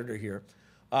competitor here,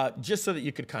 just so that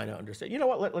you could kind of understand. You know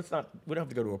what? Let's not. We don't have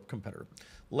to go to a competitor.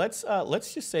 Let's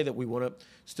just say that we want to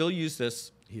still use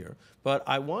this here, but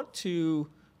I want to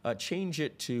change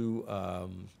it to a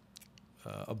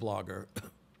blogger,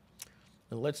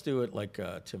 and let's do it like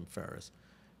Tim Ferriss.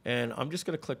 And I'm just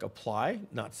going to click apply,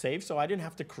 not save, so I didn't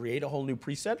have to create a whole new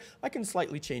preset. I can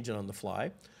slightly change it on the fly.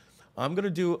 I'm going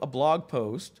to do a blog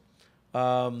post.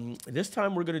 This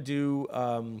time we're going to do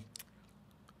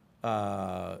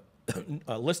a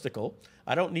listicle.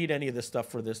 I don't need any of this stuff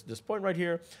for this point right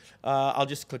here. I'll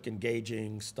just click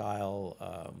engaging,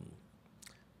 style,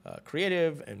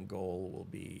 creative, and goal will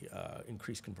be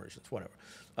increase conversions, whatever.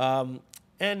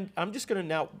 And I'm just going to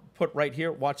now put right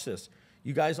here, watch this.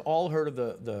 You guys all heard of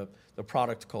the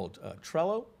product called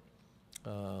Trello.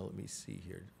 Let me see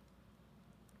here.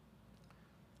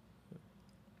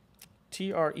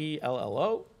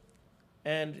 Trello.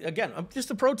 And again, I'm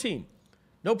just a pro team.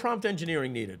 No prompt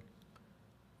engineering needed.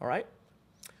 All right?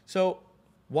 So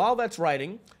while that's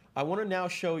writing, I want to now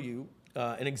show you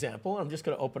an example. I'm just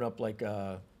going to open up like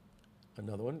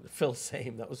another one. Phil,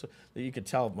 same. That you could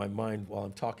tell my mind while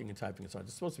I'm talking and typing and so on.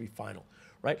 It's supposed to be final,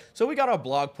 right? So we got our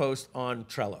blog post on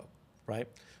Trello, right?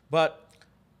 But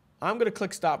I'm going to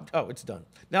click stop. Oh, it's done.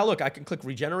 Now look, I can click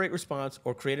regenerate response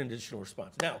or create an additional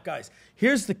response. Now, guys,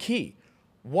 here's the key.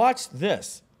 Watch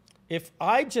this. If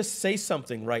I just say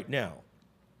something right now,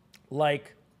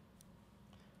 like,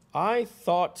 I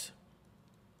thought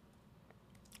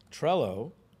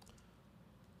Trello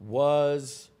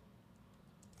was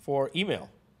for email.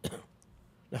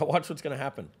 Now watch what's going to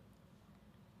happen.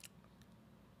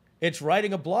 It's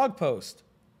writing a blog post.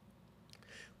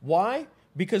 Why?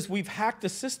 Because we've hacked the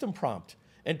system prompt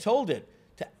and told it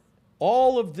to,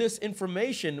 all of this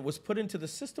information was put into the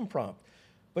system prompt.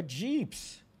 But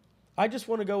jeeps, I just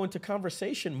want to go into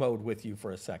conversation mode with you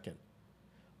for a second.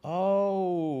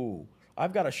 Oh,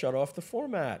 I've got to shut off the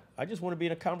format. I just want to be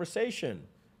in a conversation.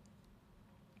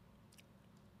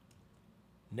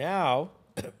 Now,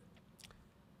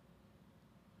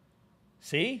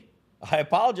 see? I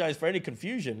apologize for any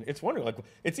confusion. It's wondering, like,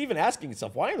 it's even asking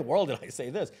itself, why in the world did I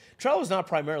say this? Trello is not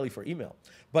primarily for email.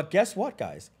 But guess what,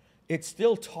 guys? It's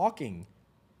still talking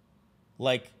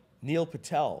like Neil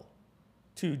Patel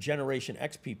to Generation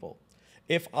X people.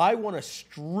 If I want to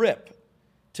strip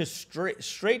to straight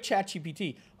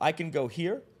ChatGPT, I can go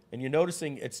here, and you're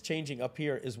noticing it's changing up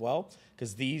here as well,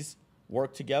 because these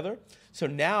work together. So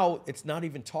now it's not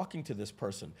even talking to this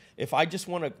person. If I just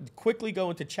want to quickly go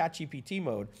into ChatGPT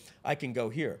mode, I can go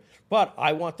here. But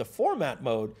I want the format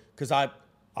mode because I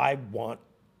want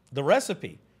the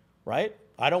recipe, right?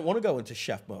 I don't want to go into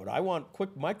chef mode. I want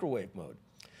quick microwave mode.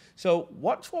 So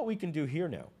watch what we can do here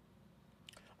now.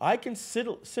 I can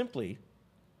simply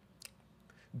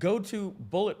go to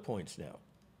bullet points now.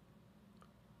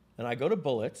 And I go to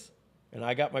bullets, and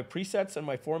I got my presets and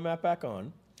my format back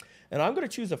on. And I'm going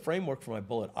to choose a framework for my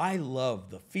bullet. I love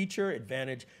the feature,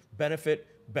 advantage, benefit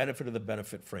of the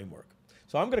benefit framework.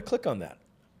 So I'm going to click on that,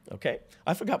 okay?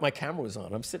 I forgot my camera was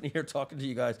on. I'm sitting here talking to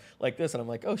you guys like this, and I'm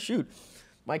like, oh, shoot,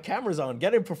 my camera's on.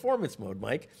 Get in performance mode,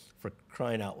 Mike, for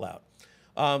crying out loud.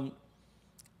 I'm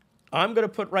going to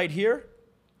put right here,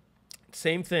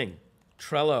 same thing,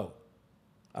 Trello.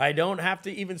 I don't have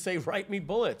to even say write me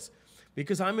bullets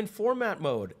because I'm in format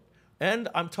mode, and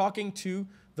I'm talking to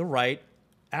the right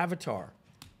avatar.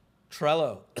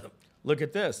 Trello. Look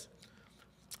at this.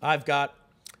 I've got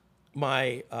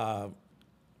my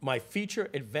my feature,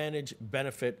 advantage,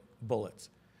 benefit bullets.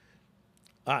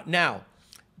 Now,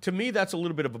 to me, that's a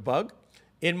little bit of a bug.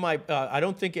 In my, I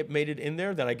don't think it made it in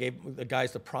there that I gave the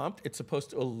guys the prompt. It's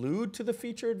supposed to allude to the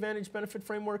feature, advantage, benefit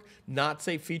framework, not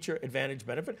say feature, advantage,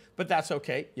 benefit, but that's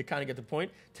okay. You kind of get the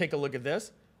point. Take a look at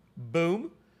this.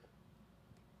 Boom.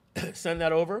 Send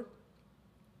that over.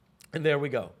 And there we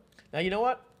go. Now, you know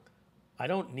what? I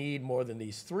don't need more than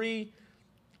these three.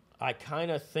 I kind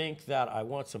of think that I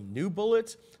want some new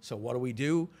bullets. So what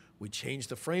do? We change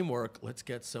the framework. Let's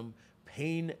get some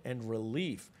pain and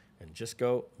relief and just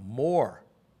go more,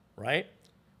 right?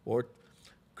 Or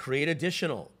create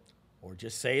additional, or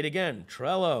just say it again,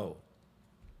 Trello.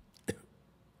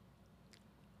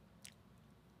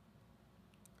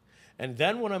 And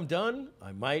then when I'm done,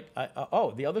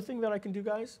 oh, the other thing that I can do,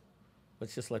 guys,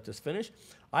 let's just let this finish.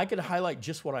 I can highlight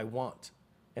just what I want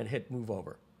and hit move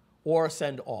over or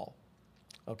send all,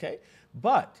 okay?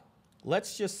 But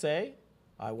let's just say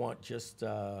I want just,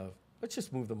 let's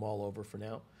just move them all over for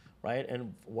now, right?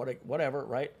 And whatever,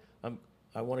 right?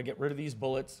 I want to get rid of these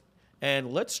bullets.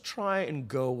 And let's try and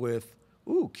go with,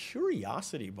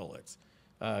 curiosity bullets.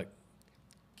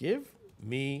 Give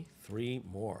me 3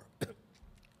 more.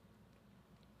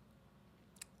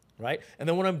 Right? And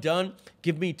then when I'm done,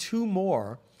 give me 2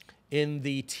 more in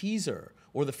the teaser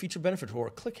or the feature benefit or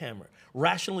a click hammer,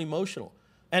 rational emotional,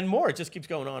 and more. It just keeps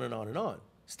going on and on and on.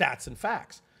 Stats and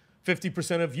facts.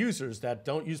 50% of users that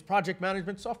don't use project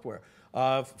management software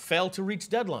fail to reach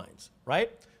deadlines,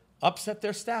 right? Upset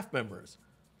their staff members,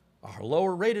 are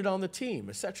lower rated on the team,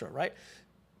 etc., right?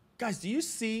 Guys, do you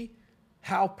see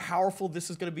how powerful this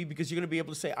is going to be? Because you're going to be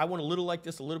able to say, I want a little like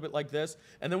this, a little bit like this.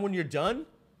 And then when you're done,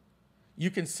 you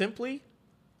can simply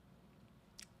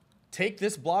take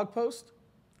this blog post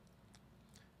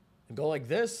and go like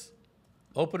this,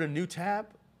 open a new tab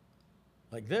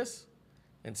like this,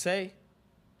 and say,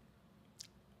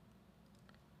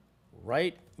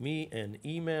 write me an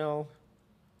email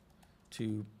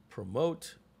to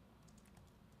promote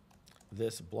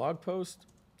this blog post,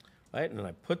 right? And then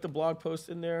I put the blog post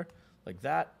in there like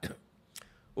that.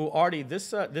 Oh, Artie,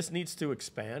 this needs to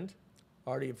expand.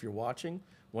 Artie, if you're watching,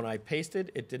 when I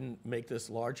pasted, it didn't make this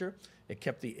larger. It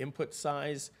kept the input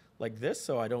size like this,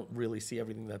 so I don't really see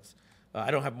everything that's, I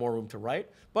don't have more room to write,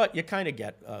 but you kind of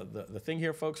get the thing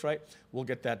here, folks, right? We'll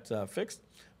get that fixed,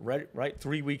 right?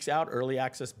 3 weeks out, early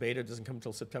access beta doesn't come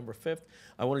until September 5th.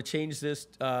 I want to change this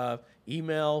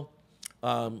email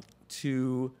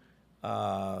to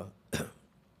an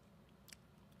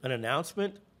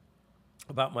announcement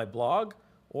about my blog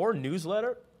or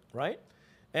newsletter, right?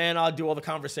 And I'll do all the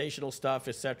conversational stuff,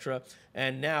 etc.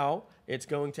 And now it's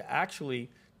going to actually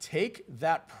take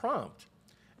that prompt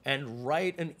and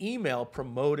write an email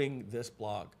promoting this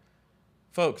blog.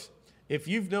 Folks, if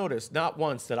you've noticed not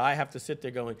once that I have to sit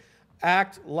there going,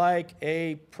 act like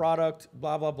a product,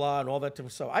 blah, blah, blah, and all that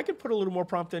different stuff. I can put a little more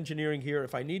prompt engineering here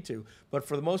if I need to, but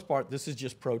for the most part, this is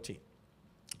just protein.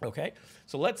 Okay,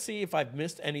 so let's see if I've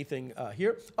missed anything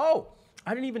here. Oh,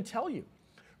 I didn't even tell you.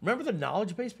 Remember the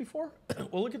knowledge base before?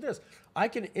 Well, look at this. I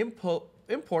can import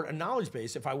a knowledge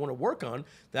base if I want to work on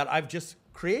that I've just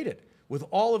created with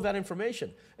all of that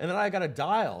information. And then I got a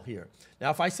dial here.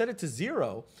 Now, if I set it to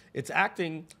 0, it's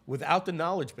acting without the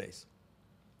knowledge base.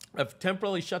 I've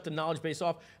temporarily shut the knowledge base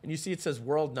off, and you see it says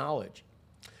world knowledge.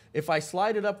 If I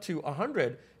slide it up to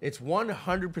 100, it's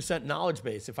 100% knowledge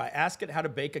base. If I ask it how to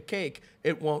bake a cake,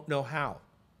 it won't know how.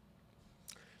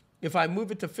 If I move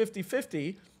it to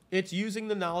 50-50, it's using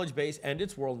the knowledge base and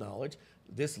its world knowledge.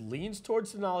 This leans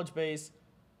towards the knowledge base.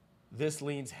 This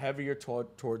leans heavier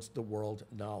towards the world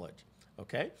knowledge.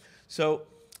 Okay? So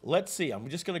let's see. I'm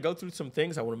just going to go through some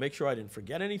things. I want to make sure I didn't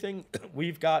forget anything.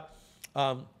 We've got,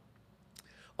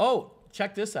 oh,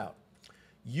 check this out.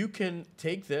 You can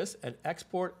take this and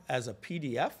export as a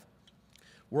PDF.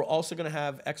 We're also going to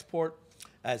have export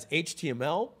as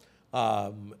HTML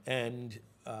and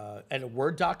a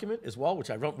Word document as well, which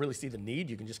I don't really see the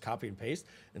need. You can just copy and paste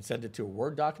and send it to a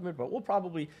Word document, but we'll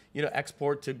probably,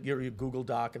 export to your Google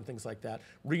Doc and things like that.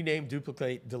 Rename,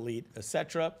 duplicate, delete,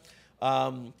 etc.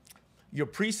 Your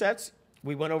presets,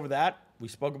 we went over that. We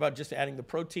spoke about just adding the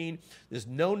protein. There's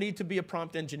no need to be a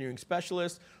prompt engineering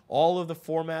specialist. All of the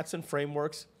formats and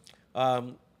frameworks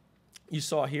you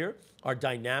saw here are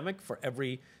dynamic for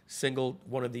every single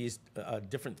one of these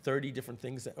 30 different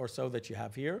things or so that you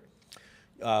have here.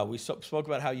 We spoke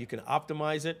about how you can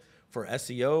optimize it for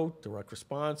SEO, direct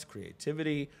response,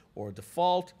 creativity, or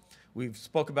default. We've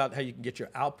spoke about how you can get your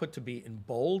output to be in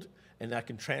bold, and that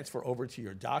can transfer over to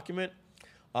your document.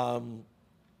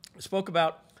 Spoke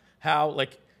about how,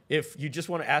 like, if you just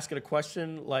want to ask it a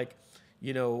question like,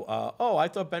 oh, I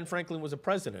thought Ben Franklin was a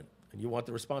president, and you want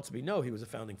the response to be, no, he was a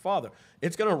founding father.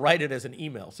 It's going to write it as an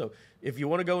email. So if you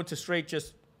want to go into straight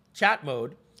just chat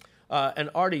mode, and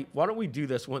Artie, why don't we do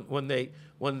this when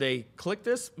they click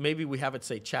this? Maybe we have it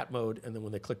say chat mode, and then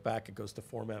when they click back, it goes to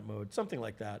format mode, something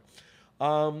like that.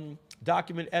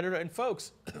 Document editor, and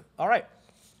folks, all right,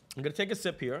 I'm going to take a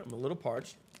sip here. I'm a little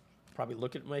parched. Probably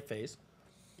look at my face.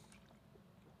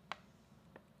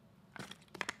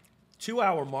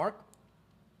 2-hour mark,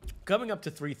 coming up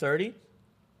to 3:30.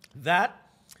 That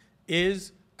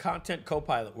is Content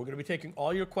Copilot. We're going to be taking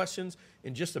all your questions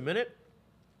in just a minute,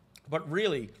 but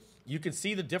really, you can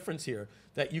see the difference here,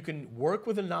 that you can work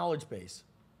with a knowledge base.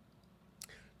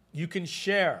 You can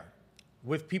share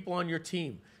with people on your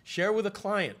team, share with a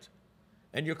client,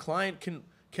 and your client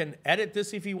can edit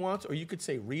this if he wants, or you could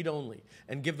say read only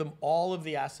and give them all of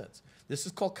the assets. This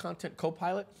is called Content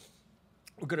Copilot.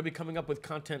 We're going to be coming up with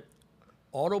Content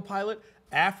Autopilot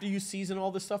after you season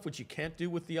all this stuff, which you can't do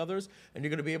with the others, and you're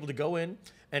going to be able to go in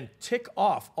and tick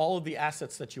off all of the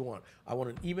assets that you want. I want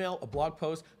an email, a blog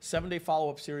post, 7-day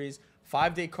follow-up series,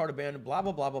 5-day cart abandonment, blah,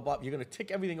 blah, blah, blah, blah. You're going to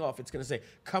tick everything off. It's going to say,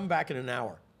 come back in an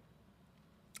hour.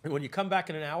 And when you come back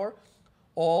in an hour,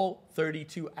 all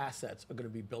 32 assets are going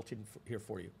to be built in here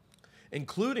for you,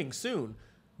 including soon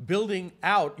building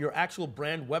out your actual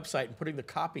brand website and putting the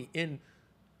copy in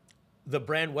the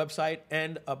brand website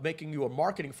and making you a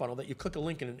marketing funnel that you click a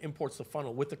link and it imports the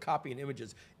funnel with the copy and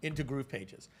images into Groove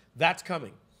Pages. That's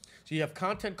coming. So you have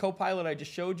Content Copilot I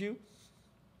just showed you.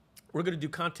 We're going to do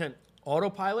Content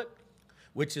Autopilot,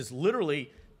 which is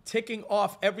literally ticking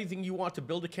off everything you want to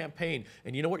build a campaign.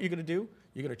 And you know what you're going to do?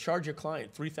 You're going to charge your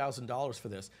client $3,000 for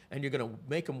this, and you're going to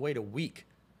make them wait a week.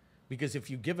 Because if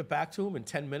you give it back to him in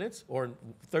 10 minutes or in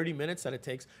 30 minutes that it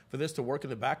takes for this to work in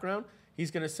the background,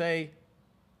 he's going to say,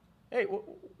 hey,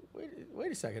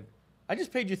 wait a second. I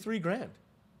just paid you $3,000.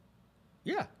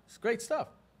 Yeah, it's great stuff.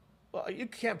 Well, you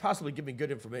can't possibly give me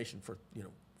good information for,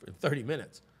 in 30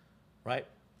 minutes, right?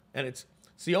 And it's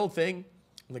the old thing.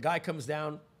 The guy comes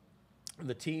down, and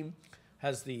the team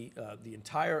has the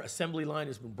entire assembly line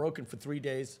has been broken for 3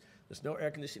 days. There's no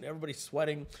air conditioning. Everybody's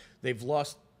sweating. They've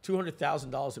lost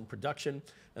 $200,000 in production.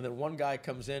 And then one guy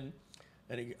comes in,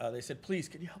 and they said, please,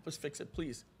 can you help us fix it?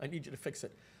 Please, I need you to fix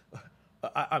it.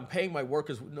 I'm paying my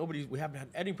workers. We haven't had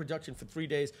any production for 3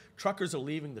 days. Truckers are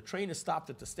leaving. The train is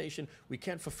stopped at the station. We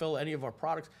can't fulfill any of our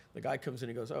products. The guy comes in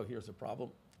and he goes, oh, here's the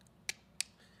problem.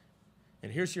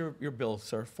 And here's your bill,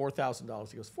 sir,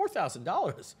 $4,000. He goes,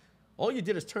 $4,000? All you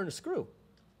did is turn a screw.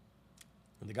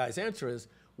 And the guy's answer is,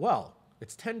 well,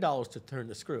 it's $10 to turn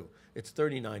the screw. It's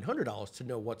 $3,900 to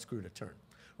know what screw to turn,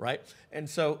 right? And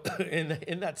so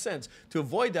in that sense, to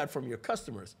avoid that from your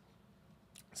customers,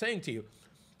 saying to you,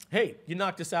 hey, you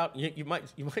knocked this out, you might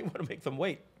want to make them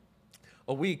wait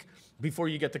a week before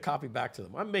you get the copy back to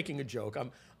them. I'm making a joke.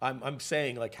 I'm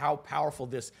saying like how powerful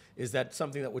this is, that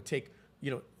something that would take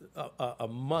a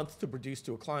month to produce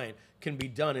to a client can be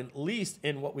done at least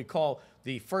in what we call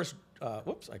the first,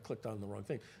 whoops, I clicked on the wrong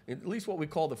thing. At least what we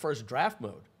call the first draft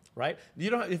mode, right?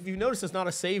 If you notice, there's not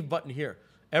a save button here.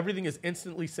 Everything is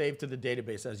instantly saved to the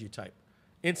database as you type.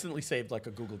 Instantly saved like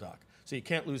a Google Doc. So you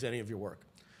can't lose any of your work.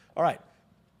 All right.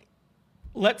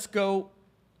 Let's go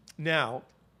now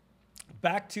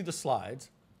back to the slides.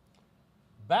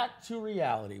 Back to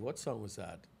reality. What song was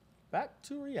that? Back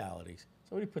to reality.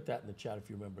 Somebody put that in the chat if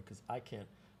you remember, because I can't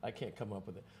come up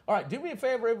with it. All right, do me a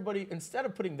favor, everybody. Instead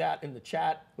of putting that in the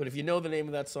chat, but if you know the name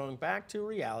of that song, Back to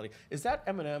Reality. Is that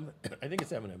Eminem? I think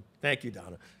it's Eminem. Thank you,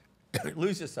 Donna.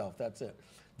 Lose yourself. That's it.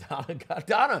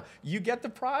 Donna, you get the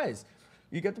prize.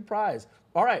 You get the prize.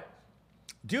 All right.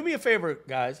 Do me a favor,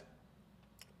 guys.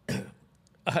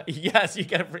 Yes, you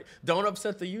get it free. Don't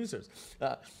upset the users.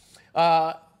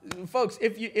 Folks,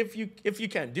 if you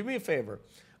can, do me a favor.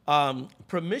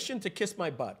 Permission to kiss my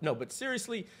butt. No, but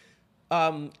seriously,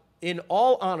 in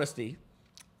all honesty,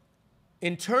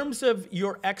 in terms of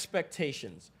your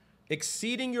expectations,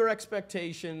 exceeding your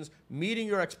expectations, meeting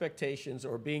your expectations,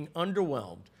 or being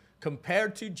underwhelmed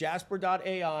compared to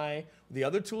Jasper.ai, the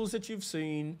other tools that you've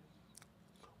seen,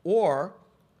 or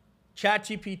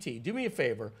ChatGPT, do me a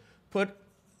favor, put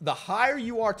the higher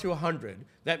you are to 100,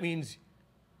 that means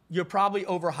you're probably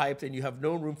overhyped and you have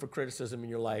no room for criticism in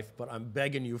your life, but I'm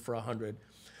begging you for 100.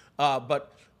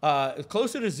 But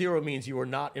closer to 0 means you are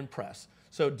not impressed.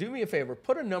 So do me a favor,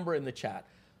 put a number in the chat.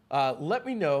 Let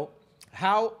me know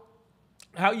how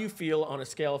you feel on a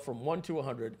scale from 1 to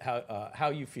 100, how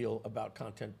you feel about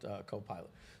Content Copilot.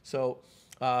 So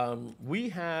we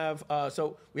have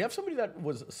somebody that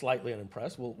was slightly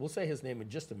unimpressed. We'll say his name in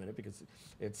just a minute because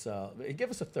it gave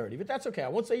us a 30, but that's okay. I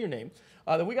won't say your name.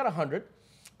 Then we got 100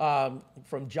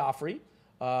 from Joffrey.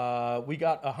 We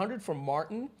got 100 from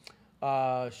Martin.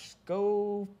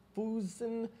 Skofusen.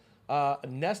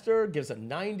 Nestor gives a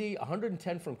 90.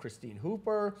 110 from Christine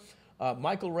Hooper.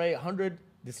 Michael Ray, 100.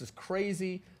 This is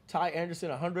crazy. Ty Anderson,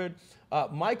 100.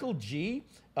 Michael G,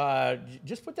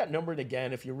 just put that number in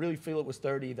again. If you really feel it was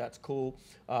 30, that's cool.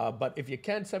 But if you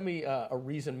can, send me a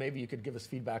reason. Maybe you could give us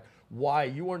feedback why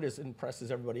you weren't as impressed as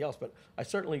everybody else. But I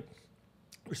certainly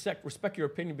respect your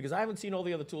opinion because I haven't seen all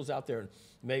the other tools out there, and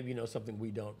maybe you know something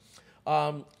we don't.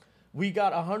 We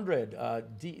got 100.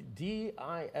 DISD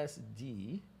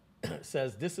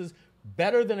says this is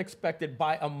better than expected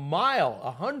by a mile.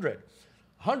 100.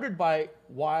 100 by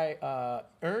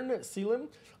Ern Selim.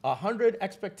 100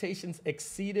 expectations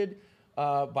exceeded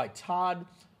by Todd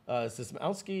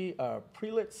Sismowski,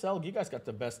 Prelit Selg. You guys got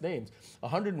the best names.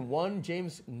 101,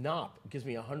 James Knopp gives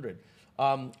me 100.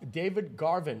 David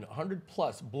Garvin, 100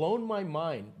 plus. Blown my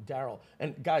mind, Daryl.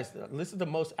 And guys, this is the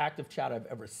most active chat I've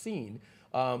ever seen.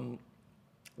 I'm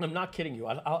not kidding you.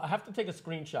 I'll have to take a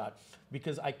screenshot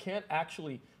because I can't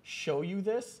actually show you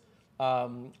this.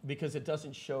 Because it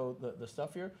doesn't show the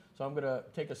stuff here. So I'm going to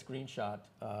take a screenshot.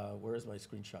 Where is my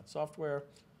screenshot software?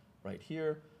 Right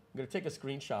here. I'm going to take a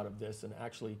screenshot of this and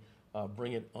actually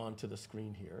bring it onto the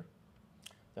screen here.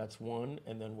 That's one.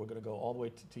 And then we're going to go all the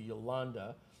way to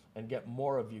Yolanda and get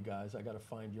more of you guys. I got to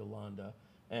find Yolanda.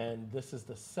 And this is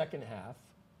the second half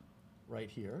right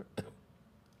here.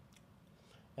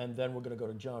 And then we're going to go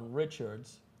to John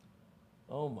Richards.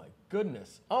 Oh my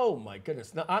goodness. Oh my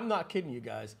goodness. Now, I'm not kidding you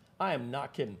guys. I am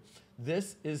not kidding.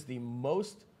 This is the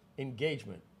most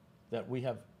engagement that we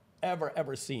have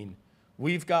ever seen.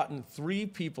 We've gotten 3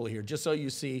 people here, just so you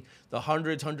see the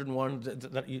hundreds, 101,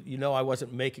 that you know I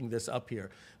wasn't making this up here.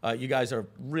 You guys are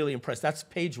really impressed. That's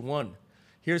page 1.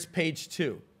 Here's page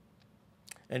 2.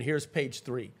 And here's page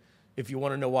 3, if you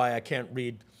want to know why I can't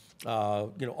read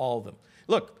all of them.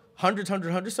 Look, hundreds,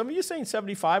 hundreds. Some of you are saying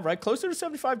 75, right? Closer to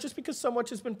 75, just because so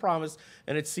much has been promised,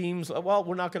 and it seems, well,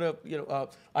 we're not going to,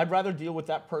 I'd rather deal with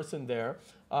that person there.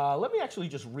 Let me actually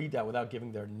just read that without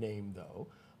giving their name, though,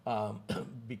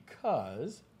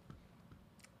 because,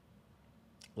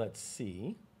 let's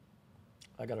see.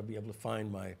 I got to be able to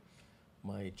find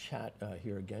my chat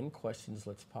here again. Questions,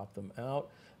 let's pop them out.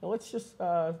 And let's just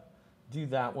do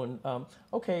that one.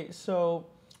 Okay, so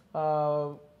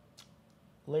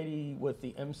lady with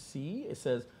the MC, it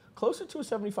says, closer to a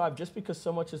 75 just because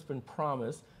so much has been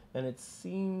promised, and it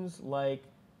seems like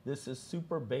this is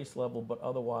super base level, but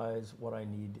otherwise what I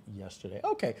need yesterday.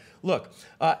 Okay, look,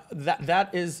 that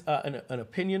is an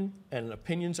opinion, and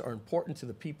opinions are important to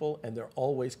the people, and they're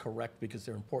always correct because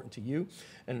they're important to you.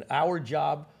 And our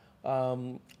job,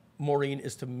 Maureen,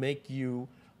 is to make you,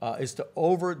 is to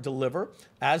over-deliver.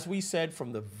 As we said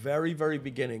from the very, very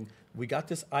beginning, we got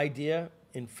this idea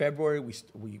in February.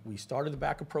 We started the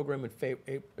backer program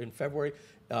in February.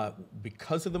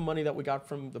 Because of the money that we got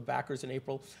from the backers in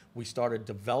April, we started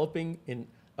developing in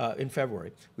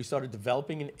February. We started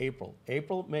developing in April.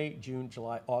 April, May, June,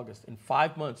 July, August. In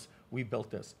 5 months, we built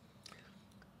this.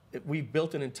 We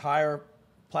built an entire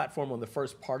platform on the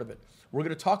first part of it. We're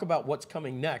going to talk about what's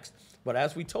coming next, but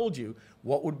as we told you,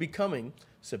 what would be coming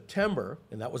September,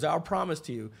 and that was our promise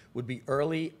to you, would be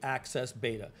early access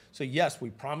beta. So yes, we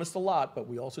promised a lot, but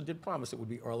we also did promise it would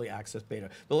be early access beta.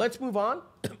 But let's move on,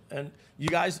 and you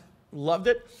guys loved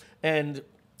it, and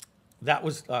that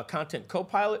was Content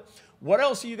Copilot. What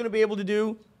else are you going to be able to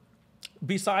do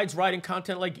besides writing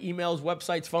content like emails,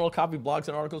 websites, funnel copy, blogs,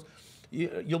 and articles?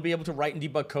 You'll be able to write and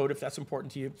debug code if that's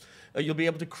important to you. You'll be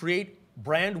able to create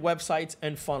brand websites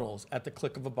and funnels at the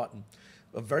click of a button.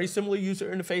 A very similar user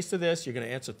interface to this. You're going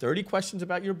to answer 30 questions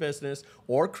about your business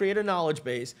or create a knowledge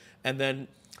base and then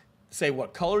say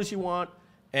what colors you want,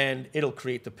 and it'll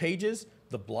create the pages,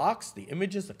 the blocks, the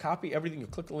images, the copy, everything. You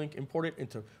click the link, import it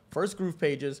into first Groove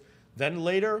pages, then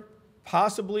later,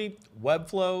 possibly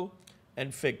Webflow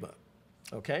and Figma.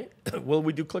 Okay? Will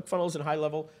we do ClickFunnels and high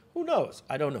level? Who knows?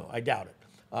 I don't know. I doubt it.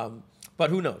 But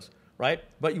who knows, right?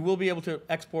 But you will be able to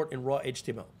export in raw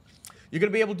HTML. You're going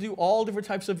to be able to do all different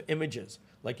types of images,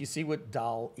 like you see with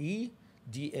DALL-E,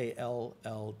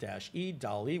 D-A-L-L-E,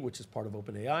 DALL-E, which is part of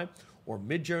OpenAI, or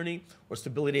Midjourney, or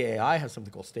Stability AI has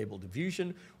something called Stable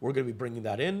Diffusion. We're going to be bringing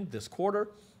that in this quarter.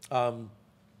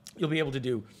 You'll be able to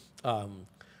do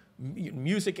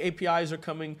music APIs are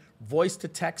coming, voice to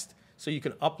text, so you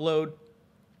can upload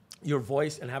your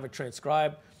voice and have it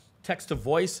transcribed. Text to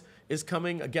voice is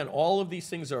coming. Again, all of these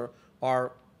things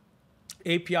are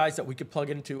APIs that we could plug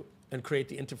into and create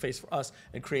the interface for us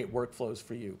and create workflows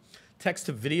for you. Text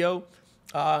to video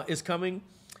is coming.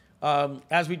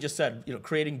 As we just said,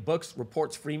 creating books,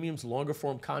 reports, freemiums, longer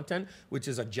form content, which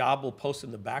is a job we'll post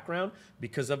in the background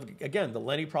because of, again, the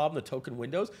Lenny problem, the token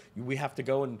windows. We have to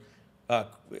go and,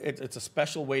 it's a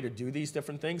special way to do these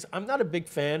different things. I'm not a big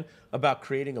fan about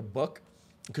creating a book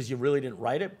because you really didn't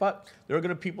write it, but there are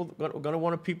going to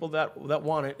want people that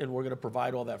want it, and we're going to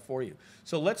provide all that for you.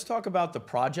 So let's talk about the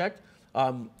project.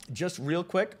 Just real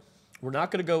quick, we're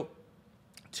not going to go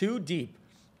too deep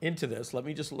into this. Let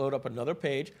me just load up another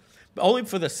page, but only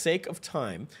for the sake of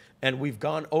time, and we've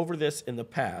gone over this in the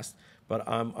past, but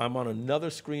I'm on another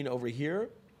screen over here,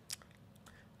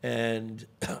 and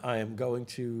I am going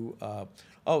to,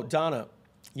 oh, Donna,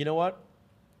 you know what?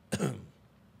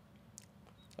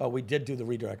 Oh, we did do the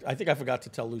redirect. I think I forgot to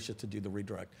tell Lucia to do the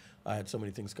redirect. I had so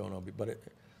many things going on, but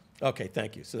okay,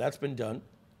 thank you. So that's been done.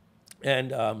 And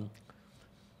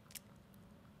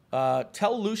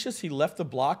tell Lucius he left the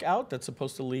block out that's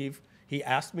supposed to leave. He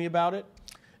asked me about it,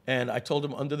 and I told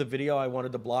him under the video I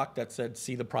wanted the block that said,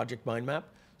 see the project mind map.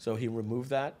 So he removed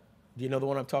that. Do you know the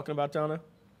one I'm talking about, Donna?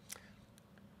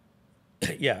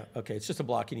 Yeah, okay, it's just a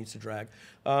block he needs to drag.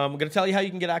 I'm going to tell you how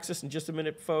you can get access in just a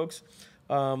minute, folks.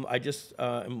 I just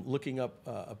am looking up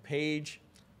a page.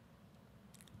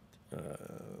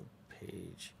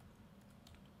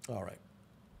 All right.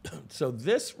 So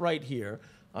this right here,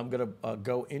 I'm going to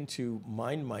go into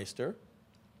MindMeister.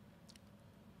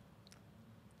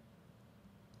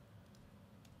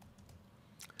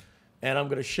 And I'm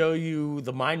going to show you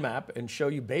the mind map and show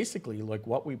you basically like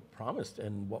what we promised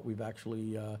and what we've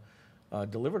actually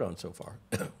delivered on so far.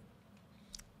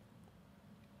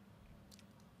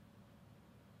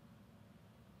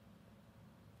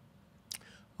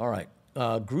 All right,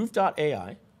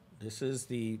 Groove.ai, this is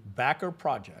the backer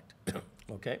project,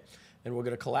 okay? And we're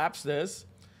gonna collapse this,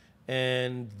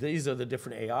 and these are the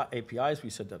different APIs we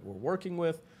said that we're working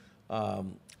with.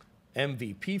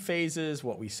 MVP phases,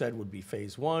 what we said would be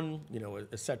phase one,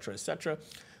 et cetera, et cetera.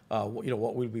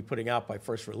 what we'd be putting out by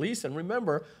first release. And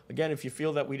remember, again, if you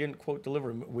feel that we didn't quote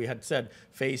deliver, we had said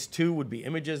phase 2 would be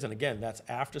images, and again, that's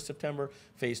after September.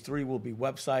 Phase 3 will be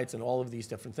websites and all of these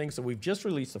different things. So we've just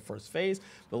released the first phase,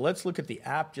 but let's look at the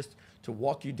app just to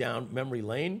walk you down memory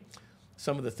lane.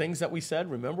 Some of the things that we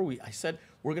said, remember, I said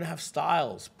we're going to have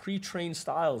styles, pre-trained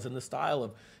styles in the style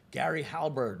of Gary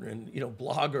Halbert and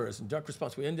bloggers and direct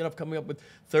response. We ended up coming up with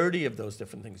 30 of those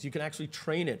different things. You can actually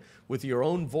train it with your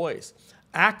own voice.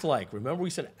 Act like, remember we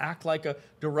said act like a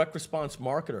direct response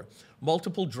marketer.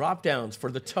 Multiple drop downs for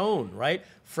the tone, right?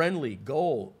 Friendly,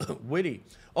 goal, witty.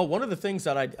 Oh, one of the things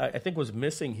that I think was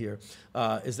missing here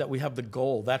is that we have the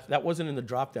goal. That wasn't in the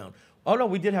drop down. Oh no,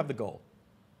 we did have the goal.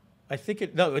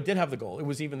 It did have the goal. It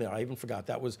was even there. I even forgot.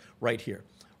 That was right here,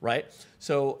 right?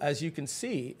 So as you can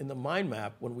see in the mind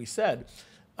map, when we said,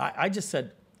 I just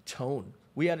said tone.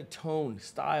 We added tone,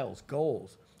 styles,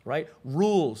 goals, right?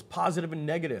 Rules, positive and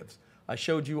negatives. I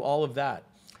showed you all of that.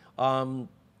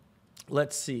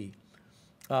 Let's see.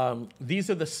 These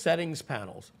are the settings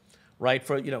panels, right?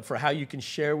 For how you can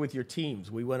share with your teams.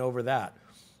 We went over that.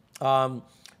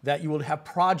 That you will have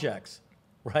projects,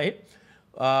 right?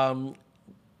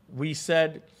 We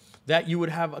said that you would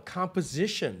have a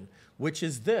composition, which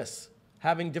is this,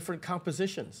 having different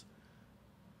compositions,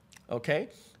 okay?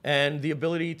 And the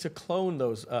ability to clone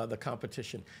those, the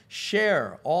competition.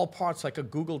 Share all parts like a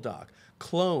Google Doc.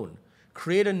 Clone.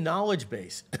 Create a knowledge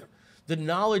base. The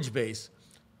knowledge base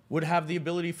would have the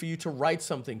ability for you to write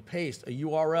something, paste a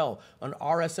URL, an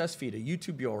RSS feed, a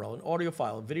YouTube URL, an audio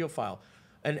file, a video file,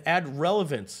 and add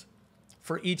relevance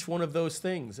for each one of those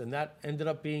things. And that ended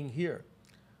up being here.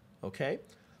 Okay,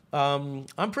 I'm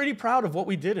pretty proud of what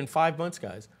we did in 5 months,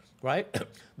 guys, right?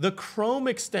 The Chrome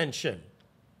extension,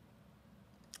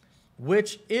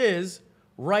 which is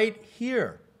right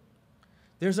here.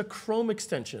 There's a Chrome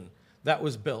extension that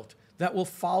was built that will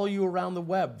follow you around the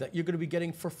web that you're going to be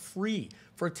getting for free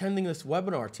for attending this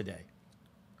webinar today.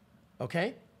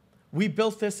 Okay? We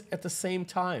built this at the same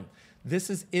time.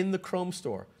 This is in the Chrome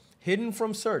store, hidden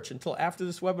from search until after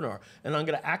this webinar. And I'm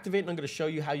going to activate and I'm going to show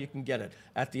you how you can get it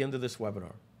at the end of this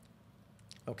webinar.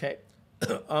 Okay?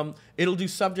 It'll do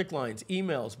subject lines,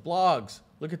 emails, blogs.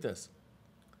 Look at this.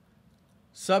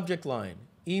 Subject line,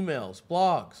 emails,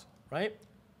 blogs, right?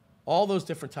 All those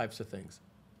different types of things.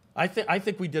 I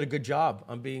think we did a good job.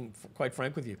 I'm being quite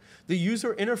frank with you. The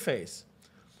user interface.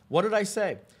 What did I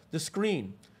say? The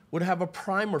screen would have a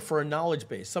primer for a knowledge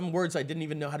base. Some words I didn't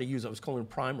even know how to use. I was calling them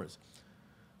primers.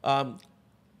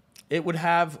 It would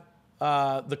have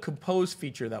the compose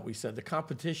feature that we said, the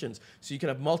competitions, so you can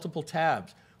have multiple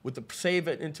tabs with the save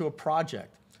it into a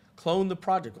project, clone the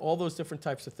project, all those different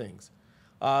types of things.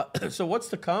 So what's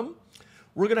to come?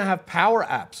 We're going to have power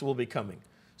apps will be coming.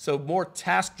 So more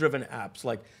task-driven apps,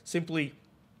 like simply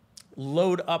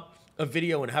load up a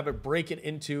video and have it break it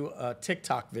into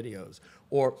TikTok videos,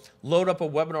 or load up a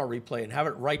webinar replay and have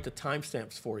it write the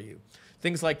timestamps for you.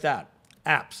 Things like that.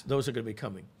 Apps, those are going to be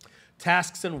coming.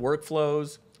 Tasks and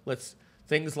workflows.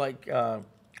 Things like,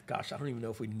 gosh, I don't even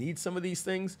know if we need some of these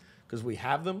things because we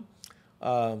have them.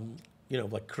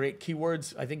 Like create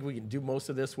keywords. I think we can do most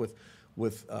of this with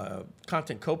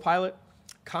Content Copilot.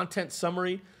 Content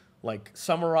summary, like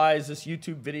summarize this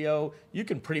YouTube video. You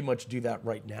can pretty much do that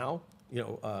right now.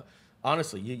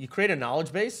 Honestly, you create a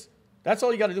knowledge base. That's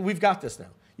all you got to do. We've got this now.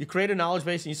 You create a knowledge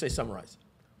base and you say summarize,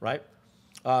 right?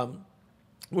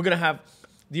 We're going to have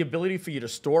the ability for you to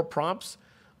store prompts.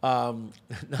 Not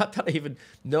that I even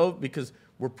know, because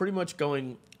we're pretty much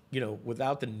going,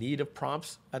 without the need of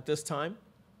prompts at this time.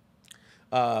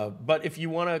 But if you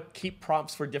want to keep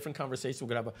prompts for different conversations, we're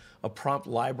going to have a prompt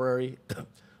library,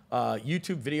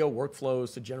 YouTube video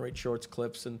workflows to generate shorts,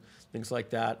 clips, and things like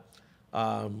that.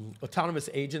 Autonomous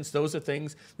agents, those are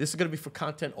things. This is going to be for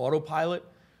content autopilot.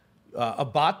 A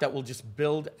bot that will just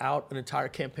build out an entire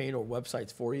campaign or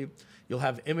websites for you. You'll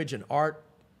have image and art.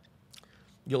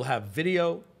 You'll have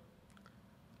video.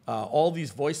 All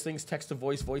these voice things, text to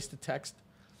voice, voice to text,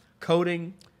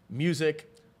 coding, music,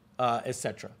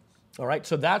 etc. All right,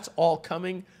 so that's all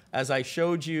coming as I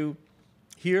showed you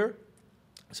here.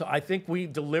 So I think we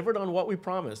delivered on what we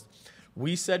promised.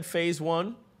 We said phase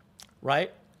 1,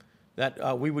 right?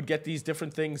 That we would get these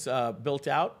different things built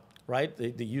out, right?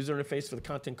 The user interface for the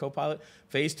Content Copilot.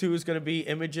 Phase 2 is going to be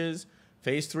images.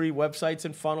 Phase 3, websites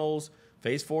and funnels.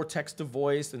 Phase 4, text to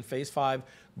voice. And phase 5,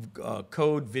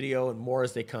 code, video, and more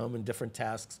as they come, and different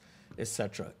tasks,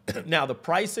 etc. Now, the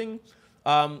pricing,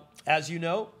 as you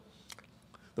know,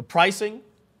 the pricing,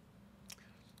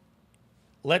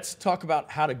 let's talk about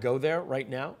how to go there right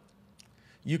now.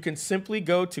 You can simply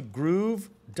go to Groove.ai.com.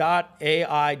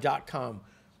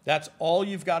 That's all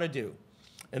you've got to do.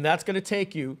 And that's going to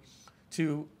take you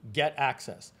to get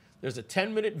access. There's a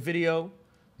 10-minute video.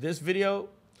 This video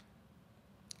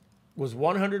was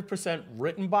 100%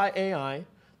 written by AI.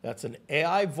 That's an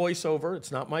AI voiceover.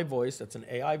 It's not my voice. That's an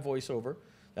AI voiceover.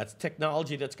 That's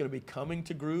technology that's going to be coming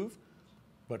to Groove.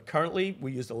 But currently,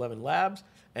 we used 11 Labs.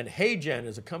 And HeyGen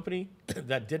is a company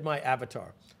that did my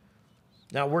avatar.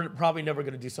 Now, we're probably never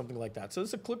going to do something like that. So this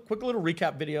is a quick little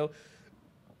recap video.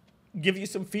 Give you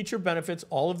some feature benefits.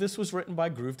 All of this was written by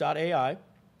Groove.ai.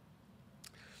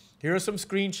 Here are some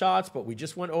screenshots, but we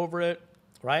just went over it,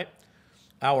 right?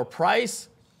 Our price,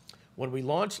 when we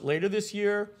launch later this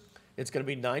year, it's going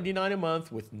to be $99 a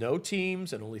month with no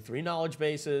teams and only 3 knowledge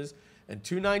bases, and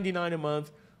 $299 a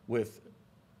month with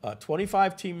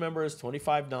 25 team members,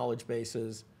 25 knowledge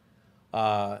bases,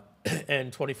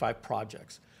 and 25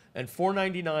 projects. And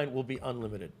 $499 will be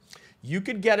unlimited. You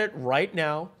could get it right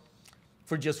now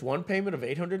for just one payment of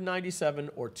 $897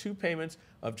 or 2 payments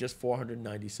of just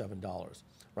 $497,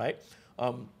 right?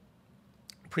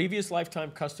 Previous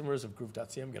lifetime customers of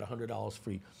Groove.cm get $100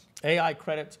 free AI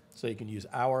credits, so you can use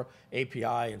our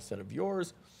API instead of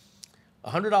yours.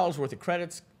 $100 worth of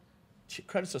credits.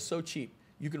 Credits are so cheap.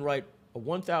 You can write a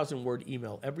 1,000-word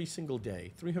email every single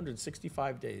day,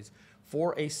 365 days,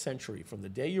 for a century, from the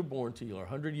day you're born till you're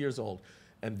 100 years old,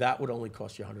 and that would only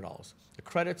cost you $100. The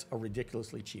credits are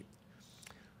ridiculously cheap.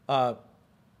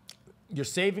 You're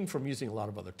saving from using a lot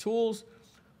of other tools.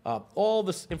 All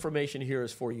this information here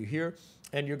is for you here,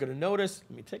 and you're going to notice,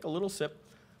 let me take a little sip,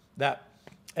 that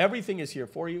everything is here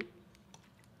for you.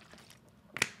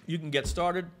 You can get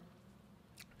started.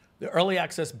 The early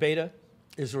access beta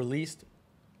is released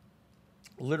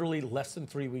literally less than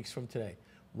 3 weeks from today.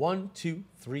 1, 2,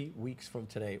 3 weeks from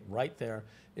today, right there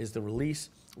is the release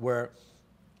where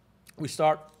we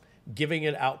start giving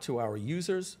it out to our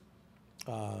users.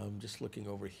 Just looking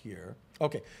over here.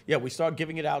 Okay, yeah, we start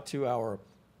giving it out to our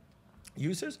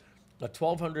users,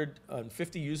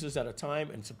 1,250 users at a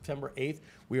time, and September 8th,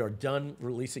 we are done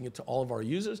releasing it to all of our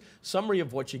users. Summary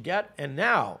of what you get, and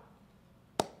now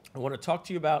I want to talk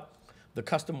to you about the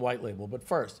custom white label. But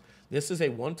first, this is a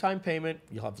one-time payment.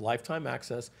 You'll have lifetime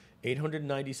access,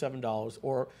 $897,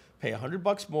 or pay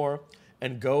 $100 more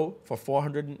and go for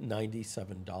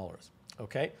 $497,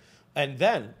 okay? And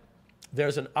then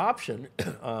there's an option.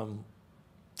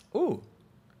 Ooh,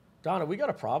 Donna, we got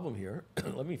a problem here.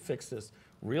 Let me fix this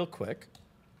real quick.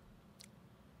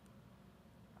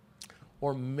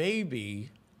 Or maybe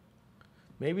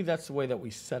that's the way that we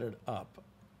set it up,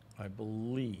 I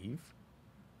believe.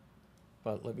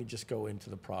 But let me just go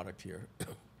into the product here.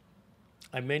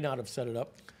 I may not have set it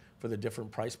up for the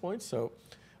different price points, so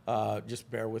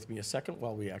just bear with me a second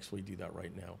while we actually do that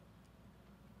right now.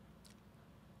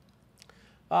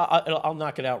 I'll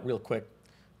knock it out real quick.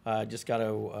 Just got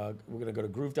to, we're going to go to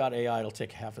Groove.ai. It'll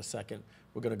take half a second.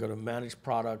 We're going to go to Manage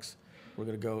Products. We're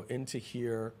going to go into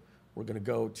here. We're going to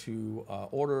go to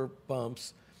Order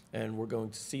Bumps, and we're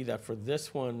going to see that for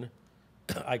this one,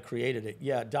 I created it.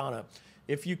 Yeah, Donna,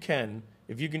 if you can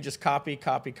just copy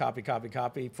for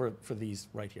these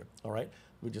right here. All right,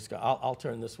 I'll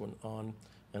turn this one on,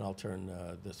 and I'll turn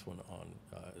this one on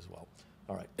as well.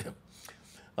 All right.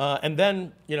 And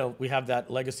then, we have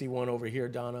that legacy one over here,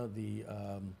 Donna,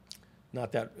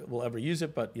 not that we'll ever use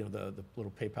it, but, the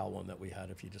little PayPal one that we had,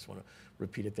 if you just want to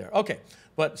repeat it there. Okay,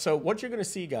 but so what you're going to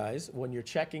see, guys, when you're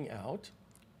checking out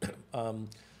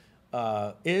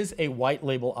is a white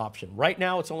label option. Right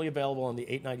now, it's only available on the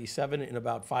 $897. In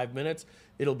about 5 minutes,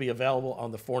 it'll be available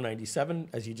on the $497.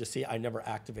 As you just see, I never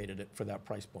activated it for that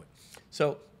price point.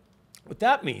 So what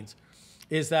that means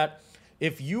is that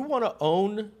if you want to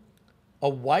own a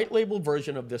white label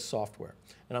version of this software,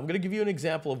 and I'm going to give you an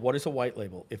example of what is a white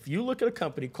label. If you look at a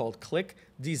company called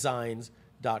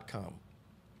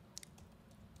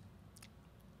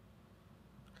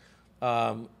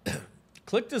clickdesigns.com,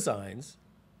 Click Designs,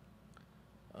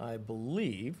 I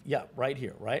believe, yeah, right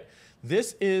here, right?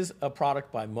 This is a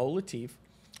product by Mo Latif,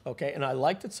 okay? And I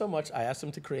liked it so much, I asked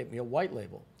him to create me a white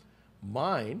label.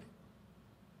 Mine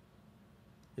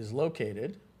is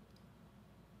located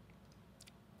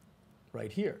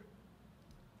right here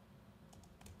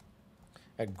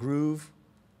at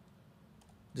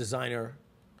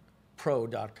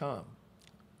groovedesignerpro.com.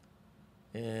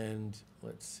 And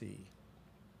let's see.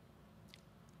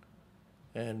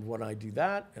 And when I do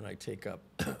that, and I take up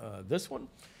this one,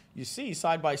 you see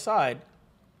side by side,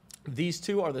 these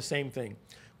two are the same thing.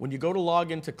 When you go to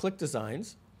log into Click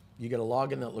Designs, you get a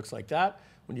login that looks like that.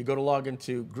 When you go to log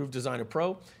into Groove Designer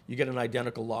Pro, you get an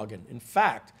identical login. In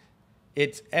fact,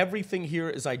 everything here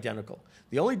is identical.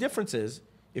 The only difference is,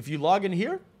 if you log in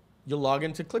here, you'll log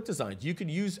into Click Designs. You could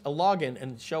use a login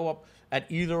and show up at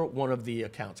either one of the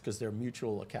accounts because they're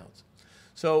mutual accounts.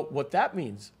 So what that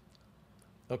means,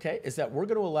 okay, is that we're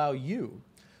going to allow you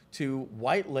to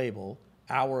white label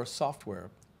our software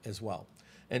as well.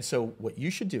 And so what you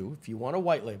should do, if you want to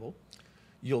white label,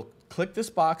 you'll click this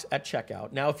box at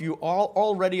checkout. Now, if you are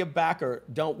already a backer,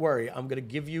 don't worry. I'm going to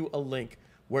give you a link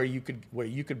where you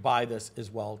could buy this as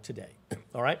well today.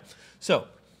 All right? So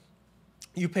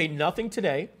you pay nothing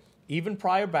today, even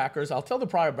prior backers. I'll tell the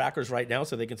prior backers right now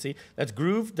so they can see. That's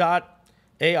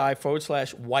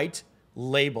Groove.ai/white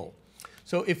label.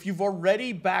 So if you've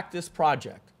already backed this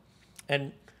project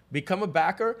and become a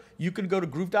backer, you can go to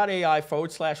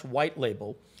Groove.ai/white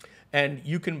label, and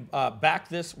you can back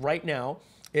this right now.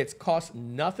 It costs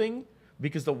nothing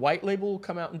because the white label will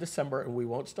come out in December and we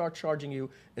won't start charging you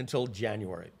until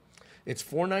January. It's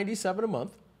 $4.97 a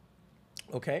month,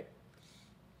 okay?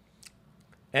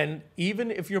 And even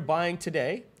if you're buying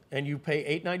today and you pay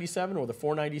 $8.97 or the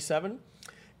 $4.97,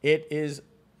 it is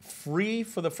free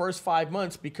for the first 5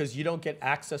 months because you don't get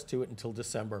access to it until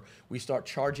December. We start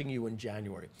charging you in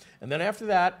January. And then after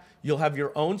that, you'll have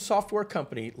your own software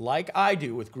company like I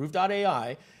do with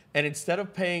Groove.ai, and instead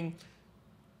of paying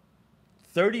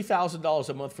 $30,000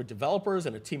 a month for developers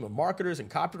and a team of marketers and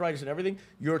copywriters and everything,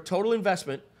 your total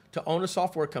investment to own a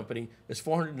software company is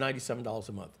 $497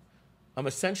 a month. I'm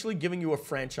essentially giving you a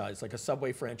franchise, like a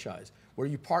Subway franchise, where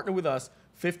you partner with us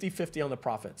 50-50 on the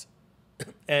profits.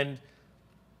 And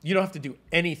you don't have to do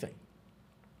anything.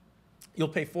 You'll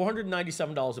pay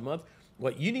 $497 a month.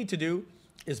 What you need to do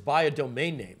is buy a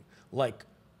domain name like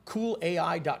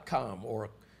cooলাই.com or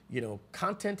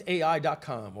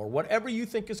contentai.com or whatever you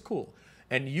think is cool.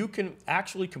 And you can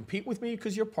actually compete with me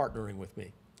because you're partnering with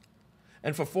me.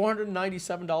 And for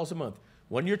 $497 a month,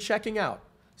 when you're checking out,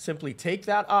 simply take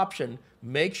that option,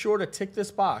 make sure to tick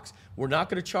this box. We're not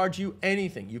going to charge you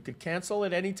anything. You could cancel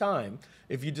at any time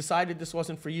if you decided this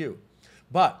wasn't for you.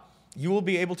 But you will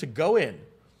be able to go in,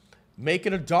 make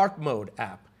it a dark mode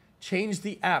app, change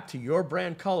the app to your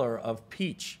brand color of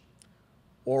peach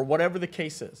or whatever the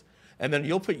case is. And then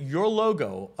you'll put your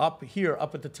logo up here,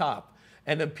 up at the top.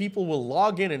 And then people will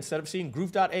log in. Instead of seeing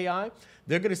Groove.ai,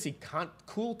 they're going to see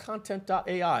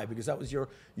coolcontent.ai because that was your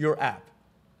app.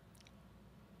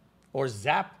 Or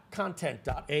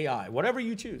zapcontent.ai, whatever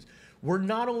you choose. We're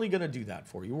not only going to do that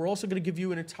for you, we're also going to give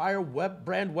you an entire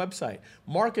brand website,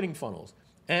 marketing funnels,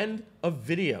 and a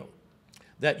video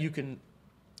that you can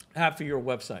have for your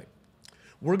website.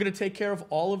 We're going to take care of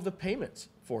all of the payments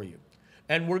for you.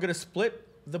 And we're going to split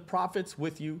the profits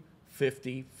with you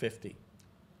 50-50.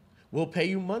 We'll pay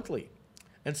you monthly.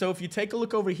 And so if you take a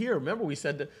look over here, remember we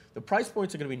said that the price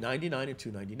points are going to be $99 and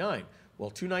 $299.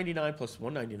 Well, $299 plus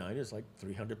 $199 is like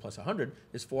 $300 plus $100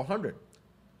 is $400.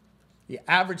 The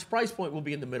average price point will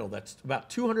be in the middle. That's about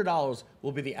 $200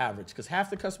 will be the average because half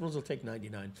the customers will take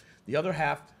 $99. The other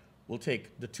half will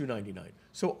take the $299.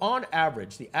 So on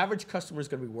average, the average customer is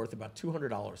going to be worth about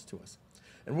 $200 to us.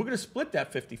 And we're going to split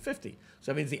that 50-50.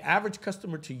 So that means the average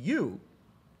customer to you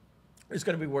is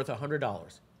going to be worth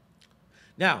 $100.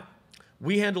 Now,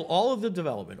 we handle all of the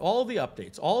development, all of the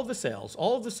updates, all of the sales,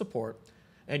 all of the support,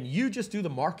 and you just do the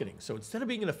marketing. So instead of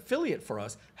being an affiliate for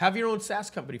us, have your own SaaS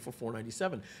company for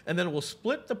 $497. And then we'll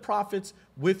split the profits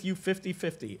with you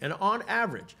 50-50. And on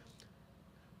average,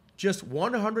 just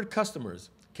 100 customers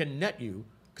can net you,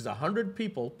 because 100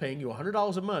 people paying you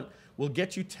 $100 a month will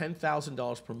get you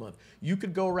 $10,000 per month. You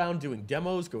could go around doing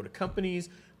demos, go to companies,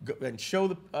 and show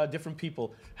the different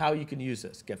people how you can use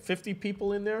this. Get 50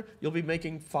 people in there, you'll be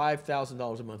making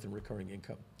 $5,000 a month in recurring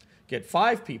income. Get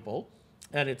 5 people,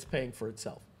 and it's paying for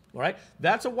itself. All right?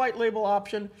 That's a white label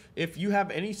option. If you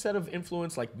have any set of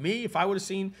influence like me, if I would have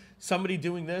seen somebody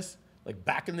doing this, like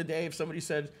back in the day, if somebody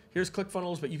said, here's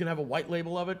ClickFunnels, but you can have a white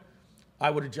label of it,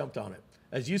 I would have jumped on it.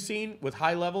 As you've seen with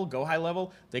High Level, Go High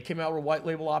Level, they came out with a white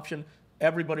label option.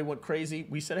 Everybody went crazy.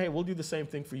 We said, hey, we'll do the same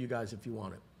thing for you guys if you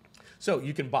want it. So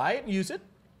you can buy it and use it.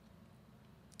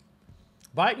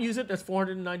 Buy it and use it. That's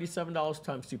 $497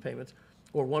 times 2 payments,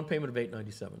 or 1 payment of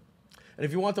 $897. And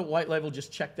if you want the white label,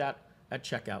 just check that at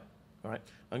checkout. All right.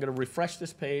 I'm going to refresh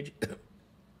this page.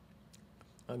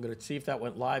 I'm going to see if that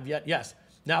went live yet. Yes.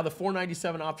 Now the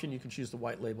 $497 option, you can choose the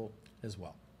white label as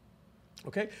well.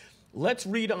 Okay. Let's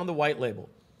read on the white label.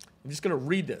 I'm just going to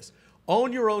read this.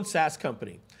 Own your own SaaS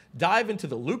company. Dive into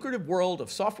the lucrative world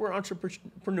of software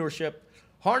entrepreneurship.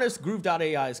 Harness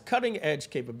Groove.ai's cutting-edge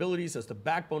capabilities as the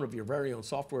backbone of your very own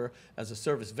software as a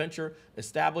service venture.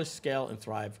 Establish, scale, and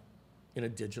thrive in a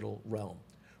digital realm.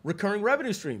 Recurring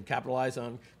revenue stream, capitalize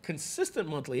on consistent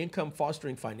monthly income,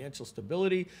 fostering financial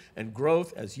stability and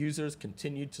growth as users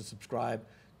continue to subscribe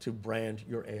to brand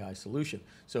your AI solution.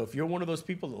 So if you're one of those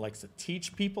people that likes to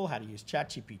teach people how to use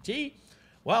ChatGPT,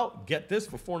 well, get this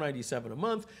for $4.97 a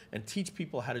month and teach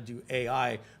people how to do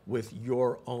AI with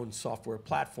your own software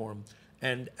platform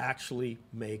and actually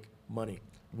make money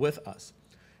with us.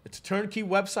 It's a turnkey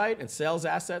website and sales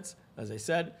assets. As I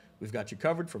said, we've got you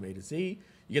covered from A to Z.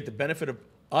 You get the benefit of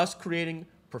us creating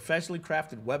professionally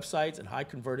crafted websites and high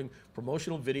converting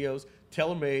promotional videos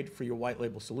tailor-made for your white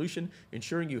label solution,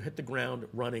 ensuring you hit the ground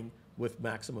running with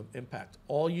maximum impact.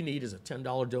 All you need is a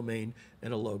 $10 domain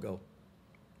and a logo.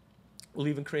 We'll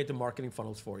even create the marketing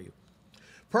funnels for you.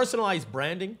 Personalized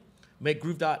branding, make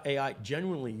Groove.ai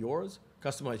genuinely yours.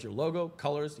 Customize your logo,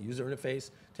 colors, user interface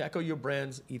to echo your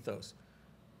brand's ethos.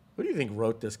 Who do you think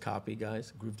wrote this copy,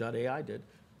 guys? Groove.ai did.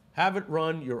 Have it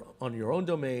run on your own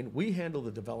domain. We handle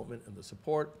the development and the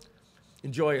support.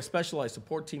 Enjoy a specialized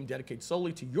support team dedicated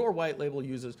solely to your white label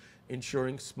users,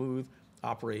 ensuring smooth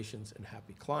operations and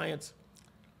happy clients.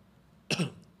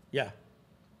 Yeah.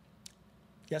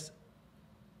 Yes?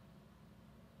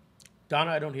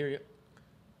 Donna, I don't hear you.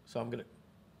 So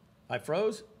I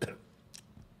froze.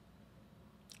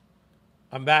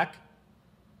 I'm back.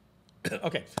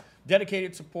 Okay.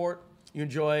 Dedicated support. You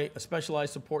enjoy a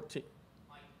specialized support team.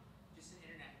 Just an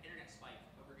internet spike,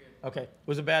 but we're good. Okay, it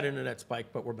was a bad internet spike,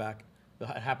 but we're back. It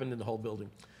happened in the whole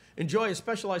building. Enjoy a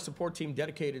specialized support team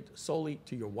dedicated solely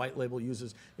to your white label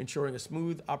users, ensuring a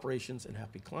smooth operations and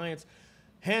happy clients.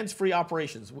 Hands-free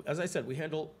operations. As I said,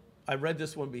 I read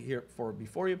this one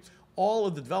before you. All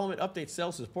of the development, updates,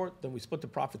 sales, support, then we split the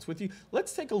profits with you.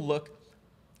 Let's take a look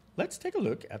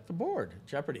at the board,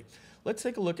 Jeopardy. Let's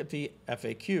take a look at the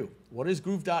FAQ. What is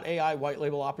Groove.ai white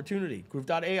label opportunity?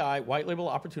 Groove.ai white label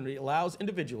opportunity allows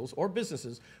individuals or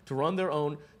businesses to run their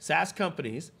own SaaS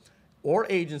companies or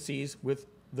agencies with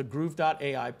the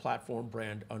Groove.ai platform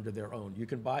brand under their own. You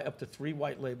can buy up to 3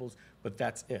 white labels, but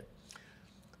that's it.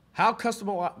 How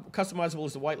customizable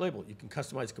is the white label? You can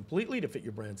customize completely to fit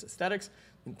your brand's aesthetics,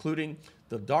 including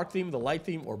the dark theme, the light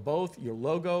theme, or both, your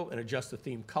logo, and adjust the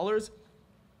theme colors.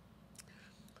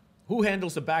 Who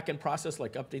handles the back-end process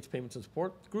like updates, payments, and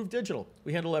support? Groove Digital.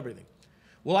 We handle everything.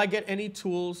 Will I get any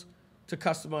tools to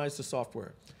customize the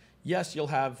software? Yes, you'll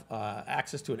have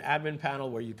access to an admin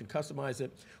panel where you can customize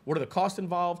it. What are the costs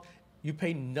involved? You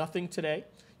pay nothing today.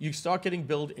 You start getting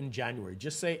billed in January.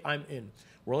 Just say, I'm in.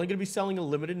 We're only going to be selling a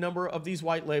limited number of these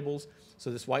white labels. So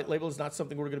this white label is not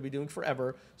something we're going to be doing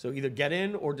forever. So either get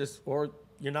in or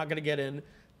you're not going to get in.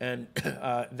 And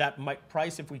that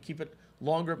price, if we keep it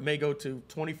longer, may go to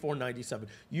 $24.97.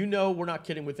 You know we're not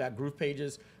kidding with that. Groove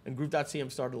Pages and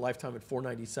Groove.cm started a lifetime at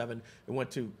 $4.97. It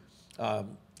went to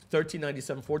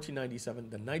 $13.97,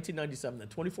 $14.97, then $19.97, then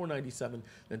 $24.97,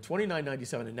 then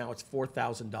 $29.97, and now it's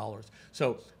 $4,000.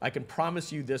 So I can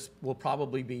promise you this will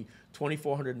probably be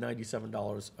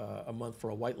 $2,497 a month for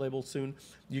a white label soon.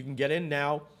 You can get in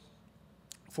now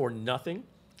for nothing.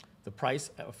 The price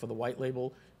for the white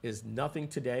label is nothing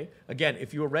today. Again,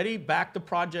 if you already backed the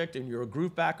project and you're a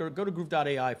Groove backer, go to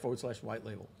groove.ai/white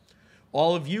label.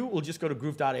 All of you will just go to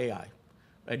groove.ai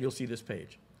and you'll see this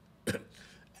page.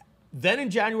 Then in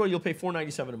January, you'll pay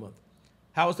 $4.97 a month.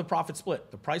 How is the profit split?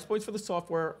 The price points for the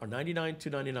software are $99,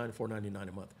 $299, and $499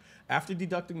 a month. After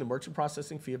deducting the merchant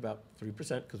processing fee, about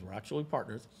 3%, because we're actually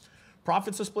partners,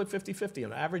 profits are split 50-50.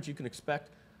 On average, you can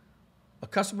expect a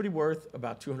customer to be worth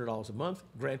about $200 a month,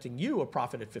 granting you a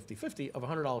profit at 50-50 of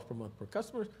 $100 per month per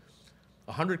customer.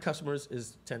 100 customers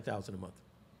is $10,000 a month.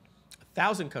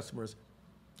 1,000 customers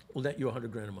will net you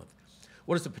 $100,000 a month.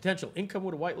 What is the potential income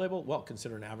with a white label? Well,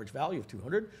 consider an average value of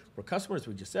 $200 per customer, as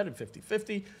we just said, at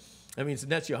 50-50. That means it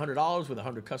nets you $100 with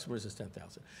 100 customers is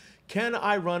 $10,000. Can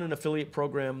I run an affiliate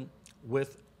program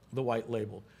with the white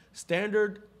label?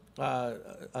 Standardly,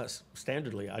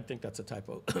 I think that's a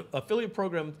typo. Affiliate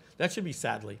program, that should be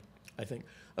sadly, I think.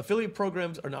 Affiliate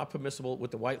programs are not permissible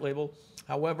with the white label.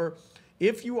 However,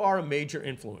 if you are a major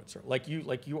influencer, like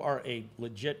you are a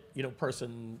legit,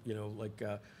 person,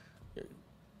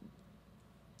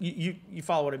 you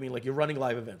follow what I mean? Like you're running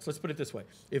live events. Let's put it this way.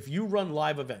 If you run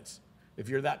live events, if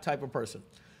you're that type of person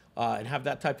and have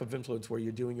that type of influence where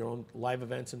you're doing your own live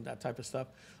events and that type of stuff,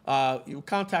 you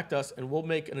contact us and we'll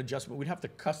make an adjustment. We'd have to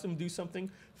custom do something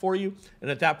for you.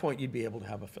 And at that point, you'd be able to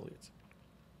have affiliates.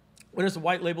 When is the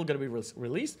white label going to be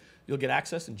released? You'll get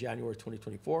access in January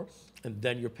 2024, and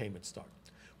then your payments start.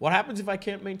 What happens if I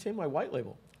can't maintain my white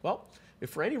label? Well, if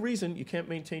for any reason you can't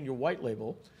maintain your white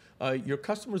label, your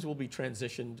customers will be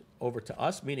transitioned over to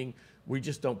us, meaning we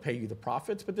just don't pay you the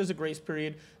profits, but there's a grace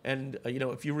period. And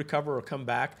if you recover or come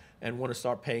back and want to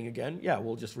start paying again, yeah,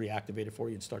 we'll just reactivate it for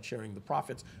you and start sharing the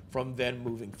profits from then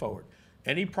moving forward.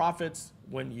 Any profits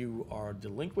when you are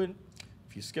delinquent,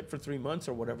 if you skip for 3 months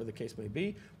or whatever the case may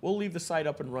be, we'll leave the site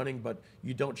up and running, but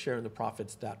you don't share in the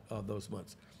profits those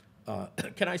months.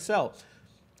 Can I sell?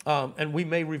 And we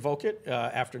may revoke it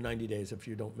after 90 days if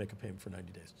you don't make a payment for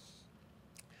 90 days.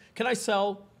 Can I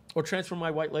sell or transfer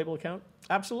my white label account?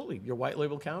 Absolutely. Your white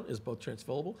label account is both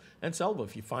transferable and sellable.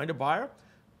 If you find a buyer,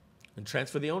 and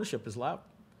transfer the ownership is allowed.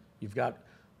 You've got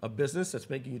a business that's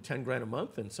making you 10 grand a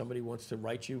month and somebody wants to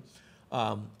write you,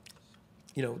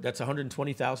 that's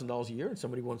 $120,000 a year, and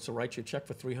somebody wants to write you a check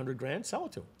for 300 grand, sell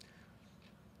it to them.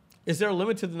 Is there a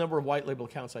limit to the number of white label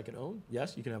accounts I can own?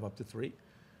 Yes, you can have up to 3.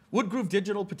 Would Groove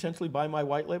Digital potentially buy my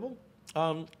white label?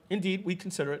 Indeed, we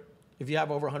consider it. If you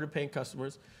have over 100 paying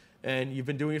customers and you've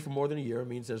been doing it for more than a year, it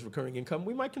means there's recurring income,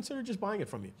 we might consider just buying it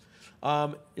from you.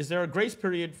 Is there a grace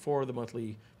period for the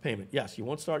monthly payment? Yes, you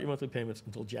won't start your monthly payments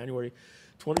until January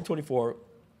 2024,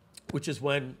 which is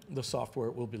when the software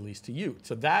will be released to you.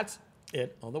 So that's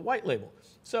it on the white label.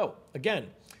 So again,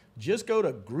 just go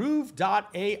to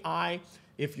Groove.ai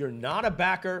if you're not a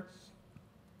backer,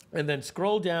 and then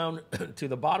scroll down to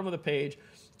the bottom of the page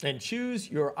and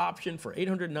choose your option for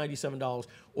 $897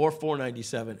 or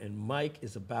 $497, and Mike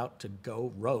is about to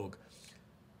go rogue.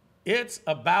 It's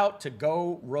about to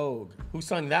go rogue. Who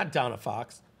sung that, Donna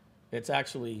Fox? It's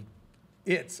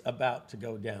about to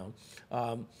go down.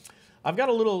 I've got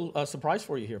a little surprise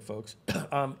for you here, folks.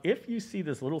 If you see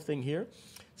this little thing here, it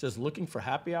says looking for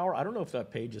happy hour. I don't know if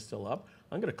that page is still up.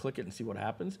 I'm going to click it and see what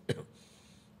happens.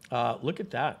 Look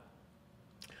at that.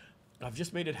 I've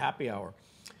just made it happy hour.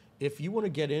 If you want to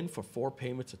get in for 4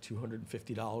 payments of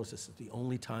 $250, this is the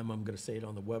only time I'm going to say it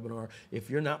on the webinar. If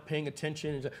you're not paying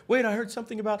attention, and say, wait, I heard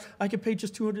something about I can pay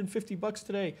just $250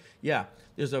 today. Yeah,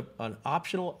 there's an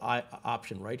optional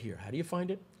option right here. How do you find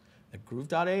it? At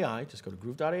Groove.ai, just go to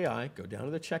Groove.ai, go down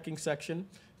to the checking section.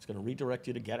 It's going to redirect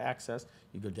you to get access.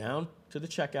 You go down to the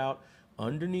checkout.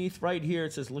 Underneath right here,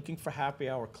 it says looking for happy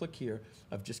hour. Click here.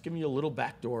 I've just given you a little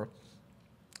back door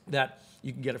that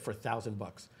you can get it for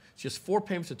 $1,000. It's just 4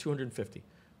 payments of $250.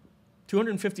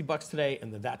 $250 today,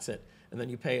 and then that's it. And then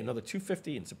you pay another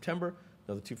 $250 in September,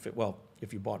 another $250, well,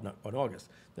 if you bought in August,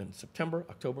 then September,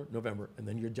 October, November, and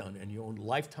then you're done, and you own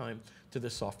lifetime to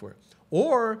this software.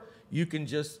 Or you can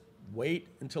just wait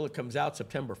until it comes out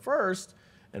September 1st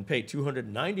and pay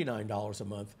 $299 a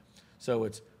month. So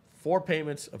it's 4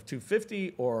 payments of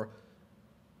 $250, or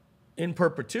in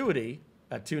perpetuity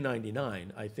at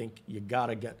 $299. I think you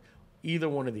gotta get either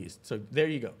one of these. So there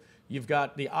you go. You've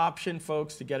got the option,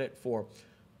 folks, to get it for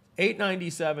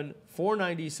 $897,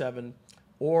 $497,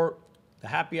 or the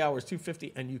happy hour is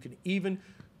 $250, and you can even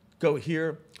go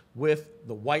here with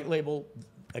the white label.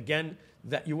 Again,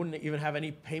 that you wouldn't even have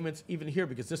any payments even here,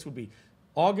 because this would be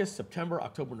August, September,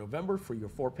 October, November for your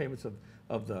 4 payments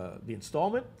of the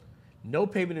installment. No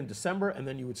payment in December, and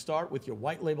then you would start with your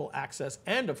white label access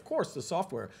and, of course, the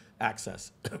software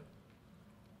access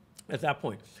at that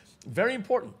point. Very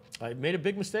important. I made a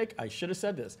big mistake. I should have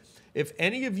said this. If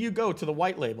any of you go to the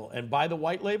white label and buy the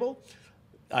white label,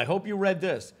 I hope you read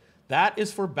this. That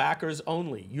is for backers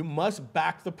only. You must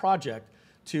back the project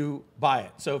to buy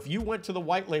it. So if you went to the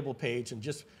white label page and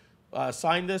just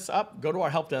sign this up, go to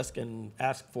our help desk and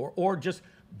ask for, or just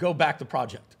go back the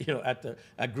project,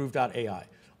 at Groove.ai.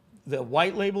 The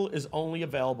white label is only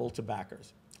available to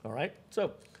backers. All right?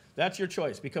 So that's your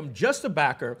choice. Become just a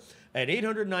backer at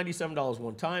 $897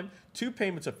 one time, 2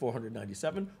 payments at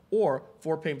 $497, or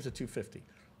 4 payments at $250.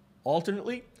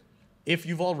 Alternately, if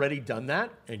you've already done that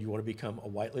and you want to become a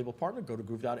white label partner, go to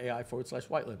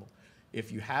Groove.ai/white label.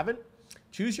 If you haven't,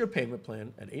 choose your payment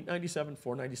plan at $897,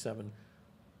 $497.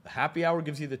 The happy hour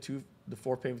gives you the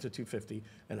 4 payments at $250.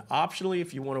 And optionally,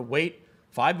 if you want to wait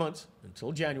 5 months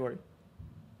until January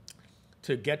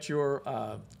to get your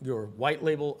white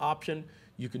label option,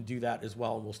 you can do that as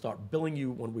well, and we'll start billing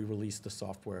you when we release the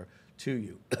software to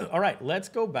you. All right, let's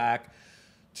go back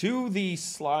to the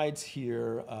slides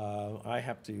here. I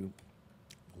have to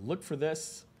look for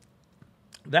this.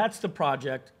 That's the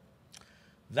project.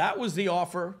 That was the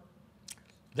offer.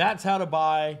 That's how to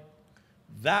buy.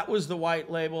 That was the white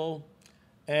label.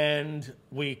 And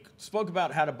we spoke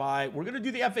about how to buy. We're going to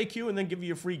do the FAQ and then give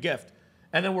you a free gift.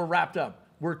 And then we're wrapped up.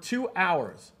 We're 2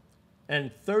 hours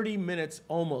and 30 minutes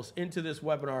almost into this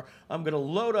webinar. I'm going to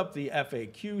load up the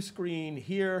FAQ screen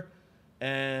here,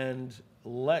 and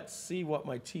let's see what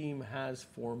my team has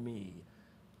for me.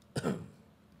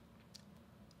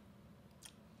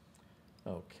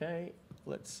 Okay,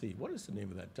 let's see, what is the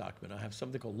name of that document? I have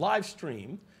something called live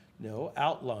stream. No,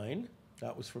 outline.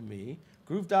 That was from me.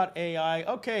 Groove.ai.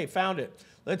 Okay, found it.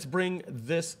 Let's bring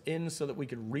this in so that we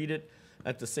can read it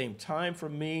at the same time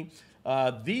from me.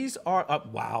 These are,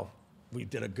 wow, we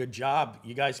did a good job.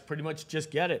 You guys pretty much just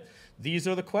get it. These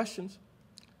are the questions.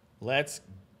 Let's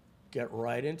get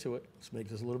right into it. Let's make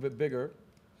this a little bit bigger.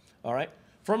 All right.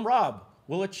 From Rob,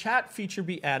 will a chat feature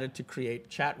be added to create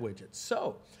chat widgets?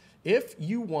 So if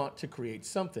you want to create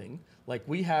something like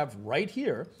we have right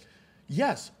here,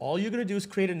 yes, all you're going to do is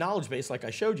create a knowledge base like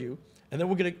I showed you, and then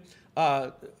we're going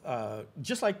to,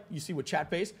 just like you see with chat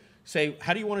base, say,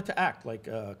 how do you want it to act? Like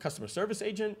a customer service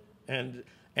agent, and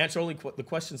answer only the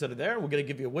questions that are there. We're going to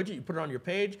give you a widget. You put it on your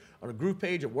page, on a Groove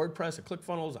page, a WordPress, a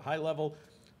ClickFunnels, a high level,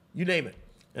 you name it.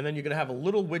 And then you're going to have a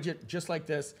little widget just like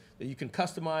this that you can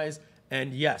customize.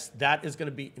 And yes, that is going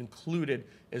to be included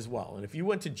as well. And if you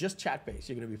went to just chat base,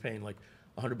 you're going to be paying like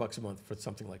 $100 a month for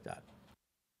something like that.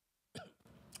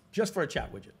 Just for a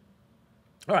chat widget.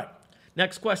 All right,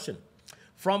 next question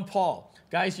from Paul.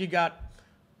 Guys, you got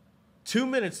 2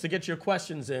 minutes to get your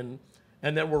questions in,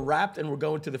 and then we're wrapped and we're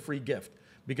going to the free gift.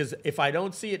 Because if I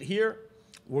don't see it here,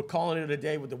 we're calling it a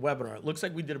day with the webinar. It looks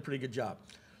like we did a pretty good job.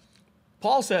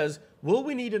 Paul says, will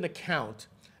we need an account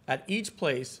at each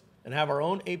place and have our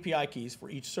own API keys for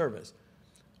each service?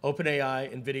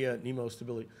 OpenAI, NVIDIA, NeMo,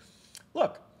 Stability.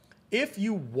 Look, if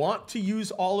you want to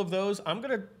use all of those, I'm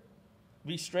going to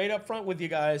be straight up front with you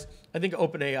guys. I think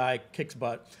OpenAI kicks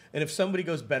butt. And if somebody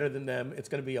goes better than them, it's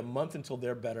going to be a month until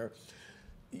they're better.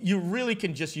 You really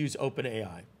can just use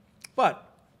OpenAI. But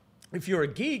if you're a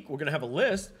geek, we're going to have a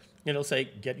list, and it'll say,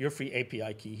 get your free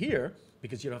API key here,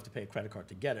 because you don't have to pay a credit card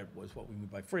to get it, was what we mean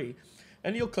by free.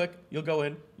 And you'll click, you'll go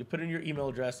in, you'll put in your email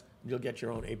address, and you'll get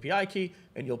your own API key,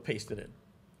 and you'll paste it in.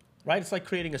 Right? It's like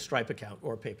creating a Stripe account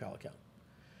or a PayPal account.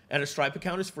 And a Stripe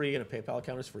account is free, and a PayPal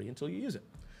account is free until you use it.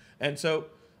 And so,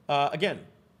 again,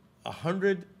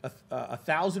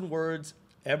 1,000 words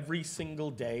every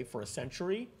single day for a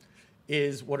century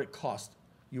is what it costs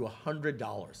you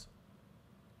 $100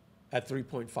 at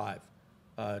 3.5,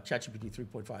 ChatGPT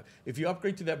 3.5. If you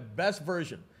upgrade to the best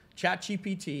version,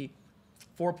 ChatGPT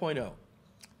 4.0,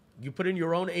 you put in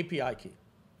your own API key.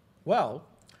 Well,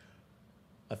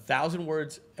 1,000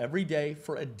 words every day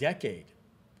for a decade.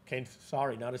 Okay,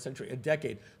 sorry, not a century, a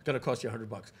decade. It's going to cost you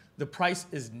 $100. The price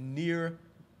is near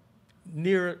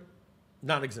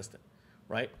non-existent,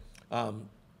 right? Yeah,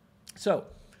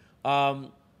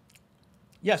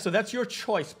 so that's your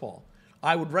choice, Paul.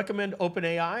 I would recommend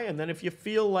OpenAI, and then if you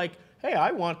feel like, hey,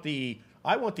 I want the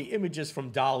images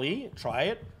from DALL-E, try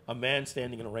it, a man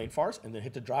standing in a rainforest, and then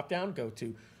hit the drop down, go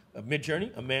to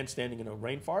Midjourney, a man standing in a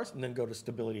rainforest, and then go to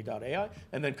Stability.ai,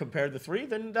 and then compare the three,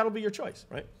 then that'll be your choice,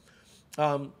 right?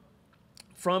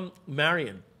 From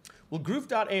Marion, will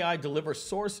Groove.ai deliver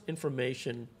source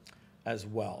information as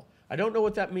well? I don't know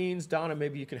what that means. Donna,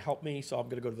 maybe you can help me, so I'm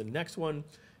going to go to the next one,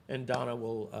 and Donna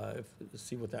will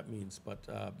see what that means, but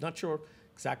not sure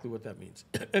exactly what that means.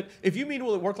 If you mean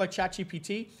will it work like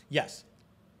ChatGPT, yes.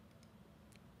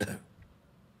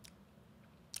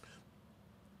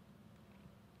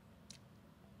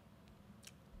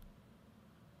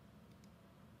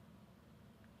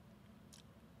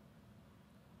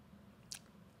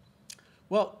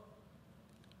 Well,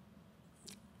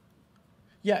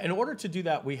 yeah, in order to do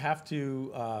that, we have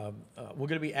to, we're going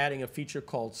to be adding a feature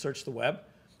called Search the Web.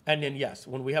 And then, yes,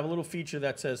 when we have a little feature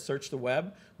that says Search the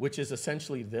Web, which is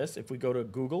essentially this, if we go to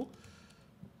Google.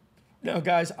 Now,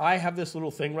 guys, I have this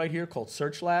little thing right here called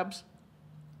Search Labs.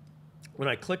 When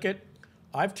I click it,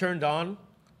 I've turned on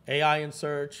AI in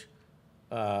search,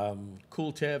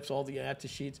 cool tips, all the add to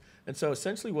sheets. And so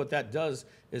essentially what that does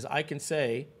is I can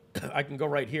say, I can go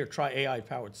right here, try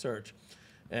AI-powered search,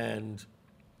 and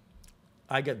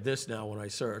I get this now when I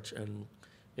search. And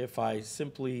if I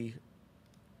simply,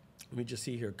 let me just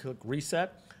see here, click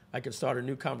reset, I can start a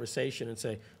new conversation and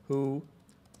say, who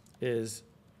is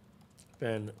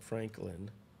Ben Franklin?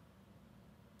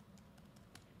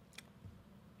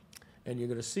 And you're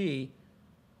going to see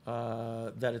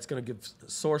that it's going to give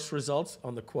source results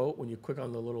on the quote. When you click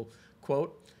on the little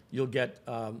quote, you'll get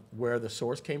where the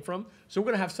source came from. So we're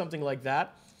going to have something like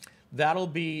that. That'll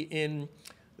be an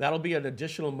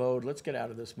additional mode. Let's get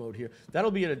out of this mode here.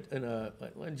 That'll be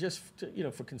just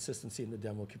to, for consistency in the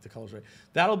demo, keep the colors right.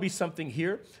 That'll be something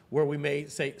here where we may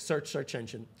say search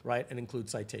engine, right, and include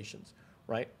citations,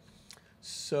 right?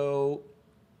 So,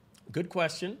 good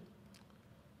question.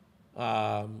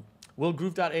 Will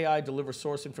Groove.ai deliver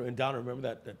source information? And Donna, remember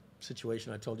that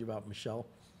situation I told you about Michelle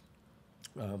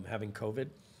having COVID?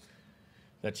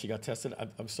 That she got tested?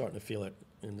 I'm starting to feel it.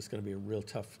 and it's going to be a real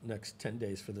tough next 10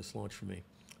 days for this launch for me.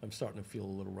 I'm starting to feel a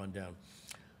little run down.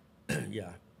 Yeah.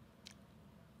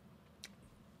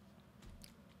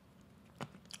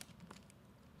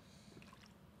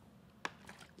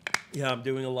 Yeah, I'm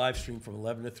doing a live stream from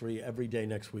 11 to 3 every day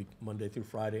next week, Monday through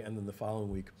Friday, and then the following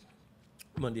week,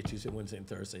 Monday, Tuesday, Wednesday, and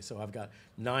Thursday. So I've got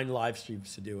 9 live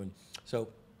streams to do, and so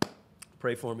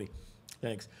pray for me.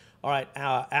 Thanks. All right,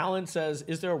 Alan says,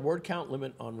 is there a word count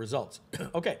limit on results?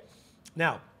 Okay,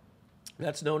 now,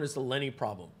 that's known as the Lenny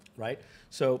problem, right?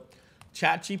 So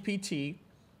ChatGPT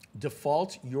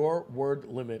defaults your word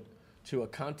limit to a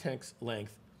context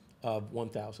length of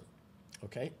 1,000,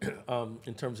 okay,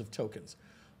 in terms of tokens.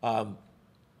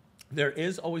 There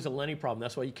is always a Lenny problem.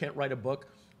 That's why you can't write a book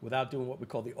without doing what we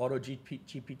call the auto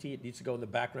GPT. It needs to go in the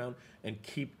background and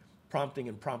keep prompting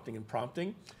and prompting and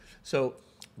prompting. So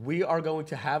we are going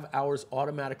to have ours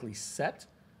automatically set,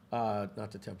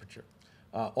 not the temperature,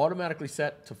 automatically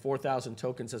set to 4,000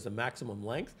 tokens as the maximum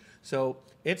length. So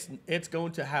it's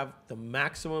going to have the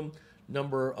maximum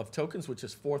number of tokens, which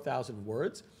is 4,000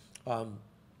 words,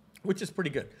 which is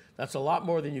pretty good. That's a lot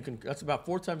more than you can, that's about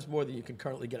 4 times more than you can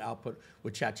currently get output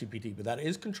with ChatGPT. But that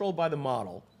is controlled by the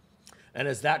model. And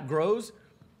as that grows,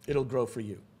 it'll grow for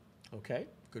you. Okay,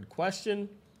 good question.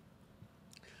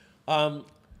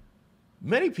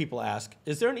 Many people ask,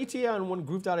 is there an ETA on when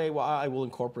Groove.ai will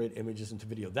incorporate images into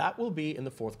video? That will be in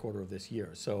the 4th quarter of this year.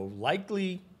 So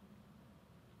likely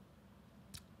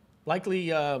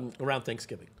around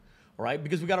Thanksgiving, all right?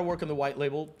 Because we got to work on the white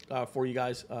label for you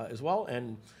guys as well.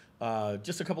 And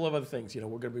just a couple of other things. You know,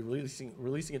 we're going to be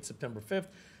releasing it September 5th.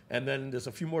 And then there's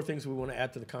a few more things we want to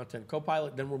add to the Content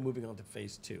Copilot. Then we're moving on to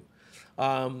phase 2.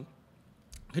 Can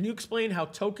you explain how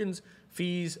tokens,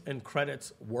 fees, and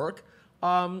credits work?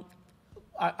 I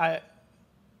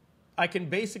can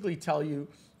basically tell you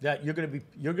that you're going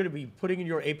to be putting in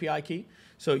your API key.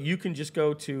 So you can just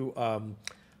go to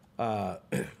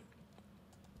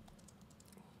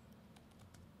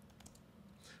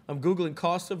I'm Googling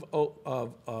cost of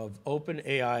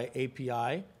OpenAI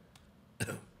API.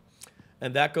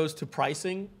 And that goes to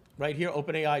pricing right here,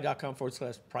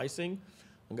 openai.com/pricing.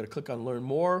 I'm going to click on learn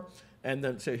more. And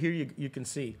then, so here you can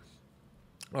see.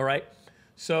 All right.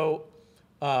 So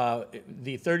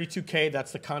the 32K,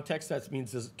 that's the context. That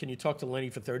means, can you talk to Lenny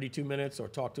for 32 minutes or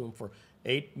talk to him for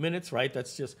 8 minutes, right?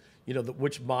 That's just, you know,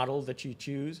 which model that you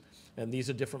choose. And these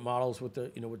are different models with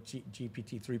the, you know, with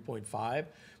GPT 3.5.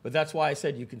 But that's why I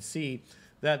said you can see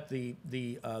that the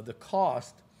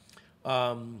cost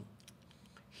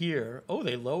here, oh,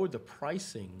 they lowered the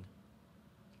pricing.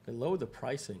 They lowered the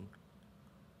pricing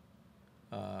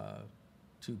to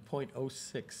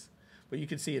 0.06. But you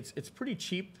can see it's pretty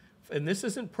cheap. And this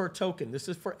isn't per token. This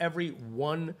is for every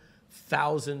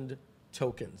 1,000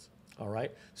 tokens, all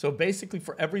right? So basically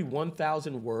for every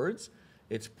 1,000 words,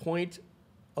 it's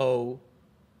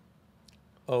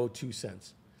 0.002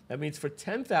 cents. That means for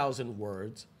 10,000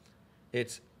 words,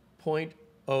 it's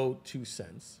 0.02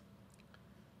 cents,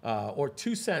 or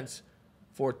 2 cents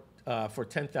for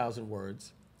 10,000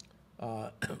 words,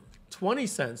 20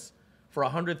 cents for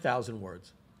 100,000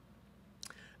 words,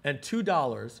 and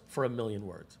 $2 for 1,000,000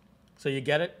 words. So you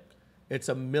get it? It's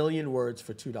 1,000,000 words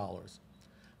for $2.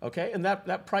 Okay, and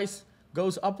that price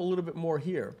goes up a little bit more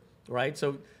here, right?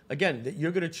 So again,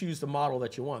 you're going to choose the model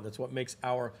that you want. That's what makes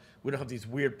we don't have these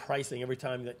weird pricing every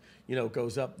time that, you know,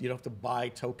 goes up. You don't have to buy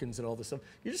tokens and all this stuff.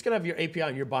 You're just going to have your API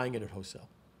and you're buying it at wholesale,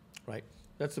 right?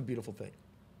 That's the beautiful thing.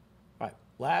 All right,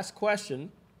 last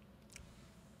question.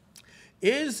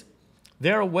 Is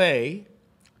there a way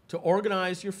to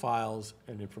organize your files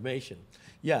and information?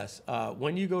 Yes,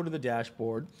 when you go to the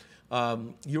dashboard,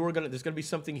 there's going to be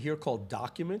something here called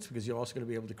documents, because you're also going to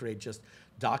be able to create just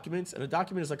documents. And a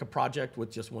document is like a project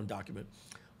with just one document,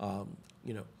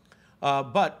 you know.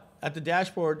 But at the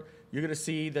dashboard, you're going to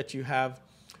see that you have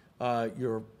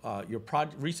your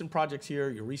recent projects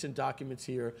here, your recent documents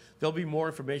here. There'll be more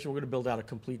information. We're going to build out a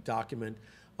complete document.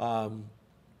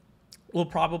 We'll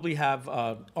probably have,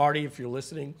 Artie, if you're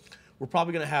listening, we're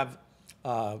probably going to have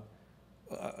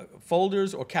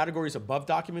folders or categories above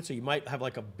documents. So you might have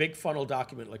like a big funnel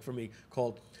document, like for me,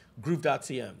 called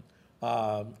Groove.cm,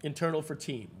 internal for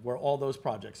team, where all those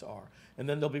projects are. And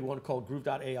then there'll be one called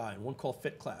Groove.ai, and one called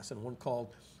Fit Class, and one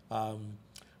called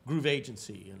Groove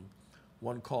Agency, and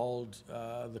one called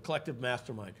the Collective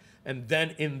Mastermind. And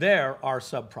then in there are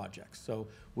sub-projects. So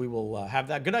we will have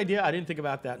that. Good idea. I didn't think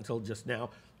about that until just now.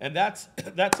 And that's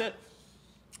it.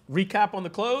 Recap on the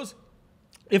close.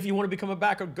 If you want to become a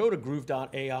backer, go to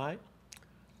Groove.ai.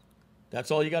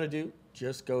 That's all you got to do.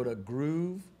 Just go to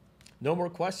Groove. No more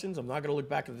questions. I'm not going to look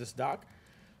back at this doc.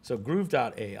 So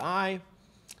Groove.ai.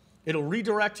 It'll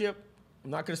redirect you. I'm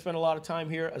not going to spend a lot of time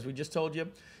here, as we just told you.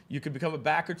 You can become a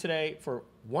backer today for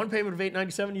one payment of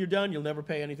 $8.97. You're done. You'll never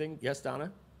pay anything. Yes,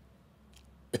 Donna?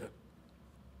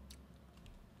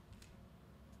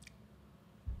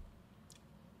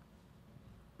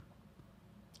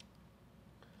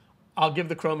 I'll give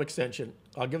the Chrome extension.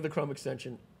 I'll give the Chrome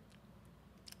extension.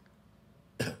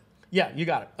 Yeah, you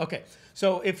got it. Okay.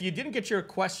 So if you didn't get your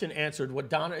question answered, what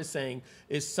Donna is saying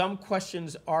is some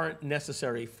questions aren't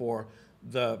necessary for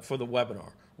the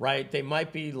webinar, right? They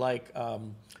might be like,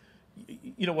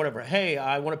 you know, whatever. Hey,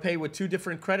 I want to pay with 2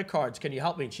 different credit cards. Can you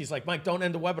help me? And she's like, Mike, don't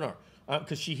end the webinar,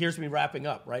 because she hears me wrapping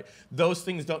up, right? Those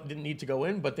things didn't need to go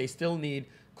in, but they still need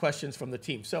questions from the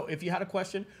team. So if you had a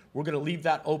question, we're going to leave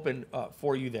that open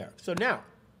for you there. So now,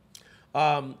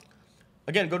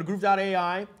 again, go to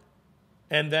Groove.ai.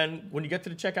 And then when you get to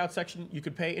the checkout section, you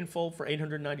could pay in full for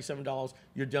 $897.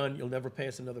 You're done. You'll never pay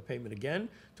us another payment again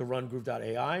to run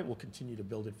Groove.ai. We'll continue to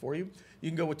build it for you. You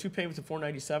can go with 2 payments of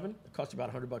 $497. It costs you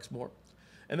about $100 more.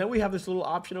 And then we have this little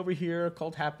option over here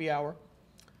called Happy Hour.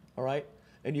 All right?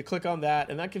 And you click on that,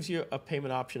 and that gives you a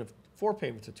payment option of 4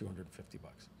 payments of $250.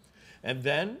 And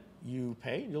then you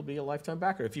pay, and you'll be a lifetime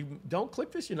backer. If you don't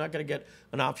click this, you're not going to get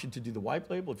an option to do the white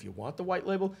label. If you want the white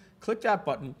label, click that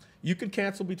button. You can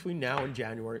cancel between now and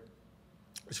January.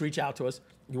 Just reach out to us.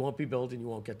 You won't be billed, and you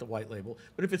won't get the white label.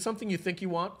 But if it's something you think you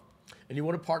want, and you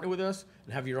want to partner with us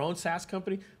and have your own SaaS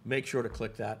company, make sure to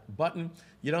click that button.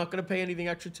 You're not going to pay anything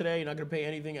extra today. You're not going to pay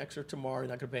anything extra tomorrow. You're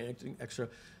not going to pay anything extra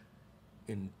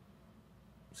in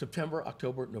September,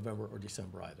 October, November, or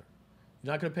December either.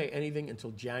 You're not going to pay anything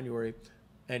until January,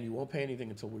 and you won't pay anything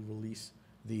until we release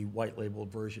the white label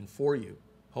version for you.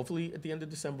 Hopefully at the end of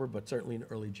December, but certainly in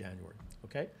early January,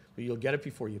 okay? But you'll get it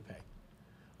before you pay.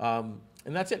 And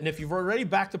that's it. And if you've already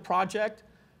backed the project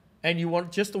and you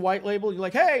want just the white label, you're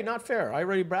like, hey, not fair. I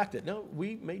already backed it. No,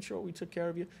 we made sure we took care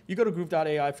of you. You go to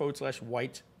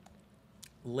groove.ai/white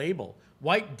label,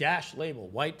 white-label.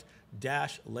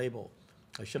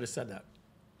 I should have said that.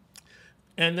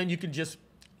 And then you can just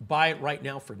buy it right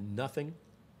now for nothing.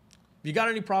 If you got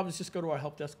any problems, just go to our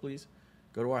help desk, please.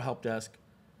 Go to our help desk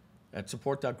at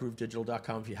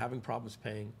support.groovedigital.com. If you're having problems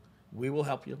paying, we will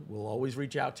help you. We'll always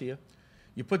reach out to you.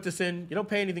 You put this in. You don't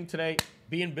pay anything today.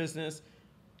 Be in business.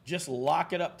 Just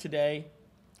lock it up today.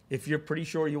 If you're pretty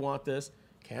sure you want this,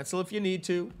 cancel if you need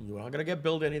to. You're not going to get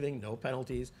billed anything. No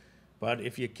penalties. But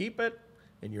if you keep it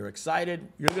and you're excited,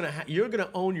 you're gonna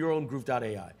own your own Groove.ai.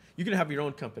 You're going to have your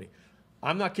own company.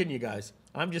 I'm not kidding you guys.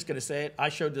 I'm just going to say it. I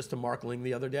showed this to Mark Ling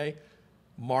the other day.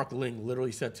 Mark Ling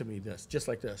literally said to me this, just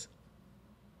like this.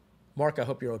 Mark, I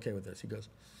hope you're okay with this. He goes,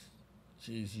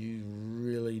 geez, you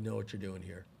really know what you're doing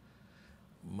here.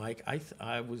 Mike,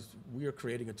 we are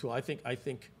creating a tool. I think I'm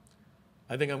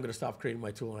going to stop creating my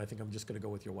tool, and I think I'm just going to go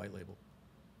with your white label.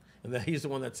 And then he's the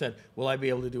one that said, will I be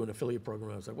able to do an affiliate program?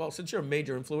 And I was like, well, since you're a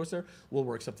major influencer, we'll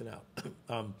work something out.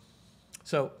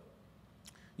 So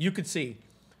you could see,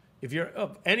 if you're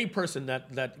any person let's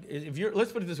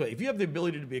put it this way, if you have the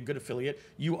ability to be a good affiliate,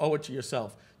 you owe it to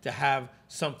yourself to have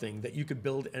something that you could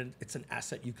build, and it's an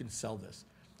asset. You can sell this,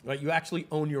 right? You actually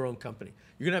own your own company.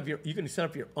 You can set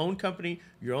up your own company,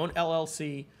 your own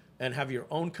LLC, and have your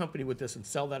own company with this and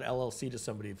sell that LLC to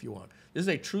somebody if you want. This is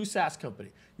a true SaaS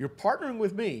company. You're partnering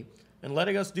with me and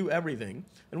letting us do everything,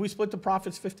 and we split the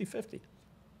profits 50-50.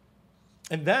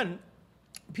 And then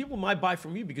people might buy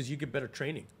from you because you get better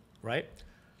training, right?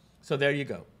 So there you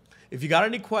go. If you got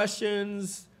any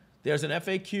questions, there's an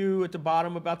FAQ at the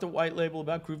bottom about the white label,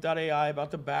 about Groove.ai, about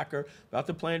the backer, about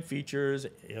the planned features,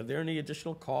 are there any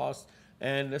additional costs,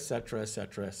 and et cetera, et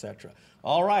cetera, et cetera.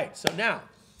 All right, so now,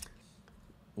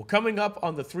 we're coming up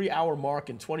on the 3-hour mark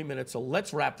in 20 minutes, so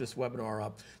let's wrap this webinar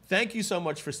up. Thank you so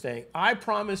much for staying. I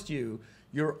promised you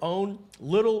your own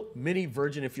little mini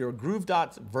version, if you're a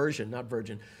Groove.version, not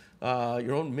version,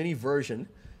 your own mini version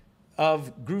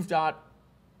of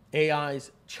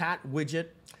Groove.ai's chat widget.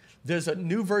 There's a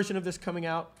new version of this coming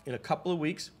out in a couple of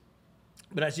weeks,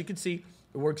 but as you can see,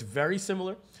 it works very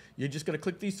similar. You're just going to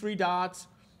click these 3 dots,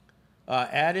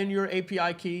 add in your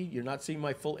API key. You're not seeing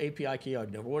my full API key.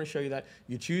 I'd never want to show you that.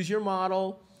 You choose your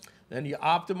model, then you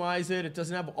optimize it. It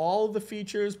doesn't have all of the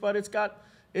features, but it's got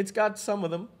some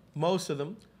of them, most of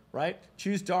them, right?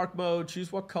 Choose dark mode,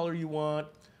 choose what color you want,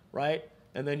 right?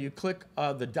 And then you click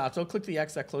the dots. Don't click the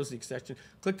X, that closes the extension.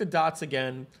 Click the dots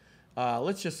again.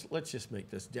 Let's just make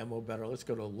this demo better. Let's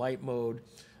go to light mode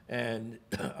and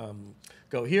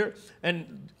go here.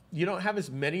 And you don't have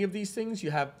as many of these things.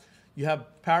 You have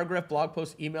paragraph, blog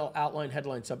post, email, outline,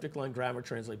 headline, subject line, grammar,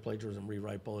 translate, plagiarism,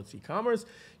 rewrite, bullets, e-commerce.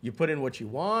 You put in what you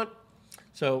want.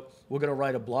 So we're going to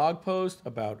write a blog post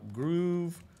about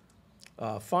Groove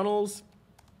funnels,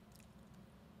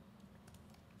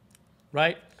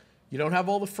 right? You don't have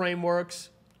all the frameworks,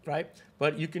 right?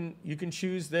 But you can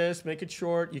choose this, make it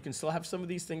short. You can still have some of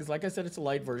these things. Like I said, it's a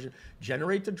light version.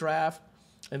 Generate the draft,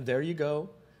 and there you go.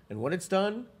 And when it's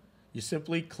done, you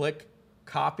simply click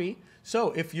copy.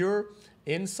 So if you're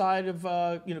inside of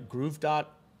Groove.cm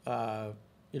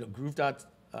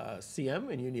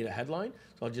and you need a headline,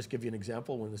 so I'll just give you an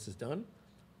example when this is done.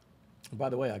 And by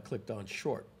the way, I clicked on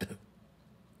short.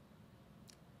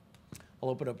 I'll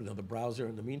open up another browser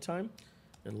in the meantime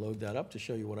and load that up to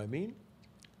show you what I mean.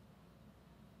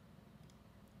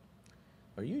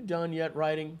 Are you done yet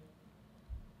writing?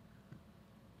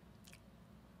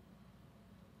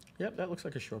 Yep, that looks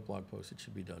like a short blog post. It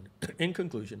should be done. In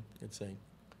conclusion, it's saying.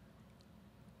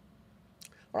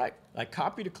 All right, I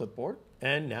copied a clipboard,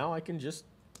 and now I can just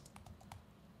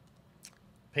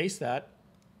paste that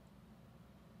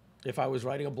if I was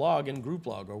writing a blog in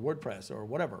Grooveblog or WordPress or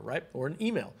whatever, right? Or an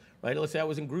email, right? Let's say I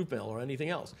was in GrooveMail or anything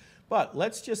else. But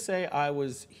let's just say I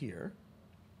was here,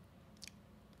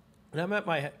 and I'm at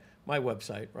my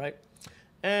website, right?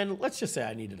 And let's just say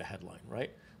I needed a headline,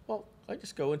 right? Well, I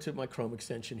just go into my Chrome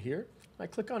extension here. I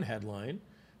click on headline. And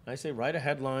I say write a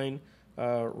headline.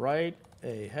 Write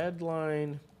a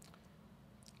headline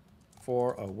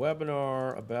for a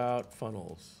webinar about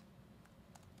funnels.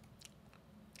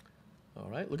 All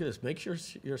right, look at this. Make sure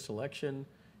your selection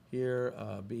here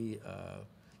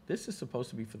this is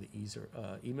supposed to be for the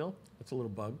email. That's a little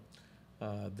bug.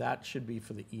 That should be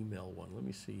for the email one. Let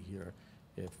me see here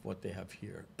if what they have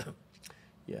here.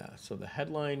 Yeah, so the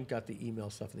headline got the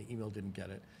email stuff and the email didn't get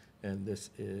it. And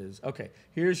this is, okay,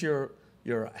 here's your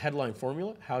headline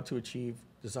formula, how to achieve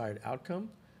desired outcome.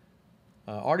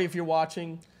 Artie, if you're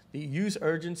watching, the use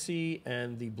urgency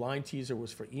and the blind teaser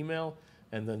was for email,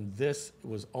 and then this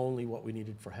was only what we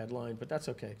needed for headline, but that's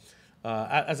okay.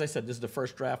 As I said, this is the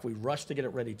first draft. We rushed to get it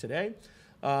ready today.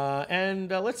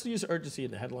 Let's use urgency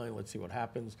in the headline. Let's see what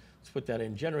happens. Let's put that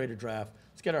in, generate a draft.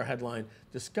 Let's get our headline,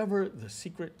 discover the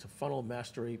secret to funnel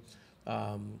mastery.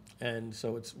 And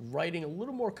so it's writing a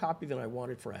little more copy than I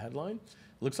wanted for a headline.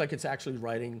 It looks like it's actually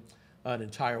writing an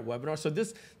entire webinar. So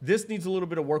this needs a little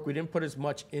bit of work. We didn't put as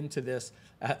much into this,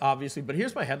 obviously, but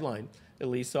here's my headline, at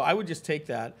least. So I would just take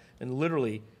that and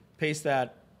literally paste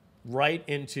that right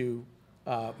into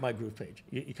my Groove page.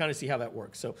 You kind of see how that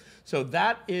works. So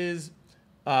that is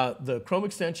the Chrome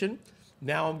extension.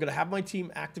 Now I'm going to have my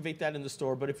team activate that in the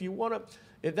store. But if you want to,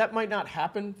 that might not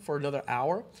happen for another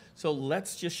hour. So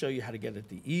let's just show you how to get it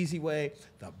the easy way,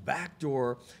 the back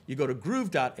door. You go to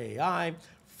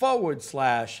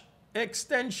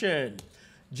Groove.ai/extension.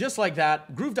 Just like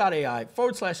that,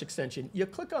 Groove.ai/extension. You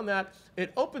click on that.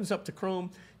 It opens up to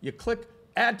Chrome. You click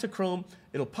Add to Chrome.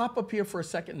 It'll pop up here for a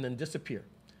second and then disappear.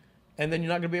 And then you're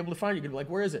not going to be able to find it. You're going to be like,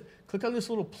 where is it? Click on this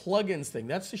little plugins thing.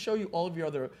 That's to show you all of your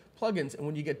other plugins. And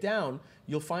when you get down,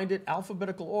 you'll find it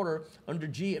alphabetical order under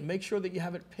G, and make sure that you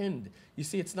have it pinned. You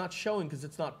see, it's not showing because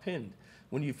it's not pinned.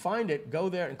 When you find it, go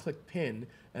there and click pin,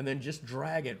 and then just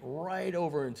drag it right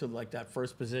over into like that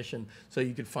first position so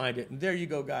you can find it. And there you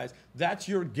go, guys. That's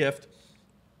your gift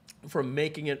for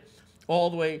making it all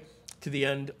the way to the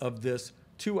end of this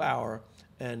 2-hour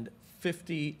and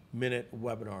 50-minute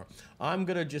webinar. I'm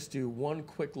going to just do one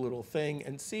quick little thing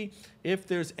and see if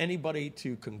there's anybody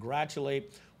to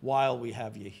congratulate while we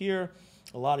have you here.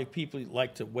 A lot of people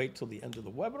like to wait till the end of the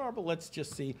webinar, but let's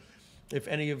just see if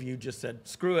any of you just said,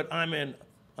 screw it, I'm in,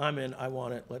 I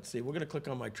want it. Let's see. We're going to click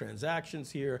on my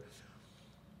transactions here.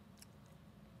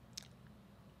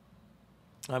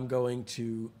 I'm going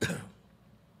to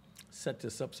set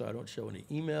this up so I don't show any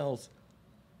emails.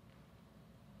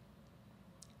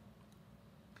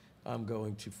 I'm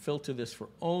going to filter this for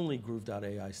only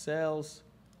Groove.ai sales.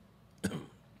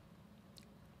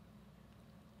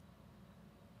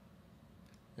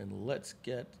 And let's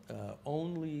get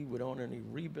only, we don't want any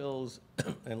rebills.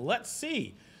 And let's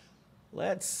see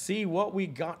what we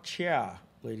got here,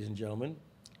 ladies and gentlemen.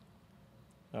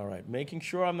 All right, making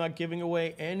sure I'm not giving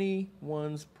away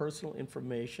anyone's personal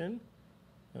information.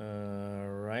 All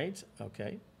right,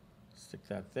 okay. Stick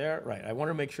that there. Right, I want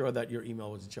to make sure that your email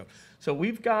wasn't shown. So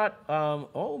we've got,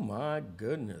 oh my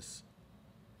goodness.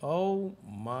 Oh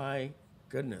my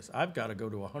goodness. I've got to go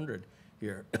to 100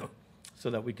 here so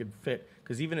that we could fit,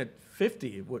 because even at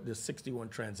 50, there's 61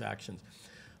 transactions.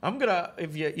 I'm going to,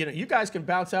 if you guys can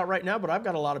bounce out right now, but I've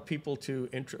got a lot of people to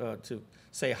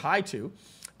say hi to.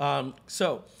 Martin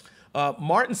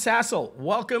Sassel,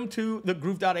 welcome to the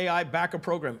Groove.ai backer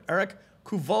program. Eric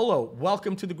Cuvolo,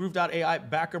 welcome to the Groove.ai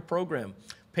backer program.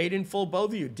 Paid in full, both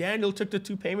of you. Daniel took the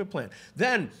 2 payment plan.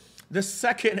 Then the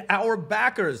second hour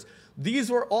backers.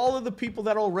 These were all of the people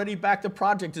that already backed the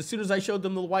project. As soon as I showed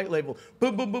them the white label,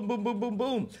 boom, boom, boom, boom, boom, boom,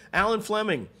 boom. Alan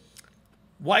Fleming,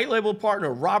 white label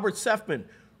partner. Robert Sefman,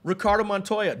 Ricardo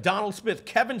Montoya, Donald Smith,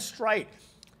 Kevin Strite.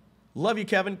 Love you,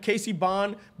 Kevin. Casey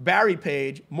Bond, Barry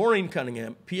Page, Maureen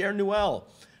Cunningham, Pierre Newell,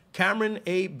 Cameron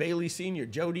A. Bailey Sr.,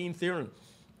 Jodine Theron,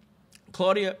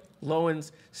 Claudia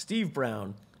Lowens, Steve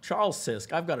Brown, Charles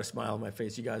Sisk. I've got a smile on my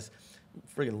face, you guys.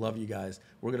 Friggin' love you guys.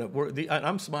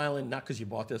 I'm smiling not because you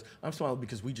bought this. I'm smiling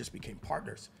because we just became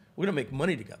partners. We're gonna make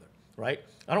money together, right?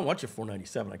 I don't want your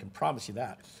 $497. I can promise you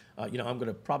that. I'm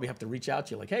gonna probably have to reach out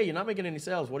to you like, hey, you're not making any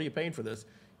sales. What are you paying for this?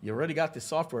 You already got this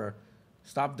software.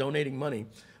 Stop donating money,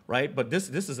 right? But this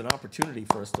is an opportunity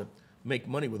for us to make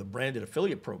money with a branded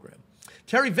affiliate program.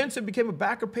 Terry Vincent became a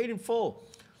backer, paid in full.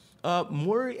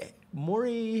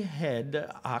 Maury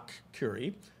Head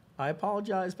Curie. I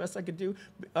apologize, best I could do.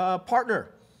 Partner,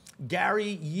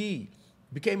 Gary Yee,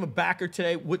 became a backer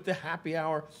today with the happy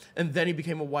hour, and then he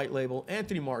became a white label.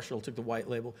 Anthony Marshall took the white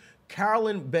label.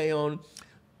 Carolyn Bayonne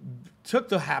took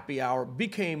the happy hour,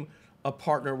 became a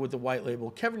partner with the white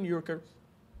label. Kevin Yurker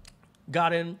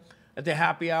got in at the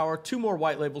happy hour. 2 more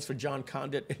white labels for John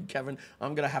Condit and Kevin.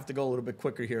 I'm going to have to go a little bit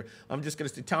quicker here. I'm just going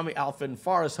to say Tommy Alfin,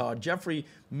 Forrest Haw, Jeffrey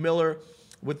Miller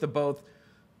with the both.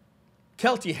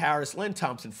 Kelty Harris, Len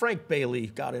Thompson, Frank Bailey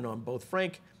got in on both.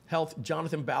 Frank Health,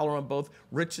 Jonathan Baller on both.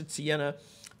 Richard Sienna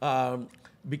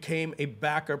became a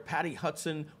backer. Patty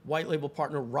Hudson, white label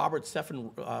partner. Robert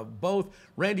Steffen, both.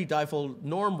 Randy Deifel,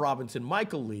 Norm Robinson,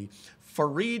 Michael Lee.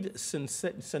 Fareed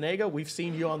Senega, we've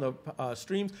seen you on the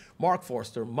streams. Mark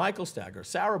Forster, Michael Stagger,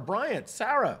 Sarah Bryant.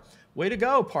 Sarah, way to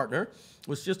go, partner.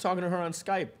 Was just talking to her on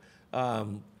Skype.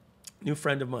 New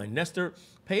friend of mine. Nestor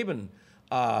Paben,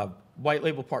 white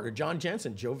label partner. John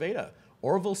Jensen, Joe Veda,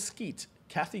 Orville Skeet,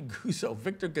 Kathy Guzzo,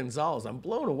 Victor Gonzalez. I'm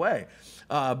blown away.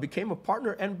 Became a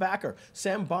partner and backer.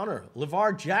 Sam Bonner,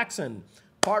 LeVar Jackson,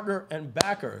 partner and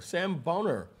backer. Sam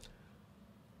Bonner,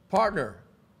 partner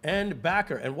and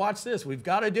backer. And watch this. We've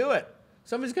got to do it.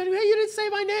 Somebody's going to, hey, you didn't say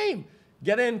my name.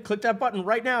 Get in. Click that button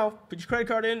right now. Put your credit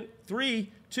card in. 3,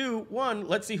 2, 1.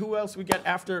 Let's see who else we get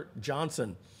after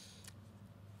Johnson.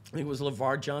 I think it was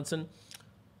LeVar Johnson.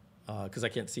 Because I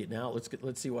can't see it now.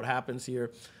 Let's see what happens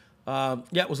here. Yeah,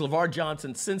 it was LeVar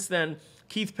Johnson. Since then,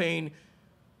 Keith Payne,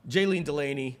 Jaylene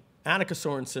Delaney, Annika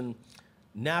Sorensen,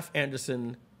 Naf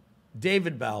Anderson,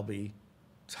 David Balby,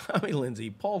 Tommy Lindsay,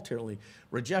 Paul Tierley,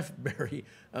 Rajef Berry,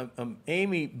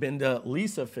 Amy Binda,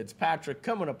 Lisa Fitzpatrick,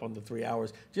 coming up on the 3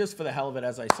 hours, just for the hell of it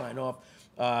as I sign off.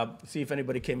 See if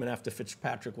anybody came in after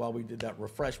Fitzpatrick while we did that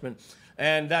refreshment.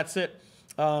 And that's it.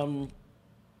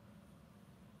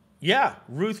 Yeah,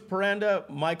 Ruth Peranda,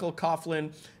 Michael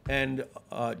Coughlin, and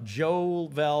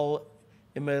Jovel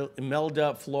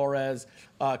Imelda Flores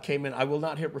came in. I will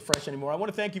not hit refresh anymore. I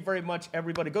want to thank you very much,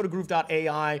 everybody. Go to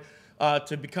Groove.ai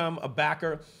to become a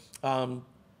backer.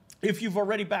 If you've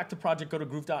already backed the project, go to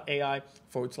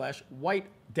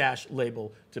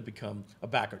Groove.ai/white-label to become a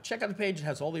backer. Check out the page. It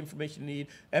has all the information you need.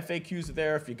 FAQs are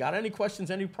there. If you got any questions,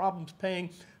 any problems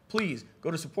paying, please go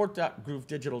to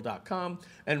support.groovedigital.com.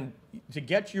 And to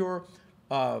get your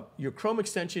Chrome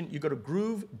extension, you go to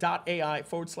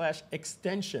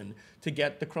groove.ai/extension to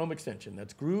get the Chrome extension.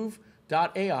 That's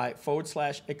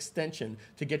groove.ai/extension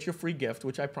to get your free gift,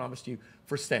 which I promised you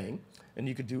for staying. And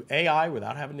you could do AI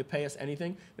without having to pay us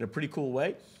anything in a pretty cool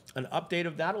way. An update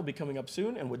of that will be coming up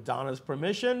soon. And with Donna's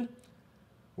permission,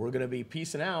 we're going to be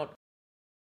peacing out